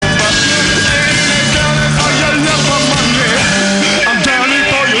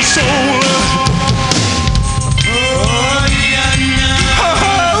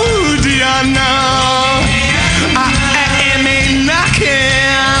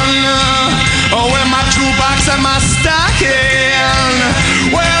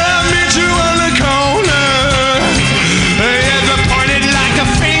walking. Well, I'll meet you on the corner. Heads are pointed like a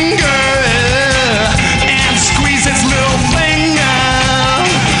finger and squeeze its little finger.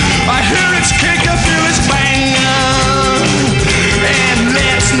 I hear its kick, I feel its bang. And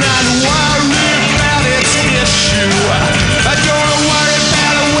let's not worry about its issue. I don't worry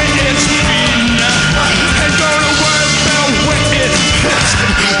about where it's been. I don't worry about where it's been.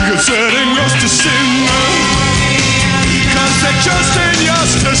 Because that ain't yours to sin. Cause that just ain't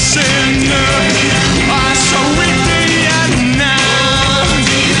yours to sin. I'm so weak to you now.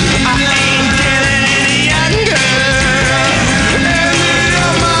 I ain't getting any younger. And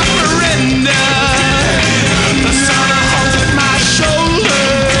you're my friend. The sun holds at my shoulder.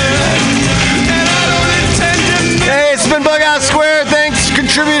 And I don't intend to. Hey, it's been Bug Out Square. Thanks,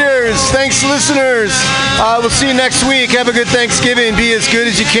 contributors. Thanks, listeners. We'll see you next week. Have a good Thanksgiving. Be as good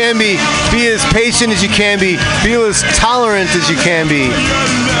as you can be. Be as patient as you can be. Be as tolerant as you can be.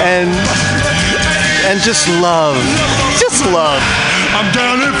 And just love. Just love. I'm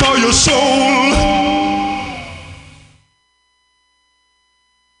down here for your soul.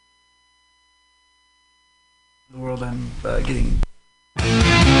 The world I'm getting.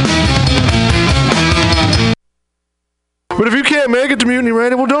 But if you can't make it to Mutiny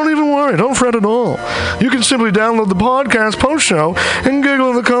Radio, well, don't even worry. Don't fret at all. You can simply download the podcast post-show and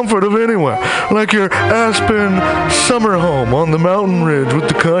giggle in the comfort of anywhere, like your Aspen summer home on the mountain ridge with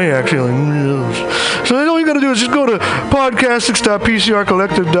the kayak feeling. So all you got to do is just go to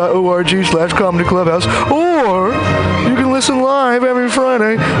podcastics.pcrcollective.org/comedy clubhouse, or you can listen live every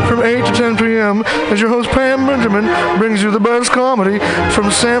Friday from 8 to 10 p.m. as your host Pam Benjamin brings you the best comedy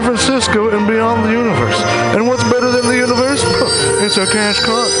from San Francisco and beyond the universe. And what's better than the universe? It's our cash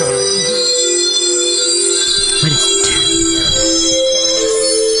clock.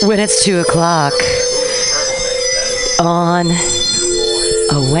 When it's 2 o'clock on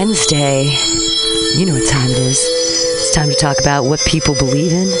a Wednesday, you know what time it is. It's time to talk about what people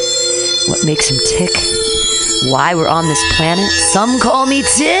believe in, what makes them tick, why we're on this planet. Some call me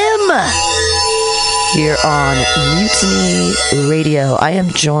Tim. Here on Mutiny Radio. I am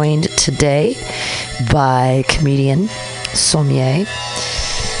joined today by comedian, sommelier,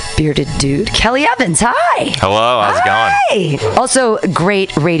 bearded dude, Kelly Evans. Hi. Hello, how's it going? Also,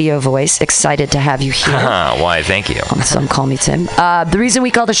 great radio voice. Excited to have you here. Why, thank you. Some call me Tim. The reason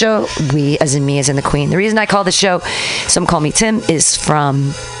we call the show, we as in me as in the Queen, the reason I call the show Some Call Me Tim is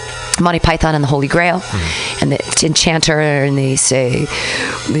from Monty Python and the Holy Grail, and the enchanter, and they say,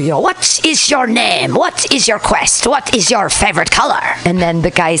 you know, what is your name? What is your quest? What is your favorite color? And then the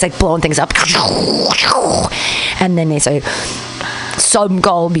guy's like blowing things up, and then they say, some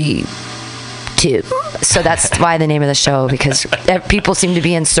call me Tim. So that's why the name of the show, because people seem to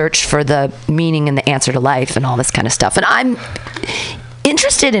be in search for the meaning and the answer to life and all this kind of stuff. And I'm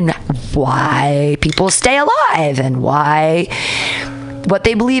interested in why people stay alive and what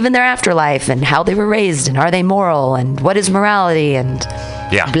they believe in their afterlife and how they were raised and are they moral and what is morality and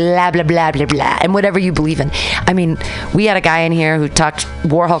blah, blah, blah, blah, blah, and whatever you believe in. I mean, we had a guy in here who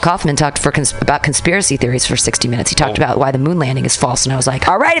Warhol Kaufman talked about conspiracy theories for 60 minutes. He talked about why the moon landing is false, and I was like,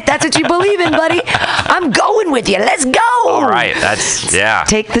 all right, if that's what you believe in, buddy, I'm going with you. Let's go. All right. That's,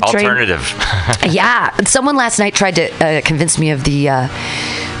 take the alternative. Train. Yeah. Someone last night tried to convince me of the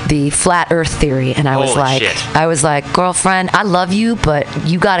flat earth theory, and I was like, girlfriend, I love you, but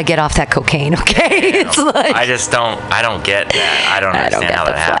you got to get off that cocaine, okay? It's like, I don't get that. I don't understand how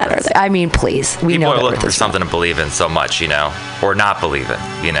that happens. I mean, please, we people know are looking for something to believe in so much, you know, or not believe in,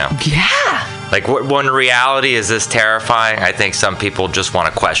 you know. Yeah. Like, when reality is this terrifying, I think some people just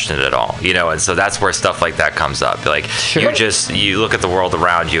want to question it all, you know, and so that's where stuff like that comes up. Like, sure. you look at the world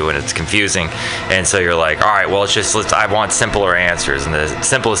around you and it's confusing, and so you're like, all right, well, I want simpler answers, and the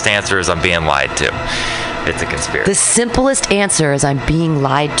simplest answer is I'm being lied to. It's a conspiracy. The simplest answer is I'm being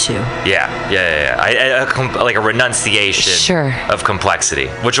lied to. Yeah. Like a renunciation of complexity,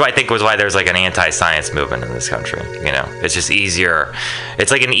 which I think was why there's like an anti-science movement in this country. You know, it's just easier.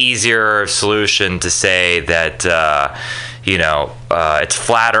 It's like an easier solution to say that, it's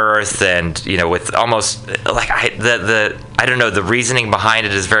flat Earth, and with almost like I don't know, the reasoning behind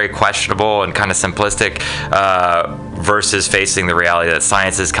it is very questionable and kind of simplistic, versus facing the reality that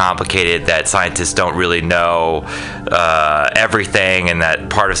science is complicated, that scientists don't really know everything, and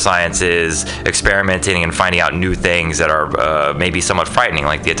that part of science is experimenting and finding out new things that are maybe somewhat frightening,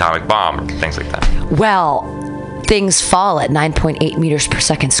 like the atomic bomb or things like that. Well, things fall at 9.8 meters per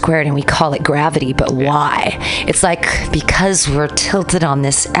second squared, and we call it gravity, but why? It's like because we're tilted on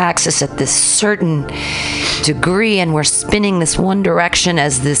this axis at this certain degree, and we're spinning this one direction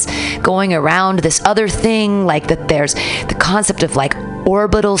as this going around this other thing, like that there's the concept of like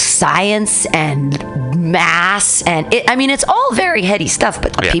orbital science and mass, and it's all very heady stuff,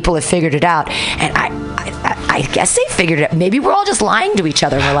 but people have figured it out, and I guess they figured it out. Maybe we're all just lying to each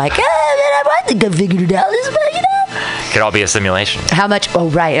other. We're like, I think I figured it out. Could all be a simulation. How much? Oh,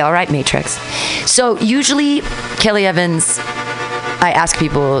 right. All right, Matrix. So usually, Kelly Evans, I ask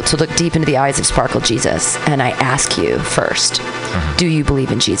people to look deep into the eyes of Sparkle Jesus, and I ask you first, do you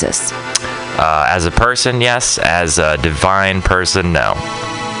believe in Jesus? As a person, yes. As a divine person, no.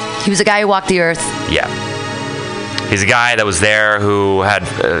 He was a guy who walked the earth. Yeah. He's a guy that was there who had,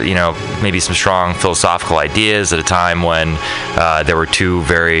 maybe some strong philosophical ideas at a time when there were two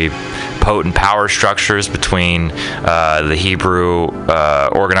very potent power structures between the Hebrew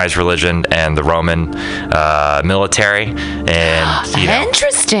organized religion and the Roman military. And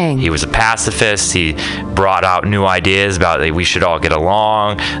interesting. He was a pacifist. He brought out new ideas about we should all get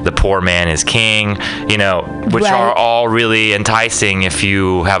along. The poor man is king. Which are all really enticing if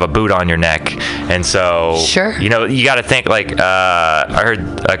you have a boot on your neck. And so, sure. You got to think I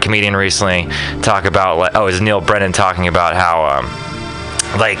heard a comedian recently talk about it was Neil Brennan talking about how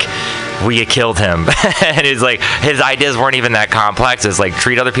we killed him. And it's like his ideas weren't even that complex. It's like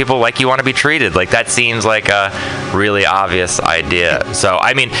treat other people like you want to be treated. Like that seems like a really obvious idea. So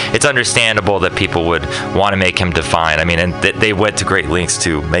it's understandable that people would want to make him define. And they went to great lengths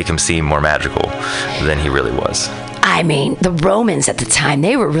to make him seem more magical than he really was. The Romans at the time,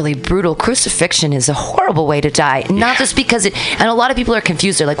 they were really brutal. Crucifixion is a horrible way to die. Not just because and a lot of people are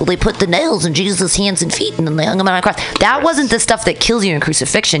confused. They're like, well, they put the nails in Jesus' hands and feet and then they hung him on a cross. That wasn't the stuff that kills you in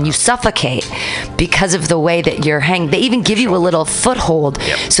crucifixion. You suffocate because of the way that you're hanged. They even give you a little foothold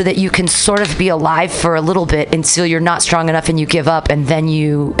so that you can sort of be alive for a little bit until you're not strong enough and you give up, and then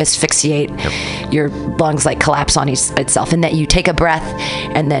you asphyxiate. Your lungs collapse on itself, and that you take a breath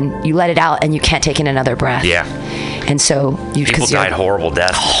and then you let it out and you can't take in another breath. Yeah. And so people died horrible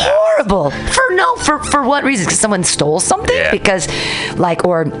deaths. Horrible. For what reason? Because someone stole something? Yeah. Because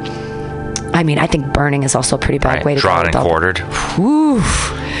I think burning is also a pretty bad way to drawn and quartered.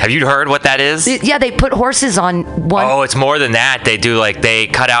 Oof. Have you heard what that is? Yeah, they put horses on one. Oh, it's more than that. They do they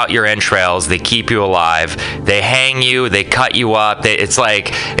cut out your entrails, they keep you alive, they hang you, they cut you up. It's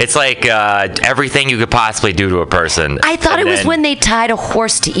like everything you could possibly do to a person. I thought it was when they tied a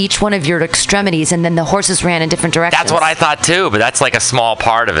horse to each one of your extremities, and then the horses ran in different directions. That's what I thought too, but that's a small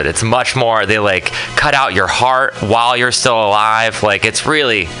part of it. It's much more. They cut out your heart while you're still alive. It's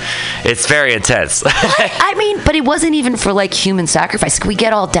very intense. But it wasn't even for human sacrifice. We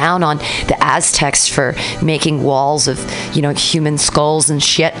get all down on the Aztecs for making walls of human skulls and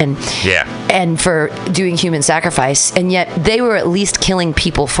shit, and for doing human sacrifice, and yet they were at least killing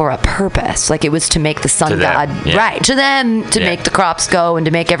people for a purpose. It was to make the sun god to them, to make the crops go and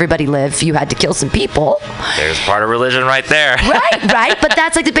to make everybody live. You had to kill some people. There's part of religion right there. right. But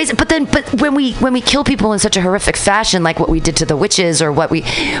that's the basic. But when we kill people in such a horrific fashion, like what we did to the witches, or what we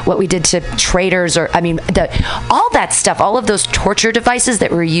did to traitors, or all that stuff, all of those torture devices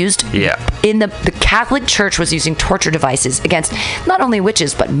that were used in the Catholic Church was using torture devices against not only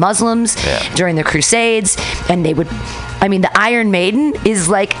witches but Muslims during the Crusades, and they would the Iron Maiden is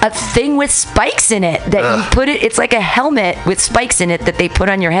like a thing with spikes in it that you put it's like a helmet with spikes in it that they put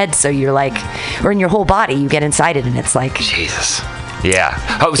on your head, so you're or in your whole body, you get inside it, and it's like Jesus. Yeah.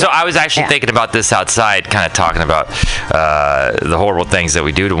 Oh, so I was actually thinking about this outside, kind of talking about the horrible things that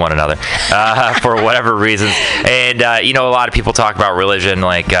we do to one another for whatever reasons. And, a lot of people talk about religion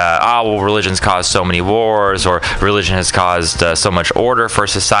religion's caused so many wars, or religion has caused so much order for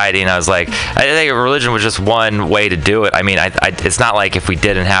society. And I was like, I think religion was just one way to do it. It's not like if we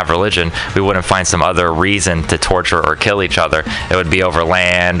didn't have religion, we wouldn't find some other reason to torture or kill each other. It would be over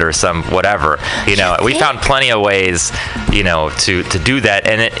land or some whatever. We found plenty of ways, to do that.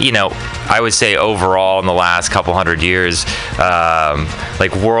 And I would say overall in the last couple hundred years,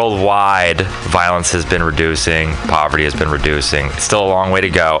 worldwide, violence has been reducing, poverty has been reducing. It's still a long way to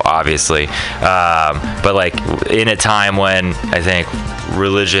go, obviously, but in a time when I think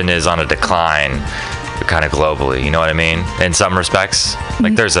religion is on a decline, kind of globally, you know what I mean? In some respects,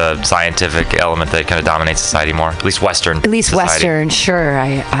 there's a scientific element that kind of dominates society more, at least Western. At least society. Western, sure.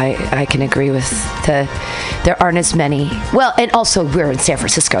 I can agree with there aren't as many. Well, and also we're in San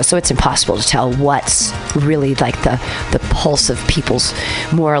Francisco, so it's impossible to tell what's really the pulse of people's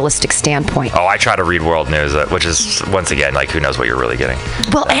moralistic standpoint. Oh, I try to read world news, which is, once again, who knows what you're really getting.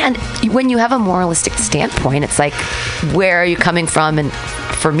 Well, and when you have a moralistic standpoint, it's where are you coming from? And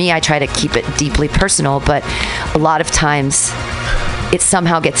for me, I try to keep it deeply personal, but a lot of times it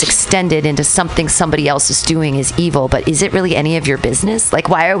somehow gets extended into something somebody else is doing is evil. But is it really any of your business? Like,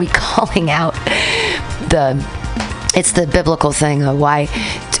 why are we calling out it's the biblical thing of why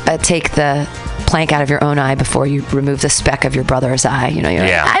take the plank out of your own eye before you remove the speck of your brother's eye. You know, you're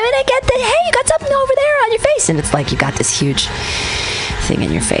like, I'm gonna get the, hey, you got something over there on your face, and it's like you got this huge thing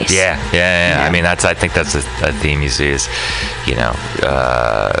in your face. Yeah. I mean, I think that's a theme you see is,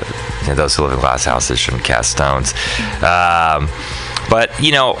 those who live in glass houses shouldn't cast stones. But,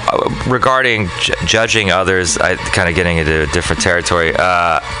 regarding judging others, I kind of getting into a different territory.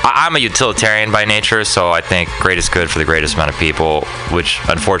 I'm a utilitarian by nature, so I think greatest good for the greatest amount of people, which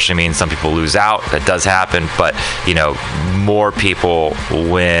unfortunately means some people lose out. That does happen, but, more people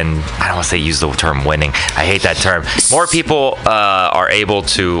win. I don't want to say use the term winning. I hate that term. More people are able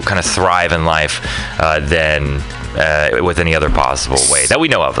to kind of thrive in life than with any other possible way that we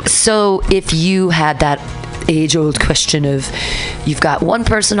know of. So if you had that age-old question of you've got one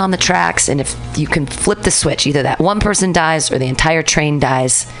person on the tracks, and if you can flip the switch, either that one person dies or the entire train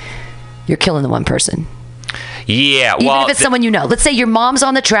dies, you're killing the one person. Yeah, even if it's someone you know. Let's say your mom's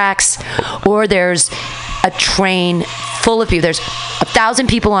on the tracks, or there's a train full of people. There's 1,000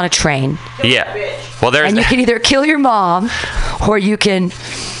 people on a train. Yeah. Well, and you can either kill your mom, or you can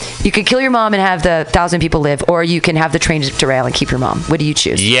kill your mom and have the 1,000 people live, or you can have the train derail and keep your mom. What do you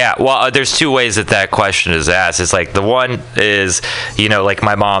choose? Yeah, well, there's two ways that question is asked. It's like the one is, like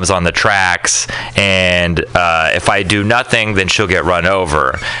my mom's on the tracks, and if I do nothing, then she'll get run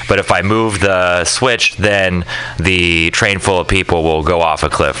over. But if I move the switch, then the train full of people will go off a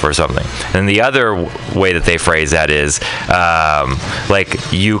cliff or something. And the other way that they phrase that is,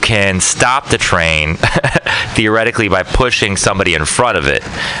 you can stop the train theoretically by pushing somebody in front of it.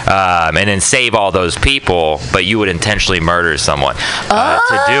 And then save all those people, but you would intentionally murder someone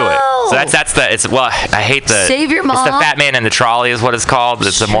to do it. So I hate the save your mom. It's the fat man in the trolley is what it's called.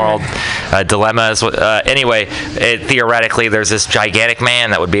 It's a moral dilemma. Anyway, theoretically, there's this gigantic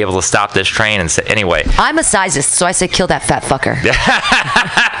man that would be able to stop this train. Anyway, I'm a sizist, so I say kill that fat fucker.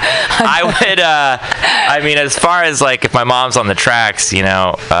 I would. As far as if my mom's on the tracks,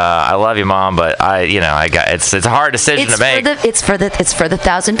 I love you, mom, but I got it's a hard decision to make. It's for the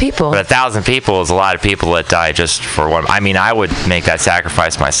 1,000 people. But 1,000 people is a lot of people that die just for one. I would make that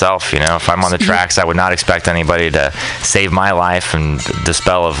sacrifice myself. If I'm on the tracks, I would not expect anybody to save my life and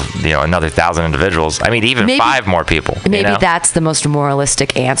dispel of another 1,000 individuals. Even maybe 5 more people. Maybe that's the most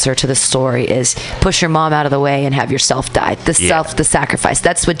moralistic answer to the story: is push your mom out of the way and have yourself die. The sacrifice.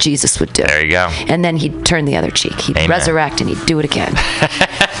 That's what Jesus would do. There you go. And then he'd turn the other cheek. He'd resurrect and he'd do it again.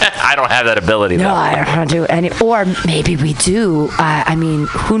 I don't have that ability. No, though. I don't do it. Or maybe we do.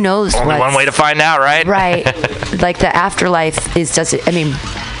 Who knows? Only one way to find out, right? Right. Like the afterlife is.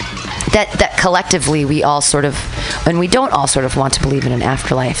 That collectively we all sort of, and we don't all sort of want to believe in an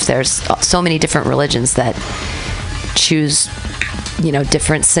afterlife. There's so many different religions that choose,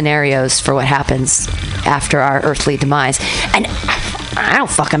 different scenarios for what happens after our earthly demise. And I don't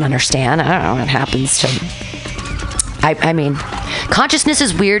fucking understand. I don't know what happens to. Consciousness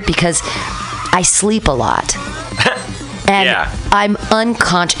is weird because I sleep a lot. And I'm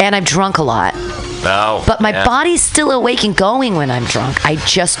unconscious, and I'm drunk a lot. Oh, but my body's still awake and going when I'm drunk. I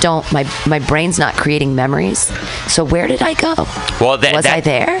just don't. My brain's not creating memories. So where did I go? Well, was I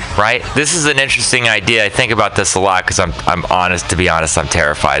there? Right. This is an interesting idea. I think about this a lot because I'm honest. To be honest, I'm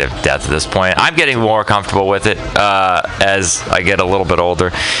terrified of death at this point. I'm getting more comfortable with it as I get a little bit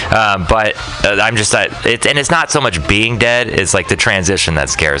older. But I'm just and it's not so much being dead. It's like the transition that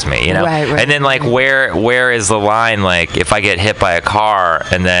scares me. Right. And then where is the line? If I get hit by a car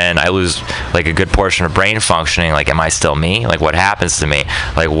and then I lose a good portion of brain functioning, am I still me? What happens to me?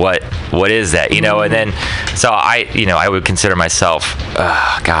 What is that? And then so I would consider myself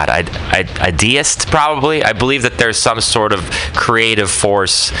a deist probably. I believe that there's some sort of creative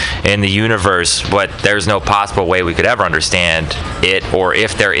force in the universe, but there's no possible way we could ever understand it, or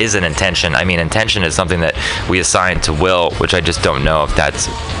if there is an intention. Intention is something that we assign to will, which I just don't know if that's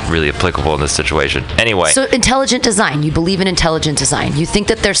really applicable in this situation. Anyway, so intelligent design. You believe in intelligent design. You think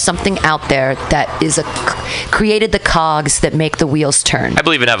that there's something out there that is created the cogs that make the wheels turn. I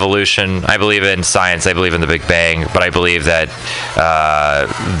believe in evolution. I believe in science. I believe in the Big Bang. But I believe that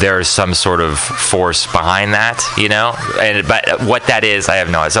there's some sort of force behind that, But what that is, I have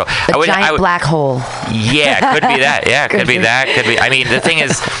no idea. So a giant black hole. Yeah, could be that. Yeah, could be that. Could be. The thing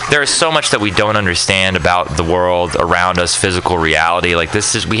is, there is so much that we don't understand about the world around us, physical reality.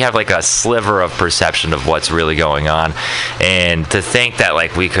 We have a sliver of perception of what's really going on, and to think that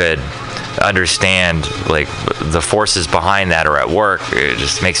we could understand like the forces behind that are at work, it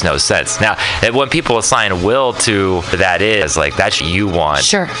just makes no sense. Now, when people assign will to that is like that's what you want.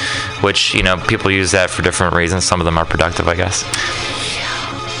 Sure. Which, people use that for different reasons. Some of them are productive, I guess.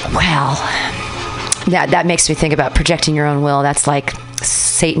 Well, that makes me think about projecting your own will. That's like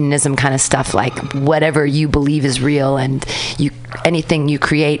Satanism kind of stuff, like whatever you believe is real, and anything you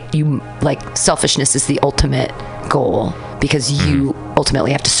create, like selfishness is the ultimate goal, because you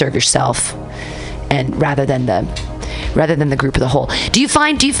ultimately have to serve yourself, and rather than the group of the whole. Do you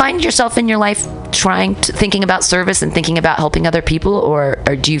find yourself in your life thinking about service and thinking about helping other people, or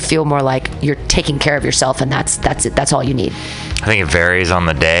do you feel more like you're taking care of yourself and that's it, that's all you need? I think it varies on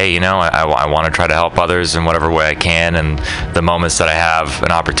the day. I want to try to help others in whatever way I can, and the moments that I have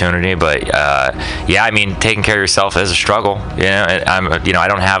an opportunity. But taking care of yourself is a struggle. I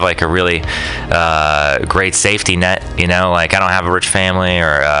don't have like a really great safety net. Like I don't have a rich family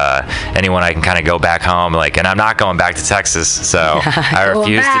or anyone I can kind of go back home. And I'm not going back to Texas, so I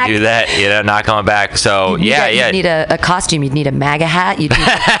refuse to do that. Not going back. So you need a costume. You'd need a MAGA hat. You'd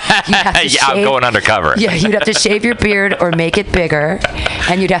have to shave. I'm going undercover. Yeah, you'd have to shave your beard or make it bigger,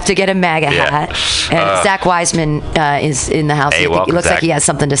 and you'd have to get a MAGA hat. And Zach Wiseman is in the house. Hey, He looks Zach. like he has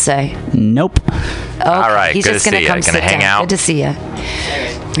something to say. Nope. Okay, All right, he's good just to gonna see you. come Gonna sit hang down. out? Good to see you.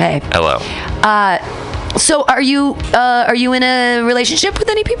 Hey. Hello. So are you in a relationship with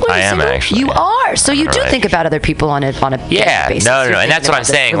any people? I am, actually. You are. So you do Right. think about other people on a Yeah, basis. no, You're and that's thinking what I'm about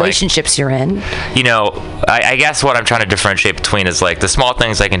the saying, like- relationships you're in. I guess what I'm trying to differentiate between is like the small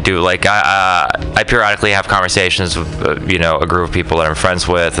things I can do. Like I periodically have conversations with a group of people that I'm friends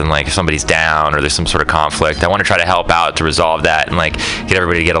with, and like if somebody's down or there's some sort of conflict, I want to try to help out to resolve that and like get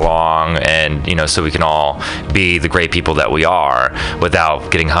everybody to get along, and so we can all be the great people that we are without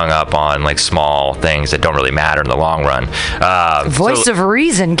getting hung up on like small things that don't really matter in the long run. Voice of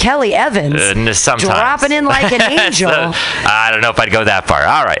reason, Kelly Evans, sometimes dropping in like an angel. I don't know if I'd go that far.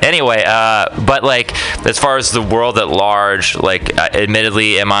 All right. Anyway, but like as far as the world at large, like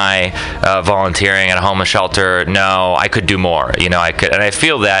admittedly, am I volunteering at a homeless shelter? No, I could do more. I could, and I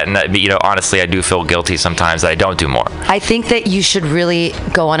feel that, and honestly, I do feel guilty sometimes that I don't do more. I think that you should really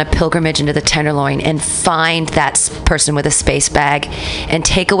go on a pilgrimage into the Tenderloin and find that person with a space bag and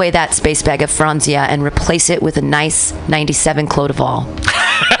take away that space bag of Franzia and replace it with a nice 97 Clodoval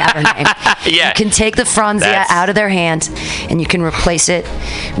Cabernet. Yeah. You can take the Franzia out of their hand and you can replace it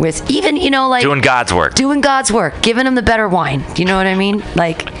with even, Doing God's work. Doing God's work. Giving them the better wine. Do you know what I mean?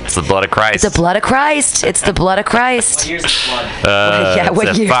 Like, it's the blood of Christ. it's the blood of Christ. It's the blood of Christ. What year's the blood? What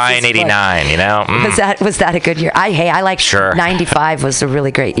it's a year's fine this blood? 89, Was that a good year? I like Sure. 95 was a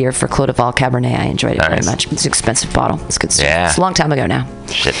really great year for Clodoval Cabernet. I enjoyed it very Nice. much. It's an expensive bottle. It's good stuff. Yeah. It's a long time ago now.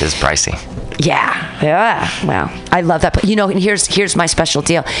 Shit is pricey. Yeah. Wow. I love that. But and here's my special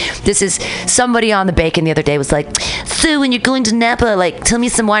deal. This is somebody on the bacon the other day was like, so when you're going to Napa, like tell me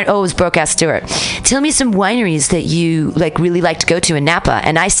some wine. Oh, it was Broke Ass Stewart. Tell me some wineries that you like really like to go to in Napa.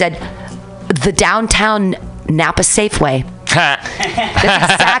 And I said, the downtown Napa Safeway.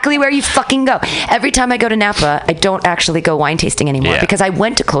 That's exactly where you fucking go. Every time I go to Napa, I don't actually go wine tasting anymore because I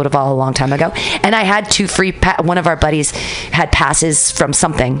went to Clodoval a long time ago, and I had 2 free. One of our buddies had passes from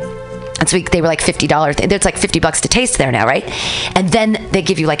something. And so they were like $50. It's like $50 to taste there now, right? And then they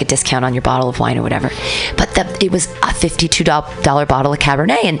give you like a discount on your bottle of wine or whatever. But it was a $52 bottle of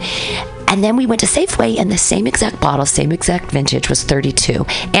Cabernet. And then we went to Safeway, and the same exact bottle, same exact vintage was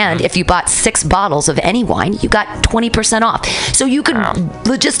 $32. And if you bought 6 bottles of any wine, you got 20% off. So you could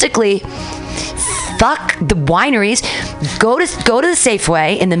logistically fuck the wineries, go to the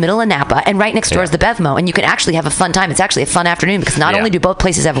Safeway in the middle of Napa, and right next door is the Bevmo, and you can actually have a fun time. It's actually a fun afternoon because not only do both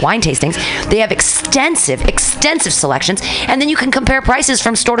places have wine tastings, they have extensive selections, and then you can compare prices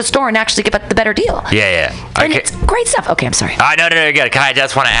from store to store and actually get the better deal. Yeah. And it's great stuff. Okay, I'm sorry. No, good. I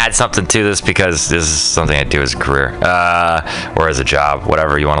just want to add something to this because this is something I do as a career or as a job,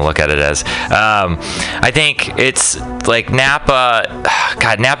 whatever you want to look at it as. I think it's like Napa.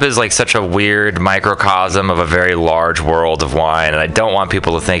 God, Napa is like such a weird microcosm of a very large world of wine, and I don't want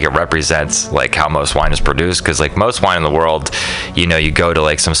people to think it represents like how most wine is produced, because like most wine in the world, you go to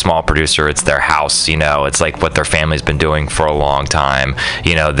like some small producer, it's their house, it's like what their family's been doing for a long time.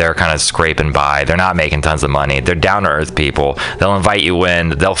 They're kind of scraping by. They're not making tons of money. They're down to earth people. They'll invite you in.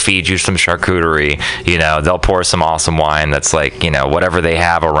 They'll feed you some charcuterie. They'll pour some awesome wine that's like whatever they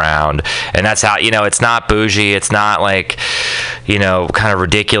have around, and that's how it's not bougie. It's not like kind of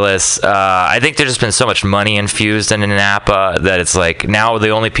ridiculous. I think they're just been so much money infused into Napa that it's like now the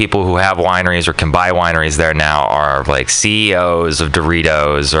only people who have wineries or can buy wineries there now are like CEOs of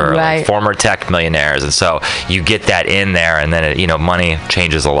Doritos or like former tech millionaires, and so you get that in there, and then money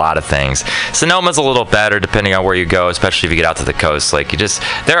changes a lot of things. Sonoma's a little better depending on where you go, especially if you get out to the coast. Like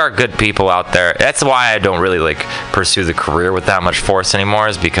there are good people out there. That's why I don't really like pursue the career with that much force anymore,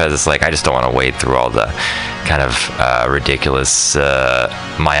 is because it's like I just don't want to wade through all the kind of ridiculous,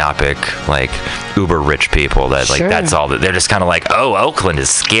 myopic, like uber rich people that like that's all that they're just kind of like, oh, Oakland is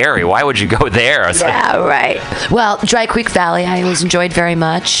scary. Why would you go there? Right. Well, Dry Creek Valley I always enjoyed very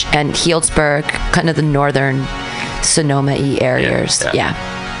much, and Healdsburg, kind of the northern Sonoma-y areas. Yeah.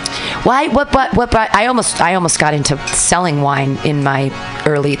 Why? What? I almost got into selling wine in my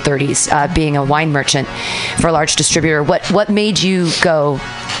early 30s, being a wine merchant for a large distributor. What made you go?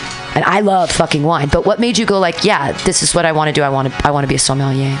 And I love fucking wine, but what made you go like, yeah, this is what I want to do. I want to be a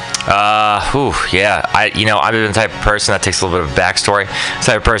sommelier. I've been the type of person that takes a little bit of backstory. The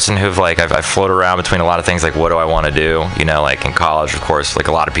type of person who've like I've floated around between a lot of things, like what do I want to do? Like in college, of course, like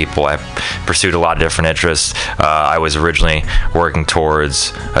a lot of people, I've pursued a lot of different interests. I was originally working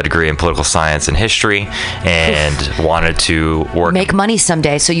towards a degree in political science and history, and wanted to make money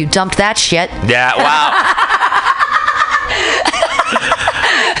someday. So you dumped that shit. Yeah. Wow.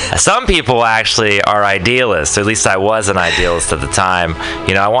 Some people actually are idealists, or at least I was an idealist at the time.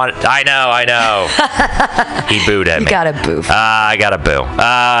 I know. He booed at me. You got a boo. I got a boo.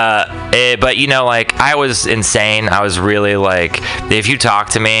 But like I was insane. I was really like, if you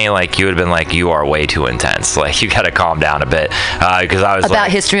talked to me, like you would have been like, you are way too intense. Like you got to calm down a bit, because I was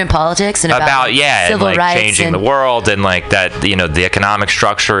about history and politics and about civil and, like, rights, changing the world, and like that. The economic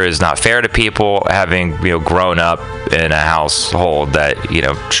structure is not fair to people, having grown up in a household that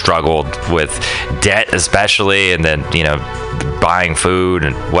struggled with debt especially, and then buying food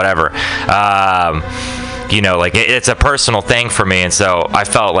and whatever. It's a personal thing for me, and so I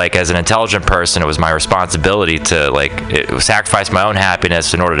felt like as an intelligent person, it was my responsibility to sacrifice my own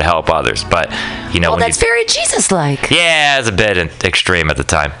happiness in order to help others. But that's very Jesus-like. Yeah, it's a bit extreme at the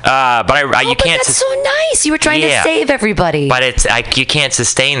time. You can't. That's so nice. You were trying to save everybody. But you can't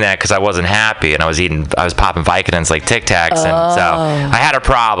sustain that because I wasn't happy, and I was popping Vicodins like Tic Tacs, and so I had a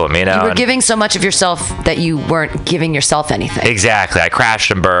problem. You were giving so much of yourself that you weren't giving yourself anything. Exactly. I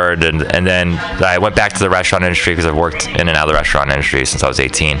crashed and burned, and then I went back to the restaurant industry because I've worked in and out of the restaurant industry since I was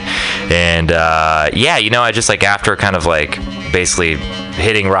 18. And I just after kind of basically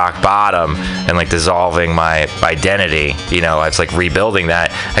hitting rock bottom and dissolving my identity, I was rebuilding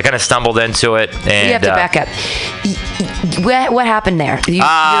that. I kind of stumbled into it, and you have to back up. What happened there?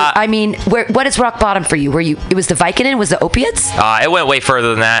 What is rock bottom for you? It was the Vicodin? Was the opiates? It went way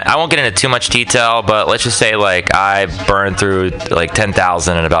further than that. I won't get into too much detail, but let's just say I burned through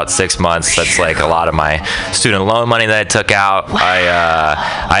 $10,000 in about 6 months. That's a lot of my student loan money that I took out. Wow.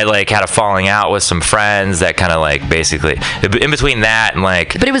 I had a falling out with some friends that kind of basically in between that and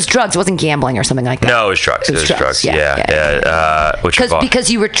But it was drugs. It wasn't gambling or something like that. No, it was drugs. It was drugs. Yeah.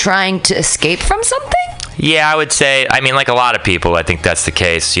 Because you were trying to escape from something? Yeah, I would say, like a lot of people, I think that's the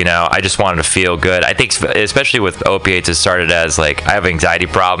case. I just wanted to feel good. I think, especially with opiates, it started as I have anxiety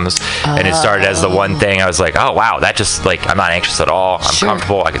problems, and it started as the one thing I was like, oh, wow, that just, I'm not anxious at all. I'm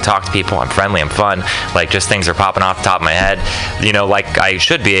comfortable. I can talk to people. I'm friendly. I'm fun. Just things are popping off the top of my head, like I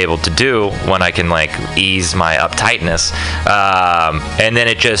should be able to do when I can, ease my uptightness. And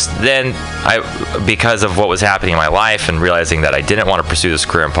then because of what was happening in my life and realizing that I didn't want to pursue this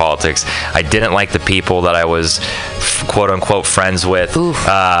career in politics, I didn't like the people that I was quote unquote friends with.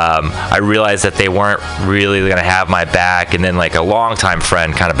 I realized that they weren't really going to have my back, and then a longtime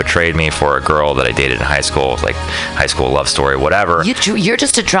friend kind of betrayed me for a girl that I dated in high school, high school love story, whatever. You're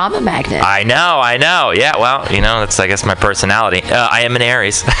just a drama magnet. I know. Yeah, well, that's I guess my personality. I am an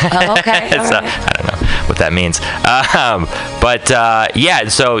Aries. Oh, okay. So, I don't know what that means.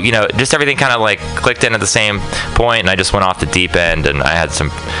 So just everything kind of clicked in at the same point, and I just went off the deep end, and I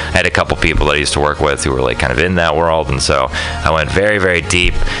had a couple people that I used to work with who were kind of in that world, and so I went very, very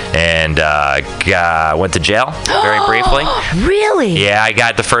deep, and went to jail very briefly. Really? Yeah, I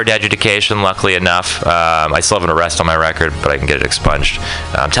got deferred education, luckily enough. I still have an arrest on my record, but I can get it expunged.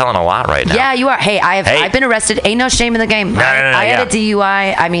 I'm telling a lot right now. Yeah, you are. Hey, I've been arrested. Ain't no shame in the game. No, I had a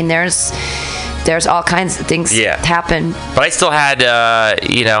DUI. there's all kinds of things happen. But I still had,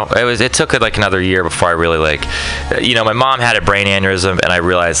 it took like another year before I really my mom had a brain aneurysm, and I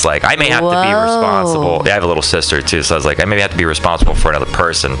realized like I may have to be responsible. I have a little sister too, so I was like, I maybe have to be responsible for another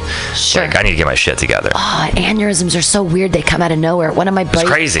person. Sure. Like I need to get my shit together. Oh, aneurysms are so weird. They come out of nowhere. One of my buddies, it's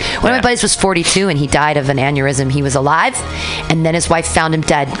crazy. One of my buddies was 42, and he died of an aneurysm. He was alive, and then his wife found him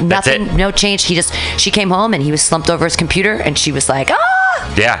dead. Nothing, no change. She came home, and he was slumped over his computer, and she was like,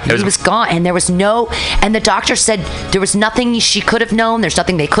 yeah, he was gone, and there was and the doctor said there was nothing she could have known. There's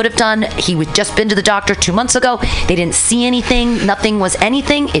nothing they could have done. He had just been to the doctor 2 months ago. They didn't see anything. Nothing was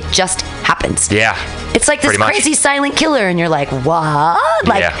anything. It just happens. Yeah. It's like this crazy silent killer, and you're like, what?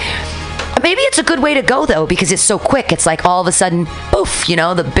 Maybe it's a good way to go, though, because it's so quick. It's like all of a sudden, poof,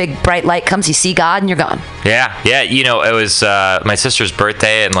 the big bright light comes, you see God, and you're gone. Yeah. It was my sister's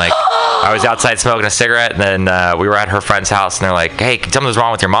birthday, and I was outside smoking a cigarette, and then we were at her friend's house, and they're like, hey, can you tell me what's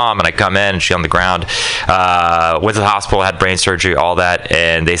wrong with your mom? And I come in, and she's on the ground, went to the hospital, had brain surgery, all that,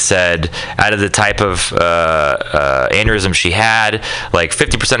 and they said out of the type of aneurysm she had, like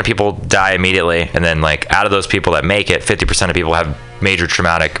 50% of people die immediately, and then out of those people that make it, 50% of people have major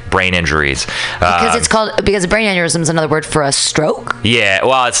traumatic brain injuries. Because a brain aneurysm is another word for a stroke? Yeah,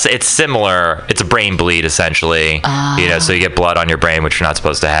 well, it's similar. It's a brain bleed, essentially. So you get blood on your brain, which you're not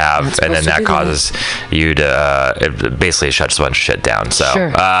supposed to have, and then that causes you to, it basically shuts a bunch of shit down. So,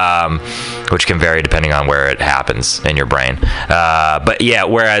 which can vary depending on where it happens in your brain. But yeah,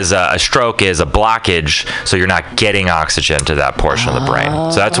 whereas a stroke is a blockage, so you're not getting oxygen to that portion of the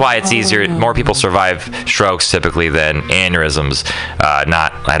brain. So that's why it's easier. More people survive strokes typically than aneurysms.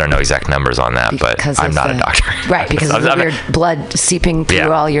 I don't know exact numbers on that, but I'm not a doctor. Right, because of the weird blood seeping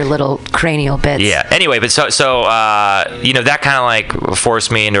through all your little cranial bits. Yeah. Anyway, but so that kind of forced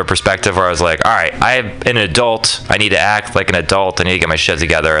me into a perspective where I was like, all right, I'm an adult. I need to act like an adult. I need to get my shit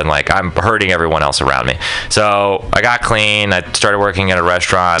together, and I'm hurting everyone else around me. So I got clean. I started working at a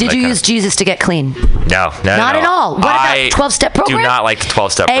restaurant. Did you use Jesus to get clean? No. Not at all. What about 12-step program? Do not like the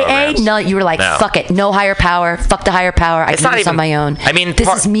 12-step AA? programs. No, you were like, fuck it. No higher power. Fuck the higher power. I can do this on my own. I mean, this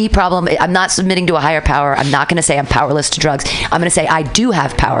is me problem. I'm not submitting to a higher power. I'm not going to say I'm powerless to drugs. I'm going to say I do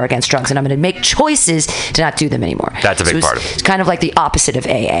have power against drugs, and I'm going to make choices to not do them anymore. That's a big part of it. It's kind of like the opposite of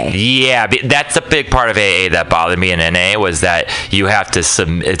AA. Yeah, that's a big part of AA that bothered me in NA was that you have to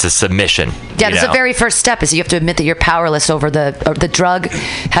it's a submission. Yeah, that's the very first step is you have to admit that you're powerless over the drug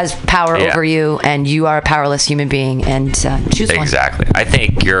has power over you, and you are a powerless human being, and choose one. Exactly. I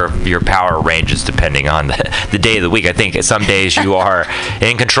think your power ranges depending on the day of the week. I think some days you are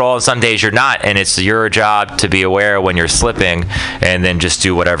in control and some days you're not, and it's your job to be aware when you're slipping and then just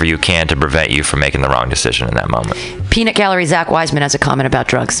do whatever you can to prevent you from making the wrong decision in that moment. Peanut Gallery Zach Wiseman has a comment about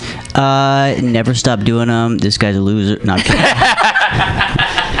drugs. Never stop doing them. This guy's a loser. No, I'm kidding.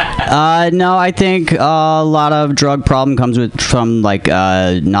 No, I think a lot of drug problem comes from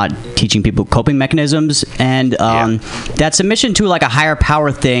not teaching people coping mechanisms, and that submission to a higher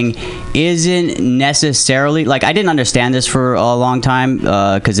power thing isn't necessarily I didn't understand this for a long time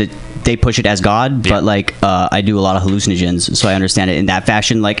because they push it as God, but I do a lot of hallucinogens, so I understand it in that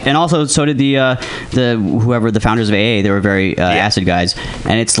fashion. And also so did the founders of AA. They were very acid guys,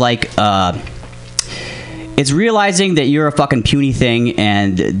 and it's it's realizing that you're a fucking puny thing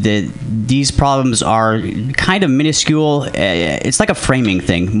and that these problems are kind of minuscule. It's like a framing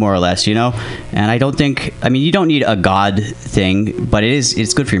thing, more or less, And I don't think, you don't need a God thing, but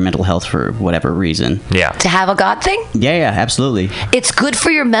it's good for your mental health for whatever reason. Yeah. To have a God thing? Yeah, absolutely. It's good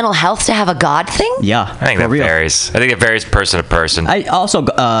for your mental health to have a God thing? Yeah. I think that varies. I think it varies person to person. I also,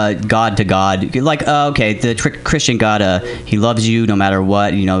 God to God. Okay, the Christian God, he loves you no matter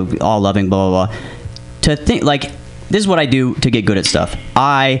what, all loving, blah, blah, blah. To think this is what I do to get good at stuff.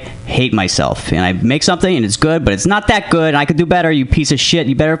 I hate myself, and I make something, and it's good, but it's not that good, and I could do better. You piece of shit,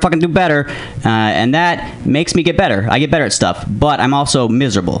 you better fucking do better, and that makes me get better. I get better at stuff, but I'm also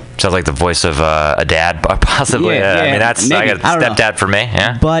miserable. Sounds like the voice of a dad, possibly. Yeah. I got a stepdad for me.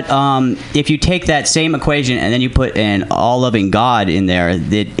 Yeah. But if you take that same equation and then you put an all-loving God in there,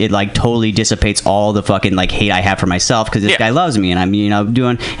 it totally dissipates all the fucking hate I have for myself because this guy loves me, and I'm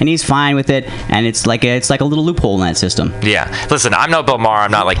doing, and he's fine with it, and it's like a little loophole in that system. Yeah. Listen, I'm no Bill Maher.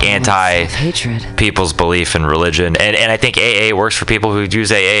 I'm not anti people's belief in religion, and I think AA works for people who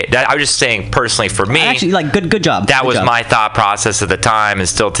use AA. I was just saying personally for me. Actually, good job. That was my thought process at the time, and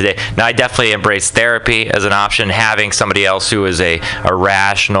still today. Now I definitely embrace therapy as an option. Having somebody else who is a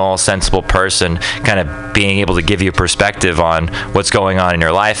rational, sensible person, kind of being able to give you perspective on what's going on in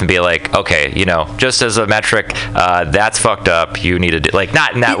your life, and be like, okay, just as a metric, that's fucked up. You need to do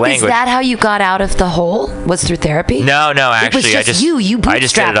not in that language. Is that how you got out of the hole? Was through therapy? No, actually, it was just you. you bootstrapped I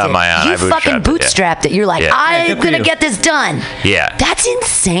just did it on my own. You I fucking bootstrapped it. You're like, Yeah. I'm going to get this done. Yeah. That's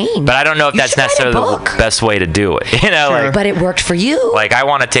insane. But I don't know if You that's should write a necessarily book. the best way to do it. You know, like, But it worked for you. like I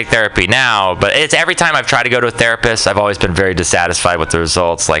want to take therapy now, but it's every time I've tried to go to a therapist, I've always been very dissatisfied with the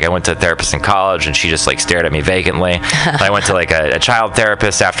results. Like I went to a therapist in college and she just like stared at me vacantly. I went to like a child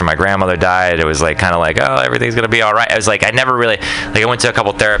therapist after my grandmother died. It was like kind of like, oh, everything's going to be all right. I was like, I never really, like I went to a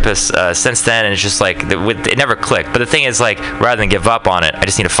couple therapists since then, and it's just like, it never clicked. But the thing is, like, rather than give up on it, I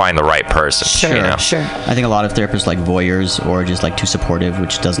just need to find the right person. Sure, you know? sure. I think a lot of therapists like voyeurs or just like too supportive,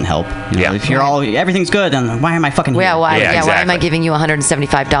 which doesn't help. You know, Yeah. If you're all everything's good, then why am I fucking here? Yeah, why? Yeah, Yeah, why am I exactly. giving you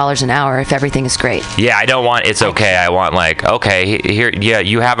 $175 an hour if everything is great? Yeah, I don't want it's okay. I want like, okay, here, yeah,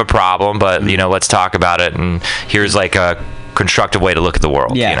 you have a problem, but you know, let's talk about it, and here's like a constructive way to look at the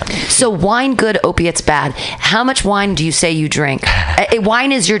world. Yeah. You know? So wine good, opiates bad. How much wine do you say you drink?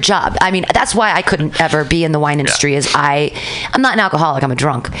 Wine is your job. I mean, that's why I couldn't ever be in the wine industry. Is I'm not an alcoholic. I'm a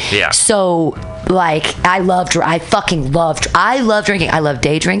drunk. Yeah. So like, I love drinking. I love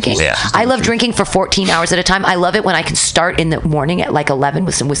day drinking. Yeah. I love drinking for 14 hours at a time. I love it when I can start in the morning at like 11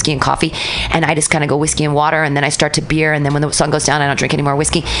 with some whiskey and coffee, and I just kind of go whiskey and water, and then I start to beer, and then when the sun goes down, I don't drink any more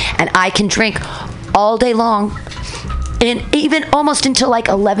whiskey, and I can drink all day long. And even almost until like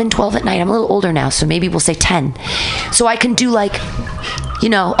 11, 12 at night. I'm a little older now, so maybe we'll say 10. So I can do like,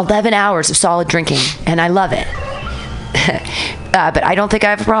 11 hours of solid drinking, and I love it. But I don't think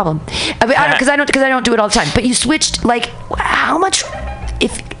I have a problem. Because I don't do it all the time. But you switched, like, how much?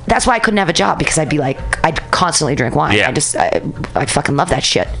 That's why I couldn't have a job, because I'd constantly drink wine. Yeah. I fucking love that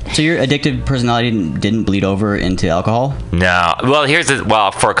shit. So your addictive personality didn't bleed over into alcohol? No.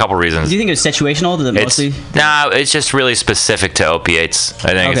 Well, for a couple reasons. Do you think it was situational? Did it mostly? No, it's just really specific to opiates. I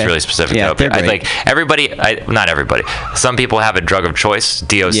think it's Okay. really specific Yeah, to opiates. they're I great. think everybody, not everybody, some people have a drug of choice,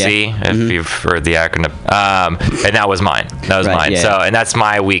 DOC, Yeah. if you've heard the acronym. And that was mine. Right, yeah. So, and that's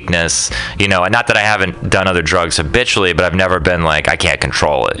my weakness, and not that I haven't done other drugs habitually, but I've never been like, I can't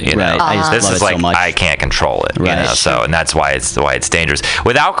control it. Right. I just This love is it like, so much. I can't control it. Right. So, and that's why it's dangerous.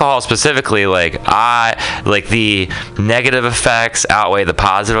 With alcohol specifically, the negative effects outweigh the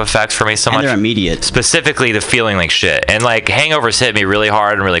positive effects for me so And much. they're immediate. Specifically, the feeling like shit, and like hangovers hit me really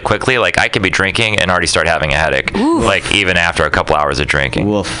hard and really quickly. Like I could be drinking and already start having a headache, like even after a couple hours of drinking.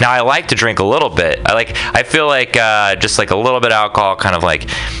 Woof. Now I like to drink a little bit. I feel like just like a little bit of alcohol kind of like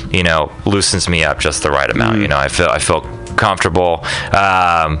loosens me up just the right amount. I feel comfortable,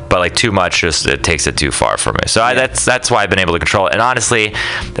 but like too much it takes it too far for me. So that's why I've been able to control it. And honestly,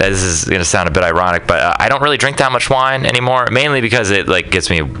 this is gonna sound a bit ironic, but I don't really drink that much wine anymore, mainly because it like gets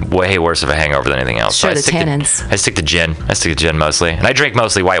me way worse of a hangover than anything else. Sure, So the tannins. I stick to gin. I stick to gin mostly, and I drink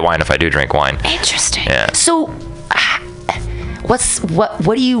mostly white wine if I do drink wine. Interesting. Yeah. So,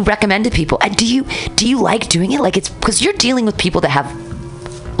 what do you recommend to people? Do you like doing it? Like, it's because you're dealing with people that have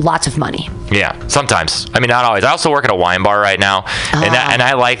lots of money. Yeah, sometimes. I mean, not always. I also work at a wine bar right now, and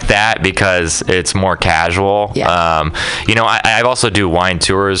I like that because it's more casual. Yeah. I also do wine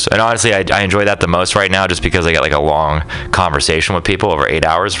tours, and honestly, I enjoy that the most right now, just because I get like a long conversation with people over 8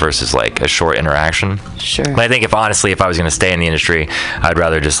 hours versus like a short interaction. Sure. But I think if I was going to stay in the industry, I'd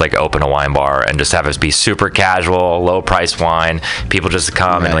rather just like open a wine bar and just have it be super casual, low price wine. People just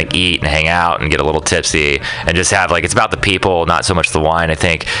come and like eat and hang out and get a little tipsy, and just have like, it's about the people, not so much the wine. I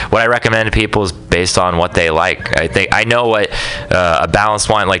think what I recommend to people is based on what they like. I know what a balanced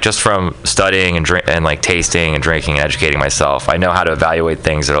wine, like just from studying and like tasting and drinking and educating myself, I know how to evaluate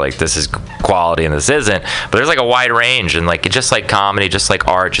things that are like, this is quality and this isn't. But there's like a wide range, and like just like comedy, just like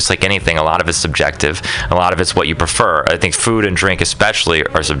art, just like anything, a lot of it's subjective. A lot of it's what you prefer. I think food and drink especially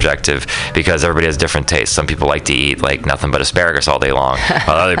are subjective because everybody has different tastes. Some people like to eat like nothing but asparagus all day long,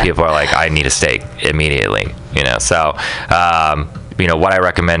 while other people are like, I need a steak immediately. So what I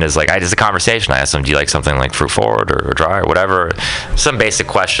recommend is like, just a conversation. I ask them, do you like something like fruit forward or dry or whatever? Some basic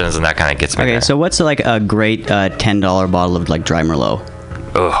questions, and that kind of gets me there. So what's like a great $10 bottle of like dry Merlot?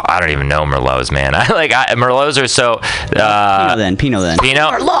 Oh, I don't even know Merlots, man. Merlots are so. Pinot then. Pinot.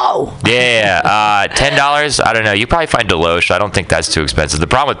 Merlot. Yeah. $10. I don't know. You probably find Deloche. I don't think that's too expensive. The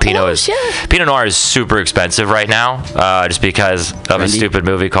problem with Pinot is Pinot Noir is super expensive right now, just because of a stupid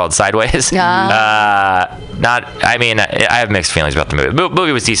movie called Sideways. I have mixed feelings about the movie. The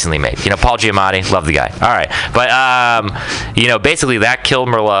movie was decently made. Paul Giamatti, love the guy. All right, but basically that killed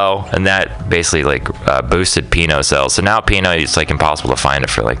Merlot, and that basically like boosted Pinot sales. So now Pinot is like impossible to find find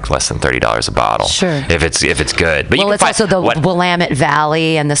it for like less than $30 a bottle. Sure. If it's good. But Well, it's also the Willamette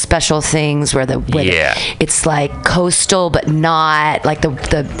Valley and the special things where it's like coastal, but not like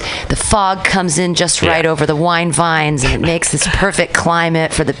the fog comes in just right over the wine vines, and it makes this perfect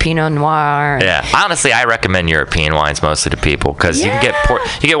climate for the Pinot Noir. Yeah, honestly, I recommend European wines mostly to people because you can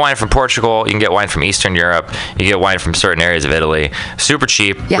get wine from Portugal, you can get wine from Eastern Europe, you get wine from certain areas of Italy, super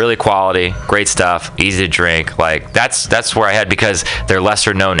cheap, really quality, great stuff, easy to drink. Like that's where I had, because they're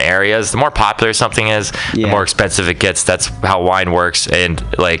lesser known areas. The more popular something is, the more expensive it gets. That's how wine works. And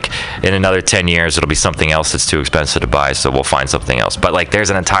like in another 10 years, it'll be something else that's too expensive to buy, so we'll find something else. But like there's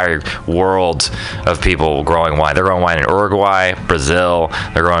an entire world of people growing wine. They're growing wine in Uruguay, Brazil.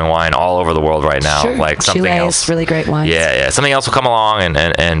 They're growing wine all over the world right now. Sure. Like something Chile else. is really great wine. Yeah. Something else will come along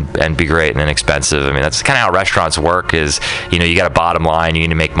and be great and inexpensive. I mean, that's kind of how restaurants work. Is you got a bottom line. You need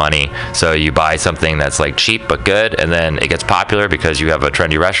to make money, so you buy something that's like cheap but good, and then it gets popular because you have a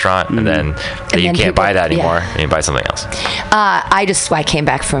trendy restaurant, and then you can't buy that anymore, and you buy something else. I came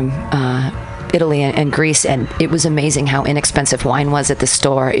back from Italy and Greece, and it was amazing how inexpensive wine was at the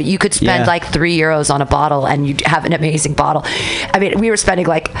store. You could spend like €3 on a bottle and you'd have an amazing bottle. I mean, we were spending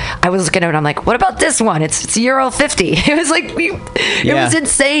I was looking at it and I'm like, what about this one? It's €1.50. It was like, it was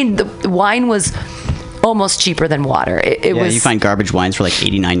insane. The wine was almost cheaper than water. It was. You find garbage wines for like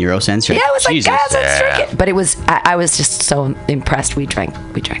 89 euro cents. It was like, guys, let's drink it. But it was. I was just so impressed. We drank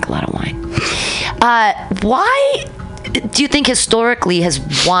a lot of wine. Why do you think historically has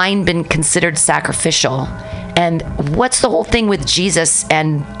wine been considered sacrificial? And what's the whole thing with Jesus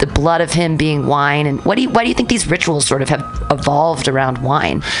and the blood of him being wine? And why do you think these rituals sort of have evolved around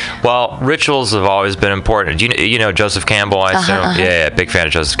wine? Well, rituals have always been important. You know Joseph Campbell, I assume? Yeah, big fan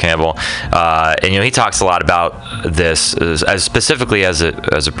of Joseph Campbell. And he talks a lot about this, as specifically as it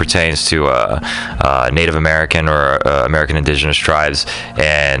pertains to Native American or American indigenous tribes,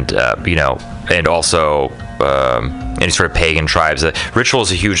 and and also any sort of pagan tribes. Ritual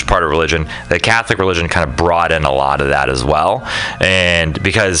is a huge part of religion. The Catholic religion kind of brought in a lot of that as well, and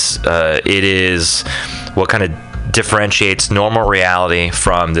because it is what kind of differentiates normal reality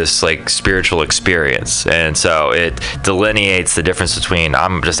from this like spiritual experience, and so it delineates the difference between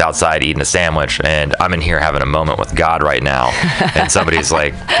I'm just outside eating a sandwich and I'm in here having a moment with God right now, and somebody's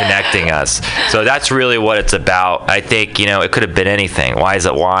like connecting us. So that's really what it's about. I think it could have been anything. Why is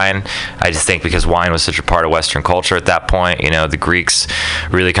it wine? I just think because wine was such a part of Western culture at that point. The Greeks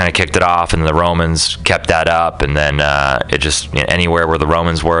really kind of kicked it off, and the Romans kept that up, and then it just anywhere where the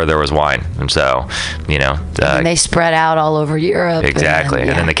Romans were, there was wine, and so and they spread out all over Europe. Exactly.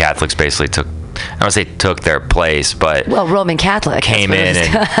 And then the Catholics basically took their place, but Roman Catholic came in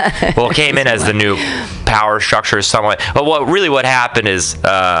as the new power structure somewhat. But what happened is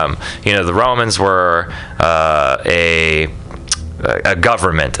the Romans were a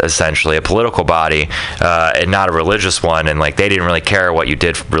government, essentially a political body, and not a religious one, and like they didn't really care what you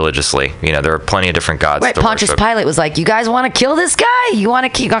did religiously. There were plenty of different gods. Right, Pontius Pilate was like, "You guys want to kill this guy? You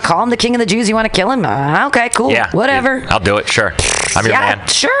want to call him the king of the Jews? You want to kill him? Okay, cool, whatever. I'll do it. Sure, I'm your man.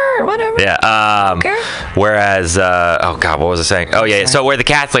 Sure, whatever. Yeah. Okay. Whereas, what was I saying? Oh yeah. So where the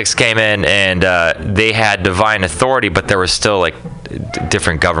Catholics came in and they had divine authority, but there was still like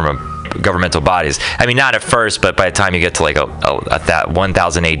different governmental bodies. I mean, not at first, but by the time you get to like that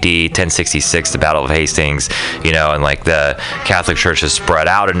 1000 AD, 1066, the Battle of Hastings, and like the Catholic Church is spread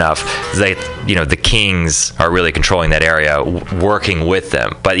out enough, the kings are really controlling that area, working with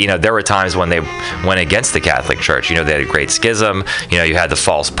them. But there were times when they went against the Catholic Church. They had a great schism. You had the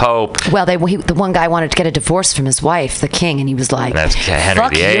false pope. Well, the one guy wanted to get a divorce from his wife, the king, and he was like,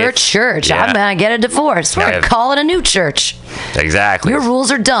 "Fuck your church! Yeah. I'm gonna get a divorce. We're gonna call it a new church. Exactly. Your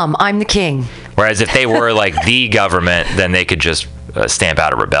rules are dumb. I'm the king." Whereas if they were like the government, then they could just stamp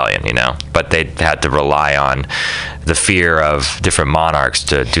out a rebellion, but they had to rely on the fear of different monarchs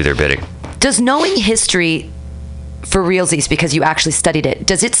to do their bidding. Does knowing history for realsies, because you actually studied it,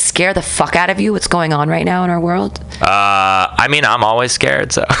 does it scare the fuck out of you what's going on right now in our world? I mean, I'm always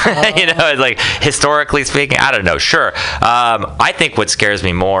scared, so like historically speaking, I don't know. Sure. I think what scares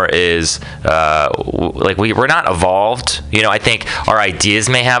me more is we're not evolved. I think our ideas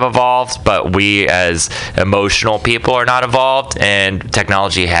may have evolved, but we as emotional people are not evolved, and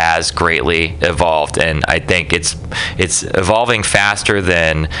technology has greatly evolved, and I think it's evolving faster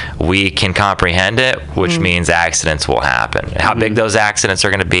than we can comprehend it, which means accidents accidents will happen. How big those accidents are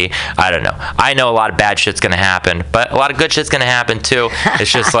going to be, I don't know. I know a lot of bad shit's going to happen, but a lot of good shit's going to happen too.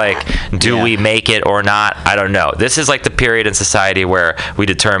 It's just like, do we make it or not? I don't know. This is like the period in society where we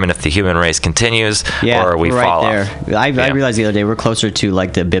determine if the human race continues or we fall off. I realized the other day we're closer to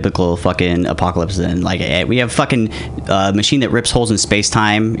like the biblical fucking apocalypse than like we have fucking machine that rips holes in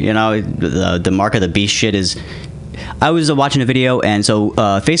space-time. You know, the mark of the beast shit is. I was watching a video, and so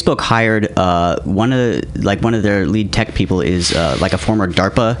Facebook hired one of their lead tech people is like a former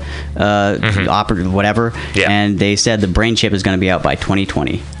DARPA operative, whatever. Yeah. And they said the brain chip is going to be out by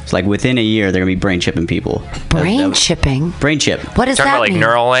 2020. It's like within a year they're going to be brain chipping people. Brain chipping? Brain chip. What does that mean? Talking about like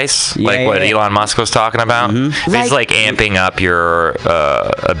neural lace, like what Elon Musk was talking about. It's like amping up your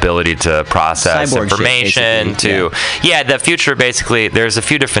ability to process cyborg information. The future basically. There's a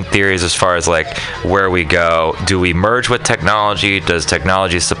few different theories as far as like where we go. Do we merge with technology? Does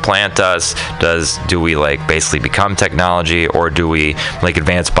technology supplant us? Do we like basically become technology, or do we like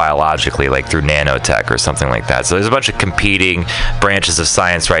advance biologically, like through nanotech or something like that? So there's a bunch of competing branches of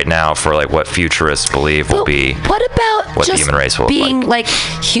science right now for like what futurists believe will be. What about what the human race will being look like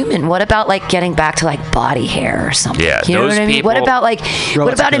human? What about like getting back to like body hair or something? Yeah, you know what I mean? What about like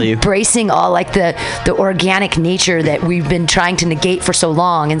embracing all like the organic nature that we've been trying to negate for so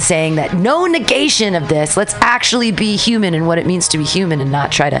long, and saying that no negation of this. Let's actually be human and what it means to be human, and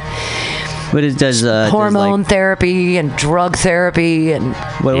not try to hormone therapy and drug therapy and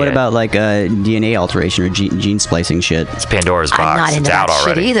what about like DNA alteration or gene splicing shit? It's Pandora's box. I'm not into out that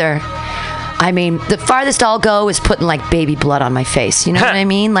already. shit either. I mean, the farthest I'll go is putting like baby blood on my face. You know what I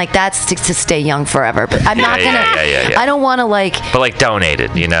mean? Like that's to stay young forever. But I'm not gonna. I don't want to like. But like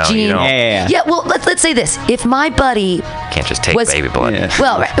donated, you know. Yeah. Well, let's say this: if my buddy can't just take baby blood. Yeah.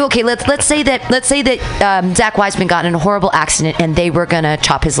 Well, okay. Let's say that Zach Wiseman got in a horrible accident and they were gonna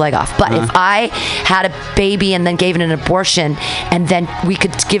chop his leg off. But if I had a baby and then gave it an abortion, and then we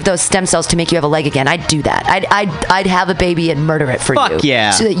could give those stem cells to make you have a leg again, I'd do that. I'd have a baby and murder it for you. Fuck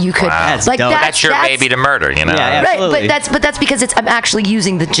yeah. So that you could like. That's your baby to murder, you know. Yeah, right, but that's because I'm actually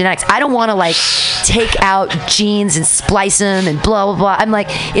using the genetics. I don't want to like take out genes and splice them and blah blah blah. I'm like,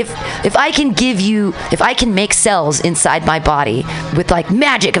 if I can make cells inside my body with like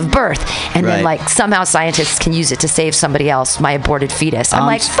magic of birth, and then like somehow scientists can use it to save somebody else, my aborted fetus. I'm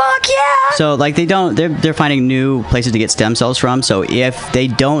like, fuck yeah. So like they're finding new places to get stem cells from. So if they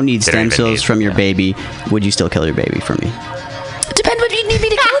don't need stem cells from your baby, would you still kill your baby for me? Depends what you need me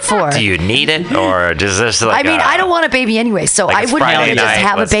to kill it for. Do you need it, or does this like? I mean, I don't want a baby anyway, so like I wouldn't want to just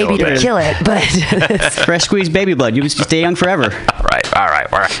have a baby to kill it. But fresh squeezed baby blood, you stay young forever. All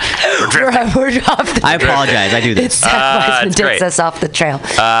right, we're off the I apologize. I do this. Zach Wiseman takes us off the trail.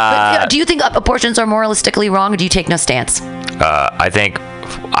 But, do you think abortions are moralistically wrong, or do you take no stance? I think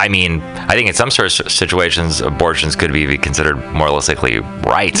in some sort of situations, abortions could be considered moralistically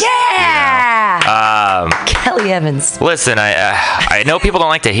right. Yeah. Kelly Evans. Listen, I know people don't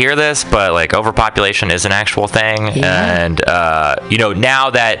like to hear this, but like overpopulation is an actual thing, and now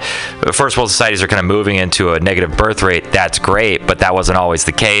that first world societies are kind of moving into a negative birth rate, that's great, but that wasn't always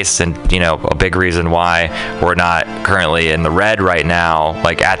the case, and a big reason why we're not currently in the red right now,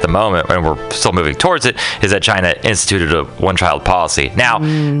 like at the moment, and we're still moving towards it, is that China instituted a one-child policy. Now,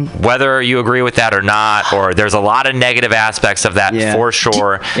 whether you agree with that or not, or there's a lot of negative aspects of that for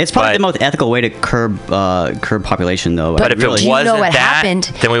sure. It's probably the most ethical way to curb population, though. But if it wasn't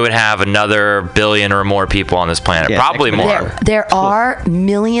that, then we would have another billion or more people on this planet. Probably more. There are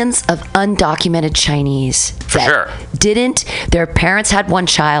millions of undocumented Chinese that didn't. Their parents had one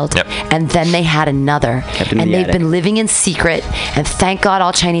child, and then they had another, and they've been living in secret. And thank God,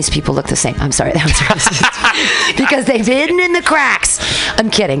 all Chinese people look the same. I'm sorry, that was racist. Because they've hidden in the cracks. I'm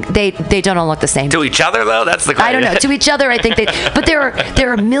kidding. They don't all look the same. To each other, though, that's the question. I don't know. To each other, I think they. But there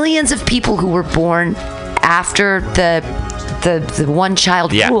are millions of people who were born after the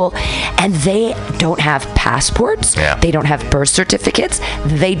one-child rule, and they don't have passports. They don't have birth certificates.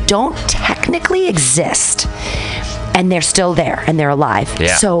 They don't technically exist. And they're still there, and they're alive.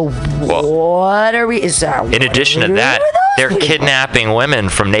 So what are we? In addition to that, they're kidnapping women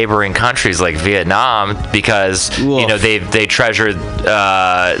from neighboring countries like Vietnam because they treasure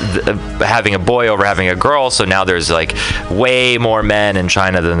having a boy over having a girl. So now there's like way more men in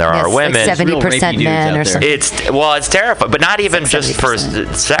China than there are women. Like 70% men or something. It's terrifying, but not even just for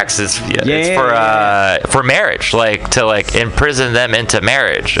sex. It's for marriage, like to like imprison them into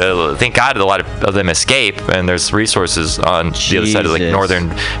marriage. Thank God a lot of them escape, and there's resources on the other side of like northern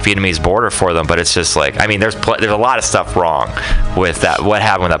Vietnamese border for them. But it's just like, I mean, there's a lot of stuff wrong with that. What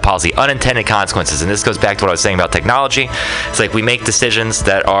happened with that policy? Unintended consequences. And this goes back to what I was saying about technology. It's like we make decisions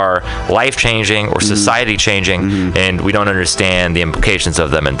that are life-changing or society-changing, and we don't understand the implications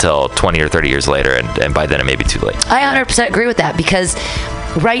of them until 20 or 30 years later, and by then it may be too late. I 100% agree with that, because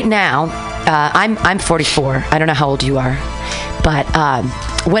right now, I'm 44. I don't know how old you are, but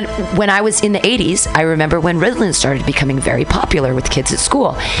when I was in the 80s, I remember when Ritalin started becoming very popular with kids at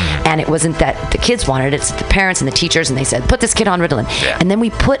school. And it wasn't that the kids wanted it, it's the parents and the teachers, and they said, put this kid on Ritalin. Yeah. And then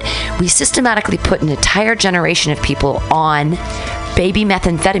we systematically put an entire generation of people on baby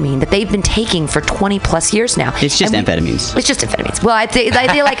methamphetamine that they've been taking for 20 plus years now. It's just amphetamines. It's just amphetamines. Well, I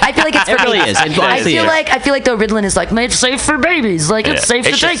feel like it's for it really babies. is. I feel like the Ritalin is like made safe for babies. Like it's safe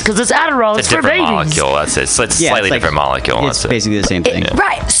to take because it's Adderall. It's for babies. Molecule. That's it. So it's a slightly different molecule. It's basically the same thing.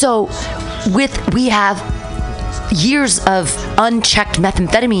 Right. So we have years of unchecked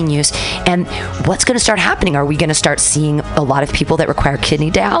methamphetamine use, and what's going to start happening? Are we going to start seeing a lot of people that require kidney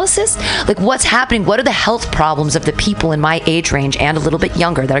dialysis? Like, what's happening? What are the health problems of the people in my age range and a little bit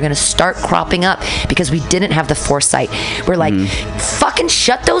younger that are going to start cropping up because we didn't have the foresight? We're like, fucking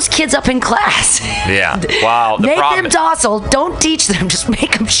shut those kids up in class. Yeah. Wow. Make them docile. Don't teach them. Just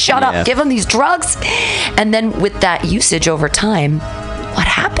make them shut up. Give them these drugs. And then with that usage over time, what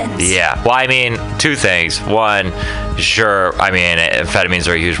happens? Yeah. Well, I mean, two things. One, sure, I mean, amphetamines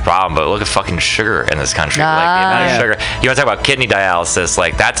are a huge problem, but look at fucking sugar in this country. Like, the amount of sugar. You want to talk about kidney dialysis,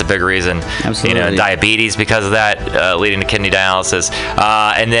 like, that's a big reason. Absolutely. You know, diabetes because of that, leading to kidney dialysis.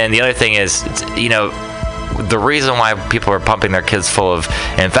 And then the other thing is, you know, the reason why people are pumping their kids full of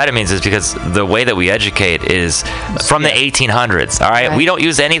amphetamines is because the way that we educate is from the 1800s. All right, we don't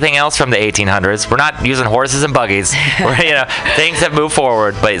use anything else from the 1800s. We're not using horses and buggies. Things have moved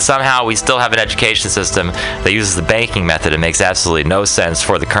forward, but somehow we still have an education system that uses the banking method. It makes absolutely no sense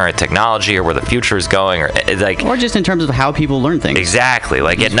for the current technology or where the future is going, or just in terms of how people learn things. Exactly.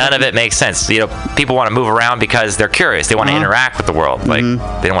 Like none of it makes sense. You know, people want to move around because they're curious. They want to interact with the world. Like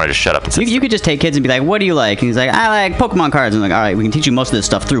they don't want to just shut up and sit. You could just take kids and be like, "What do you like?" And he's like, "I like Pokemon cards." And I'm like, "All right, we can teach you most of this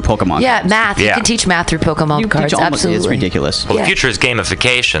stuff through Pokemon cards." Yeah, math. You can teach math through Pokemon cards. Absolutely. It's ridiculous. Well, the future is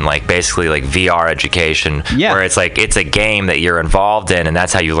gamification, like basically like VR education, where it's like it's a game that you're involved in, and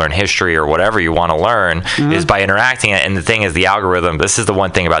that's how you learn history or whatever you want to learn is by interacting it. And the thing is, the algorithm. This is the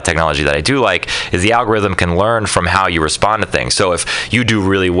one thing about technology that I do like is the algorithm can learn from how you respond to things. So if you do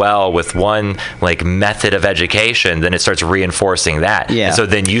really well with one like method of education, then it starts reinforcing that. Yeah. And so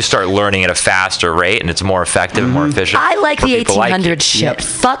then you start learning at a faster rate, and it's more effective and more efficient. I like the 1800s shit. Yep.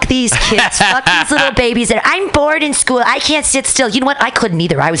 Fuck these kids. Fuck these little babies that I'm bored in school. I can't sit still. You know what? I couldn't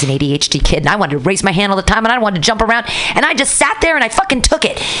either. I was an ADHD kid, and I wanted to raise my hand all the time, and I wanted to jump around, and I just sat there and I fucking took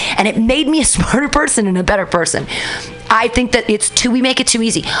it, and it made me a smarter person and a better person. I think that we make it too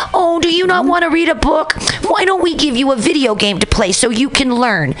easy. Oh, do you not want to read a book? Why don't we give you a video game to play so you can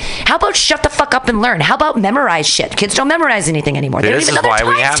learn? How about shut the fuck up and learn? How about memorize shit? Kids don't memorize anything anymore. They don't even know their times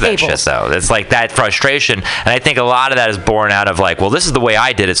tables. This is why we have that shit, though. It's like that frustration, and I think a lot of that is born out of like, well, this is the way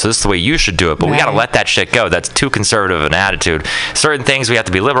I did it, so this is the way you should do it, but we got to let that shit go. That's too conservative an attitude. Certain things we have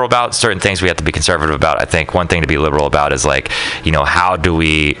to be liberal about, certain things we have to be conservative about. I think one thing to be liberal about is like, you know,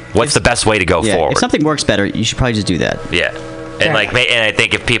 what's the best way to go forward? If something works better, you should probably just do that. Yeah. And like, and I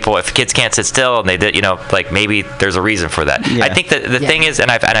think if kids can't sit still and they did, you know, like maybe there's a reason for that. Yeah. I think that the thing is,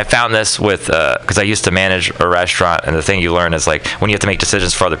 and I found this with because I used to manage a restaurant, and the thing you learn is like when you have to make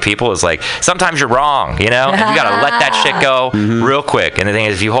decisions for other people is like sometimes you're wrong, you know, and you got to let that shit go real quick. And the thing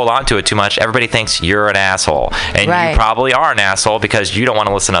is, if you hold on to it too much, everybody thinks you're an asshole, and you probably are an asshole because you don't want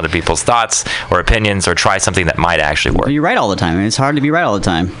to listen to other people's thoughts or opinions or try something that might actually work. You're right all the time. I mean, it's hard to be right all the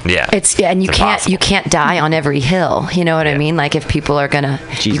time. Yeah, and you can't die on every hill. You know what I mean? Like if people are gonna,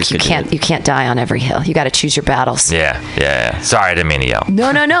 you can't die on every hill. You got to choose your battles. Yeah. Sorry, I didn't mean to yell.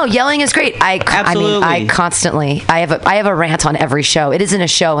 No. Yelling is great. Absolutely. I constantly. I have a rant on every show. It isn't a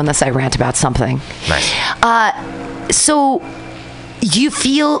show unless I rant about something. Nice. So do you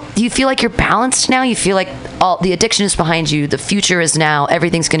feel like you're balanced now? You feel like all the addiction is behind you. The future is now.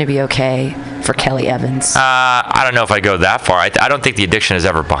 Everything's going to be okay for Kelly Evans. I don't know if I go that far. I don't think the addiction is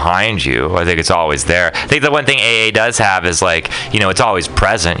ever behind you. I think it's always there. I think the one thing AA does have is like, you know, it's always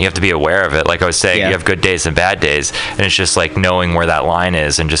present. You have to be aware of it. Like I was saying, you have good days and bad days, and it's just like knowing where that line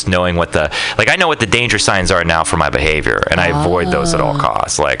is and just knowing I know what the danger signs are now for my behavior, and I avoid those at all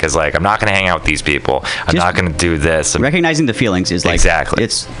costs. Like, I'm not going to hang out with these people. I'm not going to do this. Recognizing the feelings is like Exactly.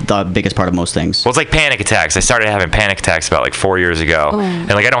 it's the biggest part of most things. Well, it's like panic attacks. I started having panic attacks about like 4 years ago, and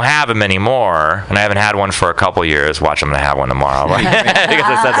like I don't have them anymore, and I haven't had one for a couple years. Watch, I'm gonna have one tomorrow. Because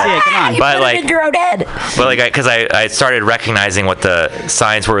I said that. Yeah, come on. But Put like, it in your own head. but like, because I started recognizing what the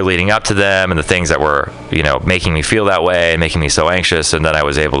signs were leading up to them, and the things that were, you know, making me feel that way and making me so anxious, and then I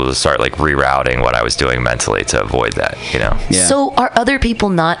was able to start like rerouting what I was doing mentally to avoid that. You know. Yeah. So are other people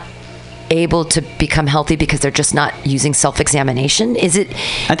not able to become healthy because they're just not using self-examination? Is it?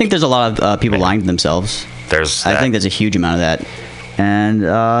 I think there's a lot of people lying to themselves. There's. I think there's a huge amount of that. And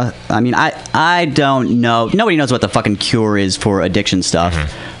I mean, I don't know. Nobody knows what the fucking cure is for addiction stuff.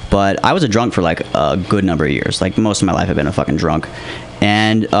 But I was a drunk for like a good number of years. Like most of my life, I've been a fucking drunk.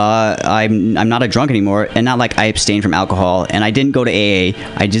 And I'm not a drunk anymore. And not like I abstained from alcohol. And I didn't go to AA.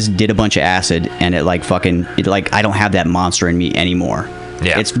 I just did a bunch of acid. And it like I don't have that monster in me anymore.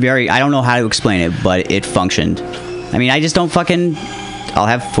 Yeah. It's I don't know how to explain it, but it functioned. I mean, I just don't fucking. I'll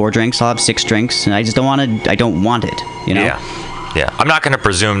have 4 drinks. I'll have 6 drinks, and I just don't want to. I don't want it. You know. Yeah, I'm not going to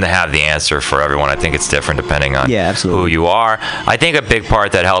presume to have the answer for everyone. I think it's different depending on who you are. I think a big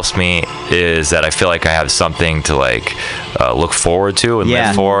part that helps me is that I feel like I have something to like look forward to and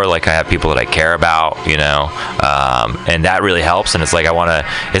live for. Like I have people that I care about, you know, and that really helps. And it's like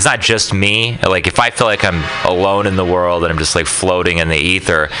it's not just me. Like if I feel like I'm alone in the world and I'm just like floating in the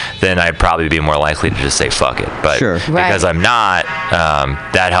ether, then I'd probably be more likely to just say fuck it. But because I'm not,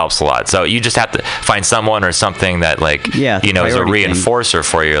 that helps a lot. So you just have to find someone or something that like, you know, is a reinforcer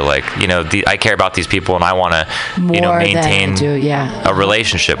for you. Like, you know, I care about these people and I want to, you know, maintain a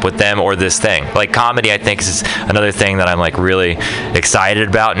relationship with them or this thing. Like comedy, I think is another thing that I'm like really excited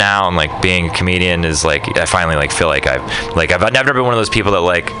about now. And like being a comedian is like, I finally like feel like I've never been one of those people that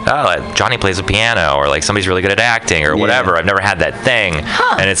like, oh, Johnny plays the piano or like somebody's really good at acting or whatever. I've never had that thing.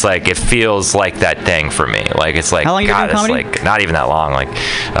 And it's like, it feels like that thing for me. Like, it's like, how long God, you it's comedy? like not even that long. Like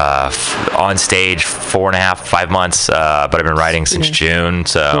on stage 4.5, 5 months, but I've been writing since June.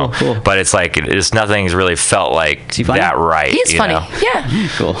 So, cool. but it's like, nothing's really felt like that right. He's funny. Know? Yeah.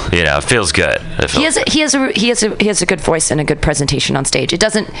 Cool. You know, it feels good. He has a good voice and a good presentation on stage. It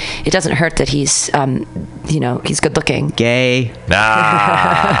doesn't hurt that he's you know, he's good looking. Gay.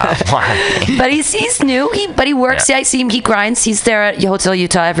 But he's new. But he works. Yeah. I see him. He grinds. He's there at Hotel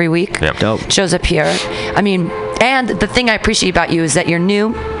Utah every week. Yep. Dope. Shows up here. I mean, and the thing I appreciate about you is that you're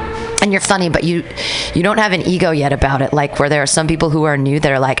new. And you're funny, but you don't have an ego yet about it. Like where there are some people who are new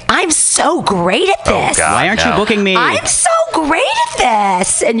that are like, I'm so great at this. Oh, God, why aren't you booking me? I'm so great at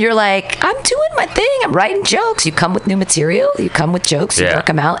this. And you're like, I'm doing my thing. I'm writing jokes. You come with new material. You come with jokes. You work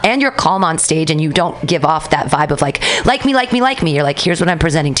them out. And you're calm on stage and you don't give off that vibe of like me, like me, like me. You're like, here's what I'm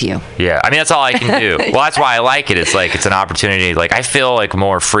presenting to you. Yeah, I mean, that's all I can do. Well, that's why I like it. It's like, it's an opportunity. Like, I feel like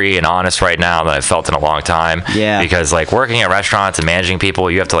more free and honest right now than I've felt in a long time. Yeah. Because like working at restaurants and managing people,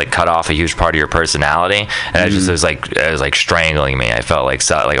 you have to like cut off a huge part of your personality. And it was like strangling me. I felt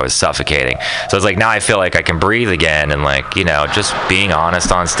like I was suffocating. So it's like, now I feel like I can breathe again and like, you know, just being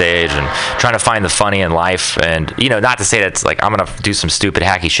honest on stage and trying to find the funny in life. And, you know, not to say that's like, I'm going to do some stupid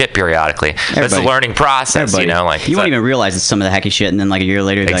hacky shit periodically. That's the learning process, you know, like. You won't even realize it's some of the hacky shit. And then like a year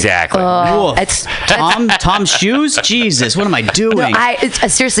later, exactly. Like, It's Tom's shoes? Jesus, what am I doing?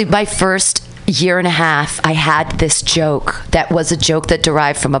 Seriously, my first year and a half, I had this joke that was a joke that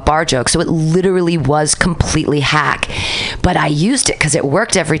derived from a bar joke. So it literally was completely hack. But I used it because it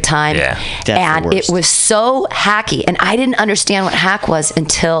worked every time. Yeah, and it was so hacky. And I didn't understand what hack was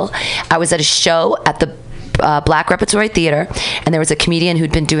until I was at a show at the Black Repertory Theater, and there was a comedian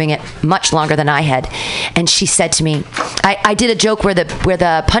who'd been doing it much longer than I had, and she said to me, I did a joke where the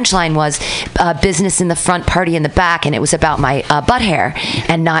punchline was business in the front, party in the back, and it was about my butt hair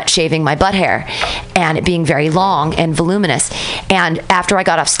and not shaving my butt hair and it being very long and voluminous. And after I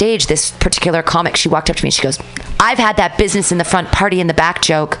got off stage, this particular comic, she walked up to me and she goes, I've had that business in the front, party in the back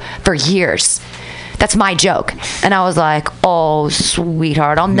joke for years. That's my joke. And I was like, oh,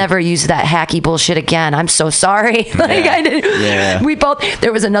 sweetheart, I'll never use that hacky bullshit again. I'm so sorry. I didn't. Yeah. We both,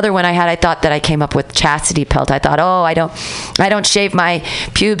 there was another one I thought that I came up with chastity pelt. I thought, oh, I don't shave my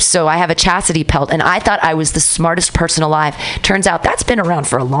pubes, so I have a chastity pelt. And I thought I was the smartest person alive. Turns out that's been around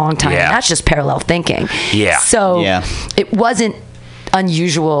for a long time. Yeah. And that's just parallel thinking. Yeah. So it wasn't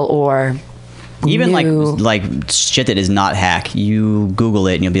unusual or even new. like shit that is not hack. You Google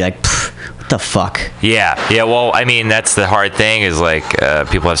it and you'll be like, what the fuck? Yeah. Well, I mean, that's the hard thing is like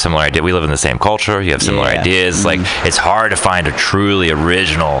people have similar ideas. We live in the same culture. You have similar ideas. Like it's hard to find a truly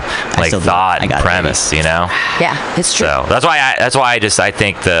original like thought and premise. You know? Yeah, it's true. So that's why I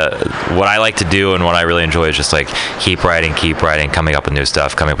think what I like to do and what I really enjoy is just like keep writing, coming up with new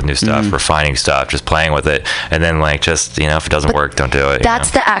stuff, refining stuff, just playing with it, and then like just if it doesn't work, don't do it.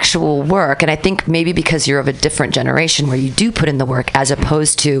 That's the actual work, and I think maybe because you're of a different generation where you do put in the work, as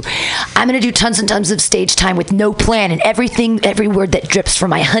opposed to I'm going to do tons and tons of stage time with no plan, and every word that drips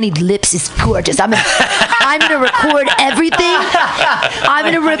from my honeyed lips is gorgeous. I'm going to record everything. I'm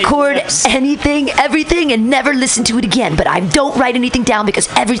going to record everything, and never listen to it again. But I don't write anything down because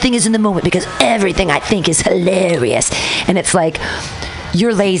everything is in the moment, because everything I think is hilarious. And it's like,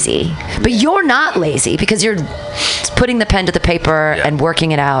 you're lazy, but you're not lazy because you're putting the pen to the paper and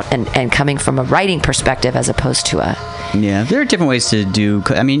working it out and coming from a writing perspective as opposed to a... Yeah, there are different ways to do...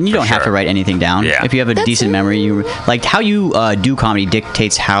 I mean, you don't have to write anything down. Yeah. If you have a decent memory, like how you do comedy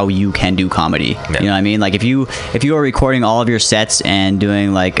dictates how you can do comedy. Yeah. You know what I mean? Like if you are recording all of your sets and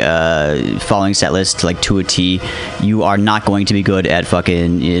doing like following set lists like to a T, you are not going to be good at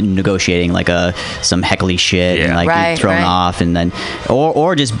fucking negotiating like some heckly shit and like get thrown off, and then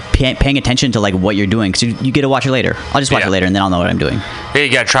or just paying attention to like what you're doing, because you get to watch it later. I'll just watch it later and then I'll know what I'm doing. Yeah,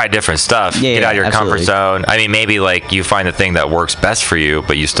 you gotta try different stuff. Get out of your comfort zone. I mean, maybe like you find the thing that works best for you,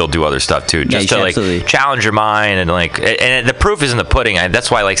 but you still do other stuff too, just to like challenge your mind and like. And the proof is in the pudding. That's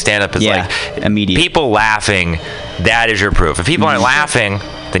why like stand up is like immediate. People laughing. That is your proof. If people aren't laughing,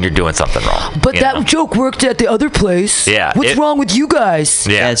 then you're doing something wrong. But that joke worked at the other place. Yeah. What's wrong with you guys?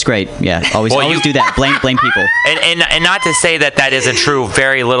 Yeah, that's great. Yeah, always do that. Blame people. And not to say that isn't true.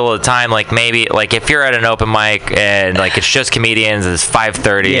 Very little of the time. Like maybe like if you're at an open mic and like it's just comedians and it's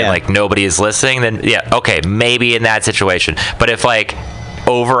 5:30 and like nobody is listening, then okay, maybe in that situation. But if like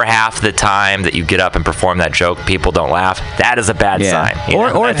over half the time that you get up and perform that joke, people don't laugh, that is a bad sign.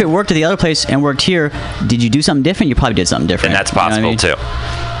 Or if it worked at the other place and worked here, did you do something different? You probably did something different. And that's possible too.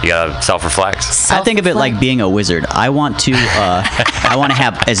 You gotta self-reflect. I think of it like being a wizard. I want to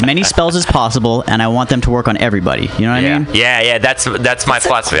have as many spells as possible, and I want them to work on everybody. You know what I mean? Yeah. That's my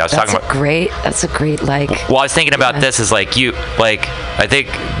philosophy. I was talking about. That's a great like. Well, I was thinking about this is like I think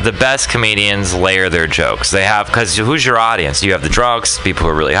the best comedians layer their jokes. They have, because who's your audience? You have the drunks, people who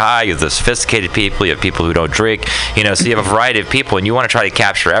are really high. You have the sophisticated people. You have people who don't drink. So you have a variety of people, and you want to try to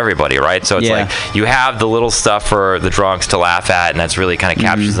capture everybody, right? So it's like you have the little stuff for the drunks to laugh at, and that's really kind of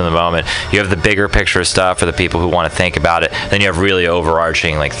captures in the moment. You have the bigger picture stuff for the people who want to think about it. Then you have really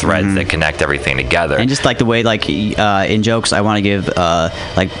overarching like threads that connect everything together. And just like the way like in jokes, I want to give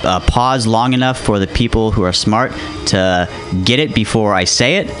pause long enough for the people who are smart to get it before I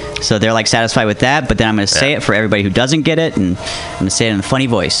say it, so they're like satisfied with that. But then I'm going to say it for everybody who doesn't get it, and I'm going to say it in a funny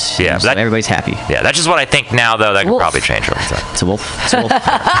voice. Yeah, so everybody's happy. Yeah, that's just what I think now, though. That could probably change over time. It's a wolf. That's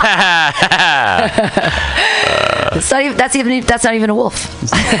not even a wolf.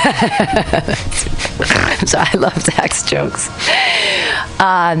 So I love Zach's jokes.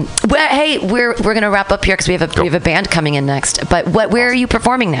 Hey, we're gonna wrap up here because we have a band coming in next. But where are you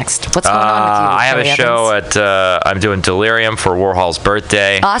performing next? What's going on with you? I have a show at I'm doing Delirium for Warhol's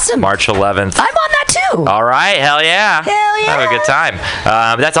birthday. Awesome. March 11th. I'm on that too. All right, hell yeah. Hell yeah. Have a good time.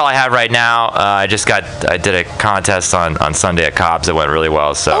 That's all I have right now. I did a contest on Sunday at Cobb's. It went really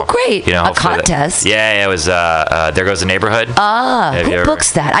well. So great. A contest. It was There Goes the Neighborhood. Who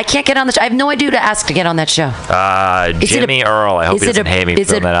books that? I can't get on the show. I have no idea who to ask to get on that show. Jimmy Earl. I hope he doesn't hate me for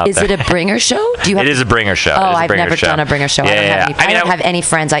throwing that out there. Is it a bringer show? It is a bringer show. Oh, I've never done a bringer show. Yeah, I don't have any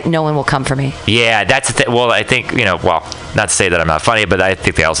friends. No one will come for me. Yeah, that's the thing. Well, I think, not to say that I'm not funny, but I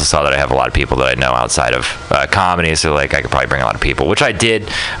think they also saw that I have a lot of people that I know outside of comedy, so like I could probably bring a lot of people, which I did,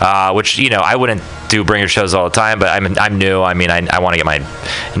 I wouldn't do bringer shows all the time, but I'm new. I mean, I want to get my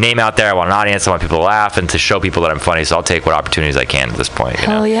name out there. I want an audience. I want people to laugh and to show people that I'm funny, so I'll take what opportunities I can at this point.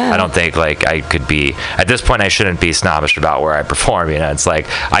 Hell yeah. I don't think like I could be, at this point I shouldn't be snobbish about where I perform. It's like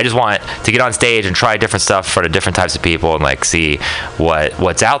I just want to get on stage and try different stuff for the different types of people and like see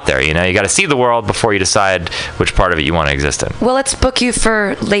what's out there. You got to see the world before you decide which part of it you want to exist in. Well, let's book you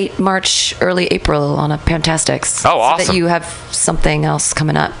for late March, early April on a Fantastics. Oh, awesome. So that you have something else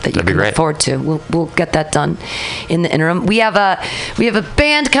coming up that you can look forward to. We'll get that done in the interim. We have a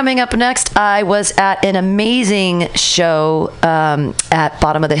band coming up next. I was at an amazing show at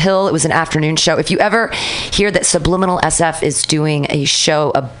Bottom of the Hill. It was an afternoon show. If you ever hear that Subliminal SF is doing a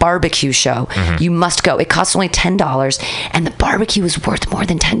barbecue show, you must go. It costs only $10, and the barbecue is worth more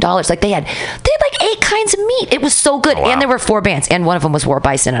than $10. Like they had like 8 kinds of meat. It was so good. Oh, wow. And there were 4 bands, and one of them was War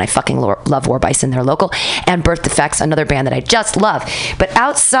Bison, and I fucking love War Bison. They're local. And Birth Defects, another band that I just love. But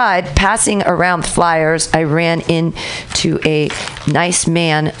outside, passing around flyers, I ran into a nice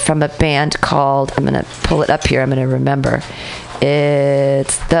man from a band called, I'm going to pull it up here, I'm going to remember.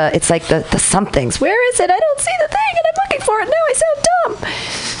 It's like the somethings. Where is it? I don't see the thing, and I'm looking for it now. I sound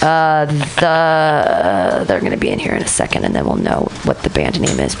dumb. They're going to be in here in a second, and then we'll know what the band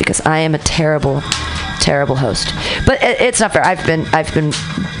name is, because I am a terrible host. But it's not fair. I've been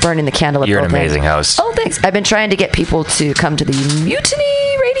burning the candle at You're an both ends. amazing host. Oh, thanks. I've been trying to get people to come to the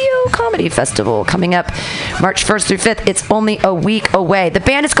Mutiny Radio Comedy Festival coming up March 1st through 5th. It's only a week away. The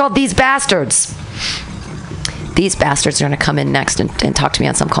band is called These Bastards. These bastards are going to come in next and talk to me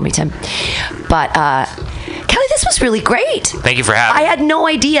on Some Call Me Tim. But Kelly, this was really great. Thank you for having me. I had no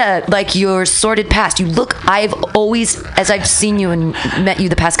idea, like, your sordid past. I've always, as I've seen you and met you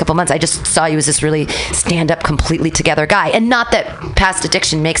the past couple months, I just saw you as this really stand-up, completely together guy. And not that past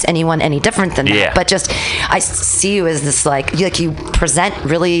addiction makes anyone any different than that, but just I see you as this, like you present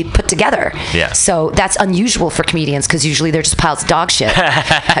really put together. Yeah. So that's unusual for comedians, because usually they're just piles of dog shit.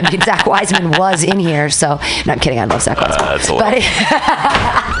 I mean, Zach Wiseman was in here, so no, I'm kidding. I love Zach Wiseman. That's a lot.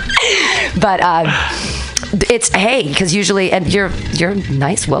 But it's because usually, and you're a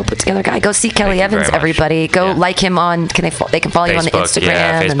nice, well put together guy. Go see Kelly Evans, everybody. Go like him on. They can follow you on the Instagram.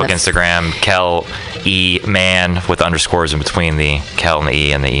 Yeah, Facebook, Instagram. Kel E Man with underscores in between the Kel and the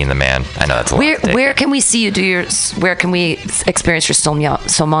E and the man. I know that's a lot. Where can we see you where can we experience your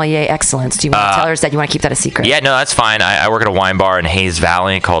sommelier excellence? Do you want to tell us that you want to keep that a secret? Yeah, no, that's fine. I work at a wine bar in Hayes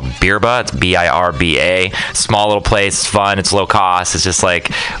Valley called Birba. It's Birba. Small little place. It's fun. It's low cost. It's just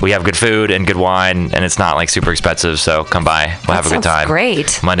like we have good food and good wine, and it's not like super expensive. So come by. We'll have a good time.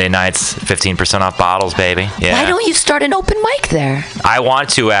 Great. Monday nights, 15% off bottles, baby. Yeah. Why don't you start an open mic there? I want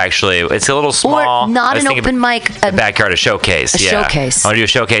to, actually. It's a little small. Or not an open mic. The backyard, a showcase. Showcase. I want to do a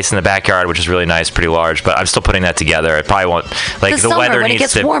showcase in the backyard, which is really nice, pretty large. But I'm still putting that together. It probably won't. Like the summer, weather when needs it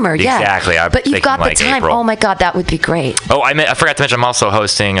gets to, warmer. Yeah. Exactly. But you've got the time. April. Oh my God, that would be great. Oh, I forgot to mention, I'm also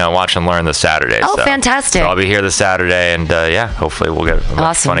hosting Watch and Learn this Saturday. Oh, fantastic. So I'll be here this Saturday, and hopefully we'll get a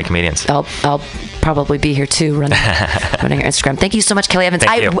bunch of funny comedians. I'll probably be here too, running your Instagram. Thank you so much, Kelly Evans.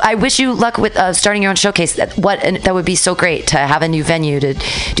 Thank you. I wish you luck with starting your own showcase. That would be so great to have a new venue to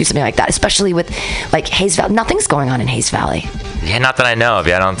do something like that, especially with like Hayes Valley. Nothing's going on in Hayes Valley. Yeah, not that I know of.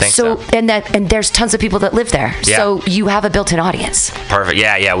 Yeah, I don't think so. And there's tons of people that live there. Yeah. So you have a built-in audience. Perfect.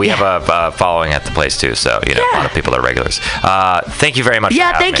 Yeah. We have a following at the place too. So a lot of people are regulars. Thank you very much.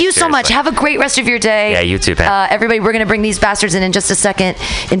 Yeah, thank you so much. Have a great rest of your day. Yeah, you too, Pam. Everybody, we're going to bring these bastards in just a second.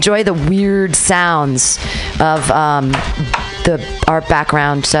 Enjoy the weird sounds of our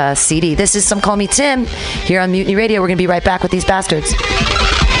background CD. This is Some Call Me Tim here on Mutiny Radio. We're going to be right back with these bastards.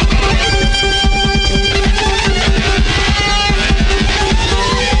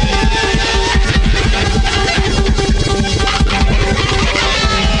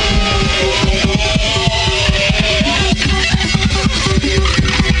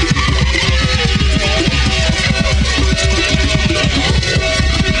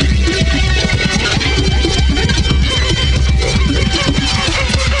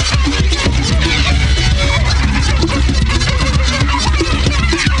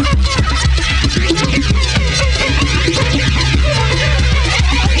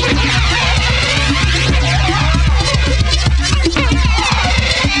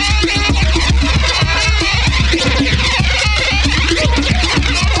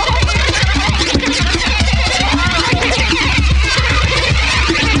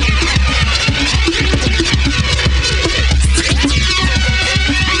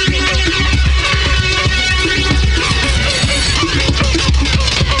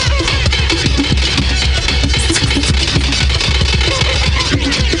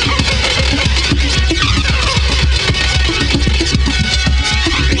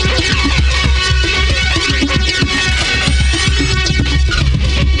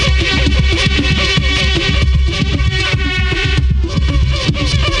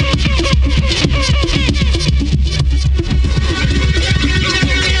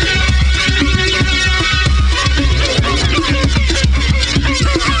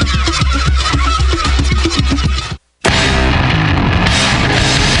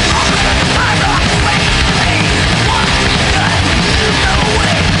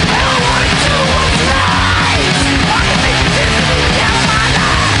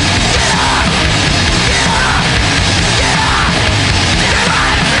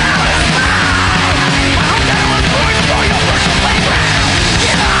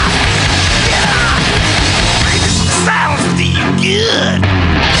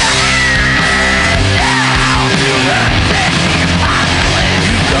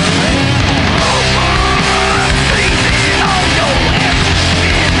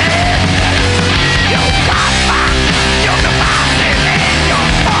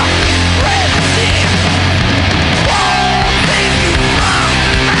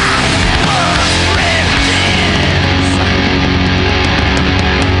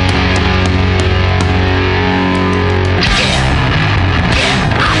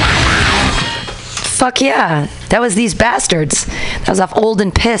 Fuck yeah. That was These Bastards. That was off Old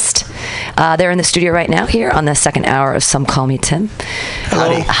and Pissed. They're in the studio right now here on the second hour of Some Call Me Tim.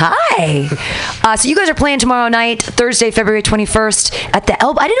 Howdy. Hi. So you guys are playing tomorrow night, Thursday, February 21st at the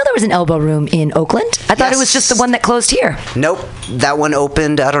Elbow. I didn't know there was an Elbow Room in Oakland. I thought it was just the one that closed here. Nope. That one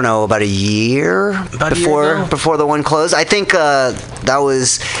opened, I don't know, about a year before the one closed. I think that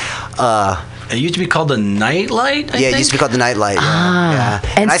was... it used to be called the Nightlight, I think? It used to be called the Nightlight, yeah.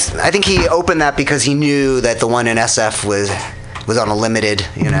 And I think he opened that because he knew that the one in SF was on a limited,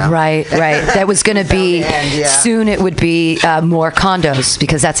 Right. That was going to be soon. It would be more condos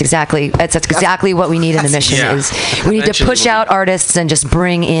because that's exactly what we need in the mission. Is we need to push out artists and just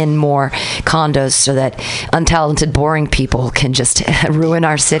bring in more condos so that untalented, boring people can just ruin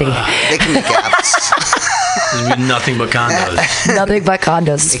our city. They can make apps. There's been nothing but condos. Nothing but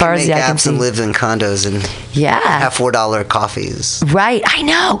condos, as far as I can see. And live in condos and have $4 coffees. Right, I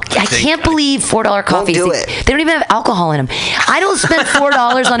know. I can't believe $4 coffees. Won't do it. They don't even have alcohol in them. I don't spend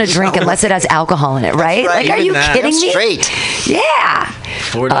 $4 on a drink unless it has alcohol in it, right? Right. Like, are you kidding me? Straight. Yeah.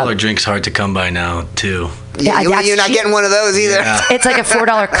 $4 drink's hard to come by now, too. Yeah, you're not getting one of those either. Yeah. It's like a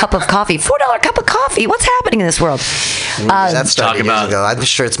 $4 cup of coffee. $4 cup of coffee. What's happening in this world? That started years ago. I'm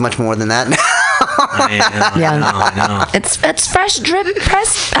sure it's much more than that now. I know. It's fresh drip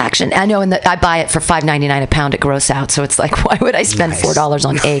press action. I know, and I buy it for $5.99 a pound at Gross Out. So it's like, why would I spend $4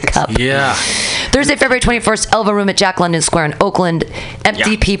 on a cup? Yeah. Thursday, February 21st, Elbow Room at Jack London Square in Oakland.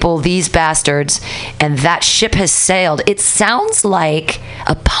 Empty people, These Bastards, and That Ship Has Sailed. It sounds like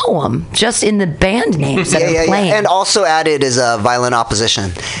a poem, just in the band names that are playing. And also added is Violent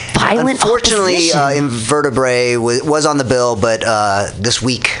Opposition. Unfortunately, Invertebrate was on the bill, but this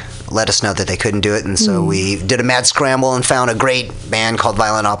week let us know that they couldn't do it, and so we did a mad scramble and found a great band called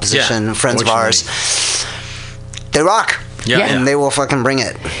Violent Opposition, friends of ours. They rock. Yeah. And they will fucking bring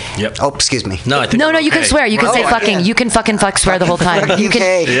it. Yep. Oh, excuse me. No, I think you can swear. You can say fucking. You can fucking fuck swear the whole time. You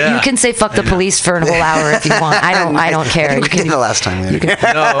can say fuck the police for a whole hour if you want. I don't care. You can the last time. Maybe.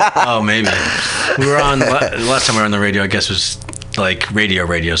 We were on last time we were on the radio. I guess was like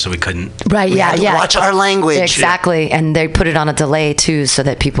radio, so we couldn't. Right. Yeah. Watch our language. Exactly, and they put it on a delay too, so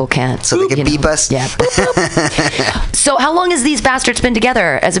that people can't. So they can beep us. Yeah. So how long has These Bastards been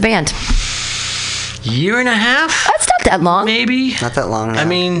together as a band? Year and a half? That's not that long. Maybe. Not that long. No. I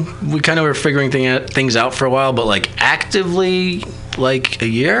mean, we kind of were figuring things out for a while, but like actively, like a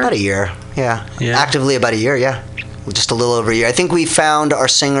year? About a year, yeah. Actively about a year, yeah. Just a little over a year. I think we found our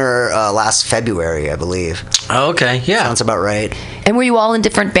singer last February, I believe. Oh, okay, yeah. Sounds about right. And were you all in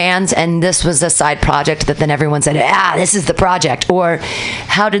different bands, and this was a side project that then everyone said, this is the project? Or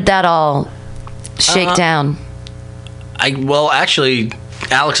how did that all shake down? Actually,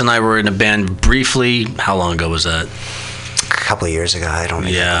 Alex and I were in a band briefly. How long ago was that? A couple of years ago. I don't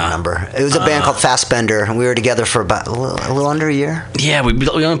even remember. It was a band called Fastbender, and we were together for about a little under a year. Yeah,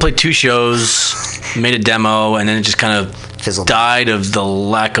 we only played 2 shows, made a demo, and then it just kind of fizzled died of the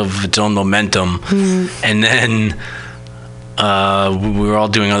lack of its own momentum. And then we were all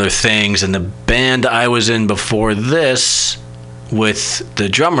doing other things, and the band I was in before this with the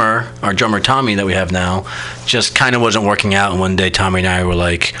drummer, our drummer Tommy that we have now, just kind of wasn't working out. And one day Tommy and I were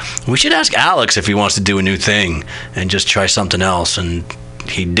like, we should ask Alex if he wants to do a new thing and just try something else. And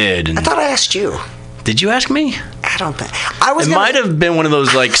he did. And I thought I asked you. Did you ask me? I don't think. It might have been one of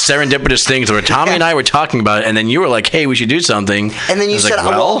those like serendipitous things where Tommy and I were talking about it, and then you were like, "Hey, we should do something." And then you said,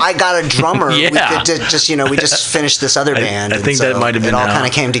 "Well, I got a drummer. Yeah. We could just, we just finished this other band." I think that might have been it all kind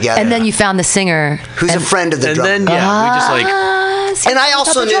of came together. And then you found the singer, who's a friend of the drummer. And then we just like. And I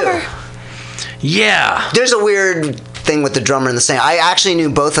also knew. Yeah. There's a weird thing with the drummer and the singer. I actually knew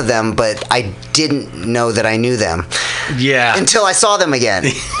both of them, but I didn't know that I knew them. Yeah. Until I saw them again.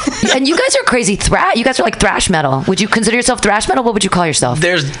 And you guys are crazy you guys are like thrash metal. Would you consider yourself thrash metal? What would you call yourself?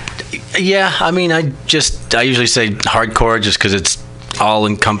 I mean, I usually say hardcore just because it's all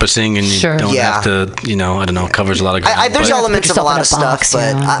encompassing and you don't have to, I don't know, covers a lot of ground. There's elements of a lot of stuff,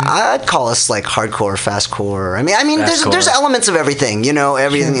 but you know? I'd call us like hardcore, fastcore. I mean, there's elements of everything,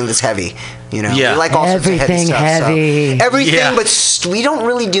 everything that's heavy. We like all sorts of heavy stuff. Everything, but we don't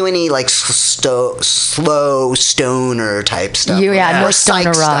really do any like slow stoner type stuff. No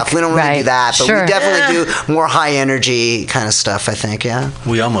stoner rock. Stuff. We don't really do that, but we definitely do more high energy kind of stuff, I think,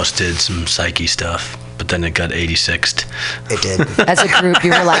 We almost did some psyche stuff. But then it got 86'd. It did. As a group, you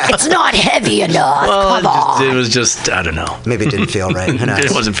were like, it's not heavy enough. Well, Come on. It was just, I don't know. Maybe it didn't feel right.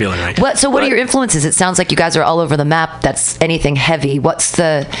 It wasn't feeling right. What are your influences? It sounds like you guys are all over the map. That's anything heavy. What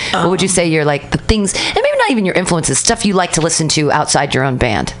would you say you're like the things, and maybe not even your influences, stuff you like to listen to outside your own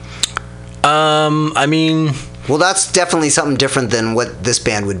band? I mean, Well, that's definitely something different than what this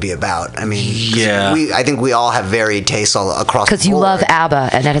band would be about. I mean, Yeah. I think we all have varied tastes all across the board. Because you love ABBA,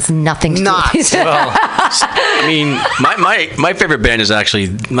 and that has nothing to do with it. Well, I mean, my favorite band is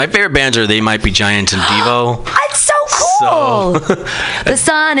actually my favorite bands are They Might Be Giants and Devo. It's so cool. The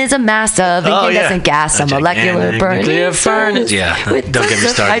sun is a mass of incandescent gas, a molecular burning furnace. Yeah, with don't get me tons of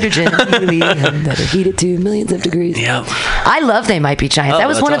started. hydrogen and helium that are heated to millions of degrees. Yep. I love They Might Be Giants. That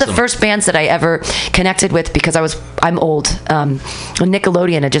was that's one of the awesome. first bands that I ever connected with because I'm old.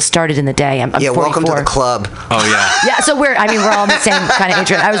 Nickelodeon had just started in the day. I'm 44. Welcome to the club. Oh yeah. Yeah, so we're in the same kind of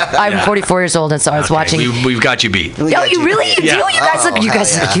age range. I'm 44 years old, and so I was watching. We've got you beat. Oh, you really? You do? Yeah.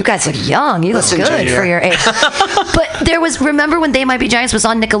 You guys look young. You look Listen, good Junior. for your age. But remember when They Might Be Giants was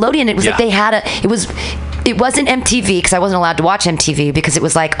on Nickelodeon? It was like they had it wasn't MTV because I wasn't allowed to watch MTV because it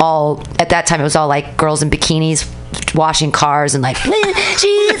was like at that time it was all like girls in bikinis washing cars and like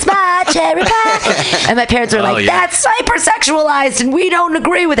she's my cherry pie, and my parents were like that's hypersexualized and we don't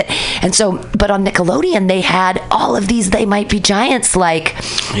agree with it. And so, but on Nickelodeon they had all of these They Might Be Giants like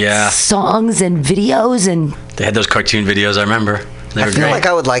songs and videos, and they had those cartoon videos. I remember. They were I feel great. like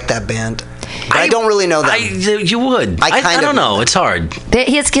I would like that band. I don't really know them. You would. I don't know. It's hard.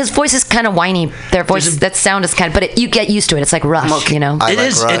 His voice is kind of whiny. Their voice, that sound is kind of, but you get used to it. It's like Rush, you know. I It like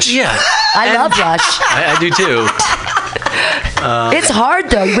is. Rush. It's, yeah. I love Rush. I do too. It's hard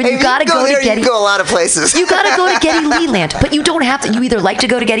though when you gotta go to Getty. You go a lot of places. You gotta go to Getty Leland, but you don't have to. You either like to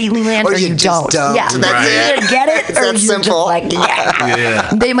go to Getty Leland or you just don't. Yeah, That's you either get it or It's you're that simple. just like Yeah.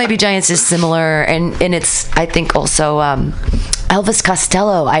 They Might Be Giants is similar, and it's I think also Elvis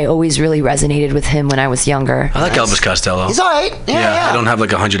Costello. I always really resonated with him when I was younger. I like Elvis Costello. He's all right. Yeah. I don't have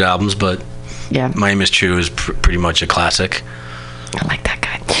like 100 albums, but Yeah, My Aim Is True is pretty much a classic. I like that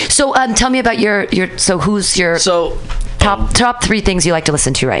guy. So tell me about your. So who's your top three things you like to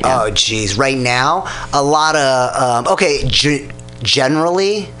listen to right now? Oh, geez. Right now, a lot of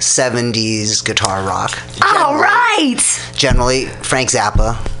generally 70s guitar rock. All right. Generally, Frank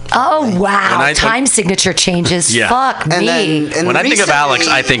Zappa. Oh wow! When I- Time signature changes. Yeah. Fuck me. When I think of Alex,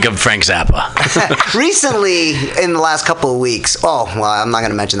 I think of Frank Zappa. Recently, in the last couple of weeks, I'm not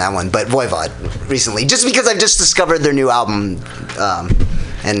going to mention that one, but Voivod, recently, just because I've just discovered their new album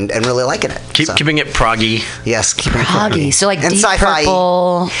and really liking it. Keeping it proggy. Yes, keeping it Proggy. So like and Deep sci-fi.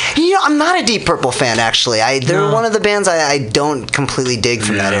 Purple. You know, I'm not a Deep Purple fan, actually. They're one of the bands I don't completely dig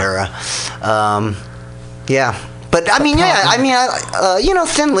from that era. Yeah. But I mean,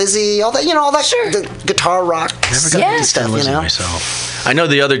 Thin Lizzy, all that, the guitar rock, stuff, Listen to myself. I know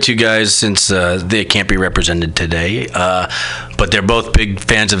the other two guys since they can't be represented today, but they're both big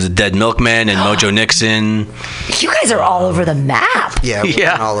fans of the Dead Milkmen and Mojo Nixon. You guys are all over the map. Yeah, we're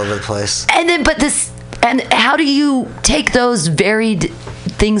all over the place. And then, and how do you take those varied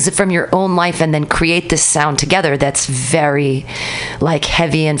things from your own life and then create this sound together that's very, like,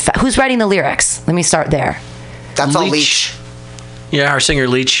 heavy and who's writing the lyrics? Let me start there. That's all Leach. Yeah, our singer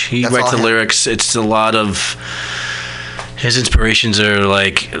Leach. He writes the lyrics. It's a lot of his inspirations are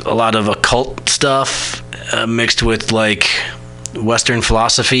like a lot of occult stuff mixed with like Western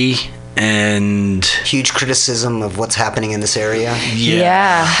philosophy and huge criticism of what's happening in this area.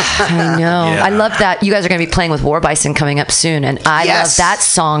 Yeah, I know. Yeah. I love that. You guys are going to be playing with War Bison coming up soon, and I love that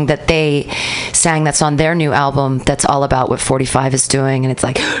song that they sang. That's on their new album. That's all about what 45 is doing, and it's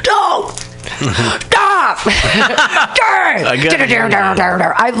like, don't stop.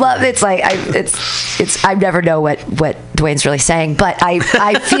 I love it's like it's I never know what Dwayne's really saying, but I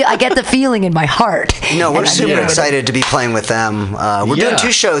feel I get the feeling in my heart. No, we're super excited to be playing with them. We're doing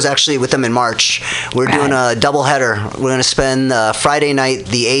 2 shows actually with them in March. We're doing a double header. We're going to spend Friday night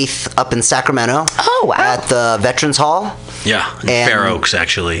the 8th up in Sacramento. Oh wow! At the Veterans Hall. Yeah, Fair Oaks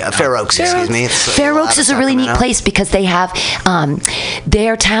actually. Fair Oaks, excuse me. Fair Oaks is a really neat place because they have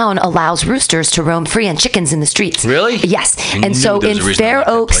their town allows roosters to roam free and chickens in the streets. Really? Yes. And so in Fair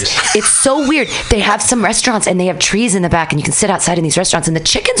Oaks, it's so weird. They have some restaurants and they have trees in the back and you can sit outside in these restaurants and the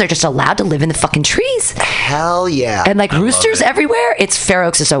chickens are just allowed to live in the fucking trees. Hell yeah. And like roosters everywhere. Fair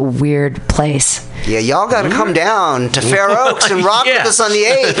Oaks is a weird place. Yeah, y'all got to come down to Fair Oaks and rock with us on the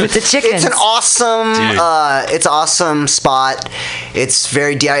 8th. With the chickens. It's an awesome spot. It's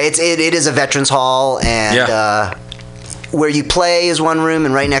very it is a veterans hall, and where you play is one room,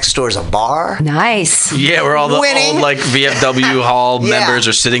 and right next door is a bar. Nice. Yeah, where all the old like VFW hall members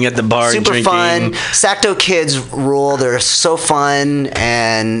are sitting at the bar and drinking. Super fun. Sacto kids rule. They're so fun,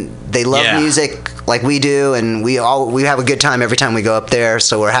 and they love music like we do, and we have a good time every time we go up there.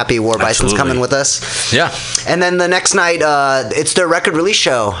 So we're happy War Bison's coming with us. Yeah. And then the next night, it's their record release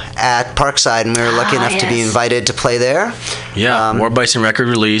show at Parkside, and we were lucky enough to be invited to play there. Yeah, War Bison record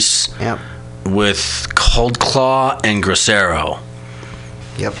release. Yep. with Cold Claw and Grosero.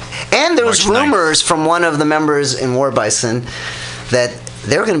 Yep. And there was March 9th. rumors from one of the members in War Bison that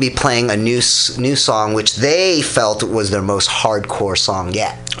they're going to be playing a new song, which they felt was their most hardcore song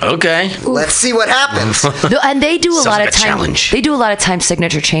yet. Okay. Let's see what happens. And they do a lot like of a time. challenge. They do a lot of time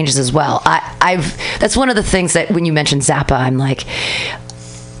signature changes as well. That's one of the things that when you mentioned Zappa, I'm like,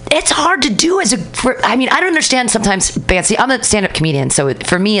 it's hard to do I don't understand sometimes bands. See, I'm a stand-up comedian, so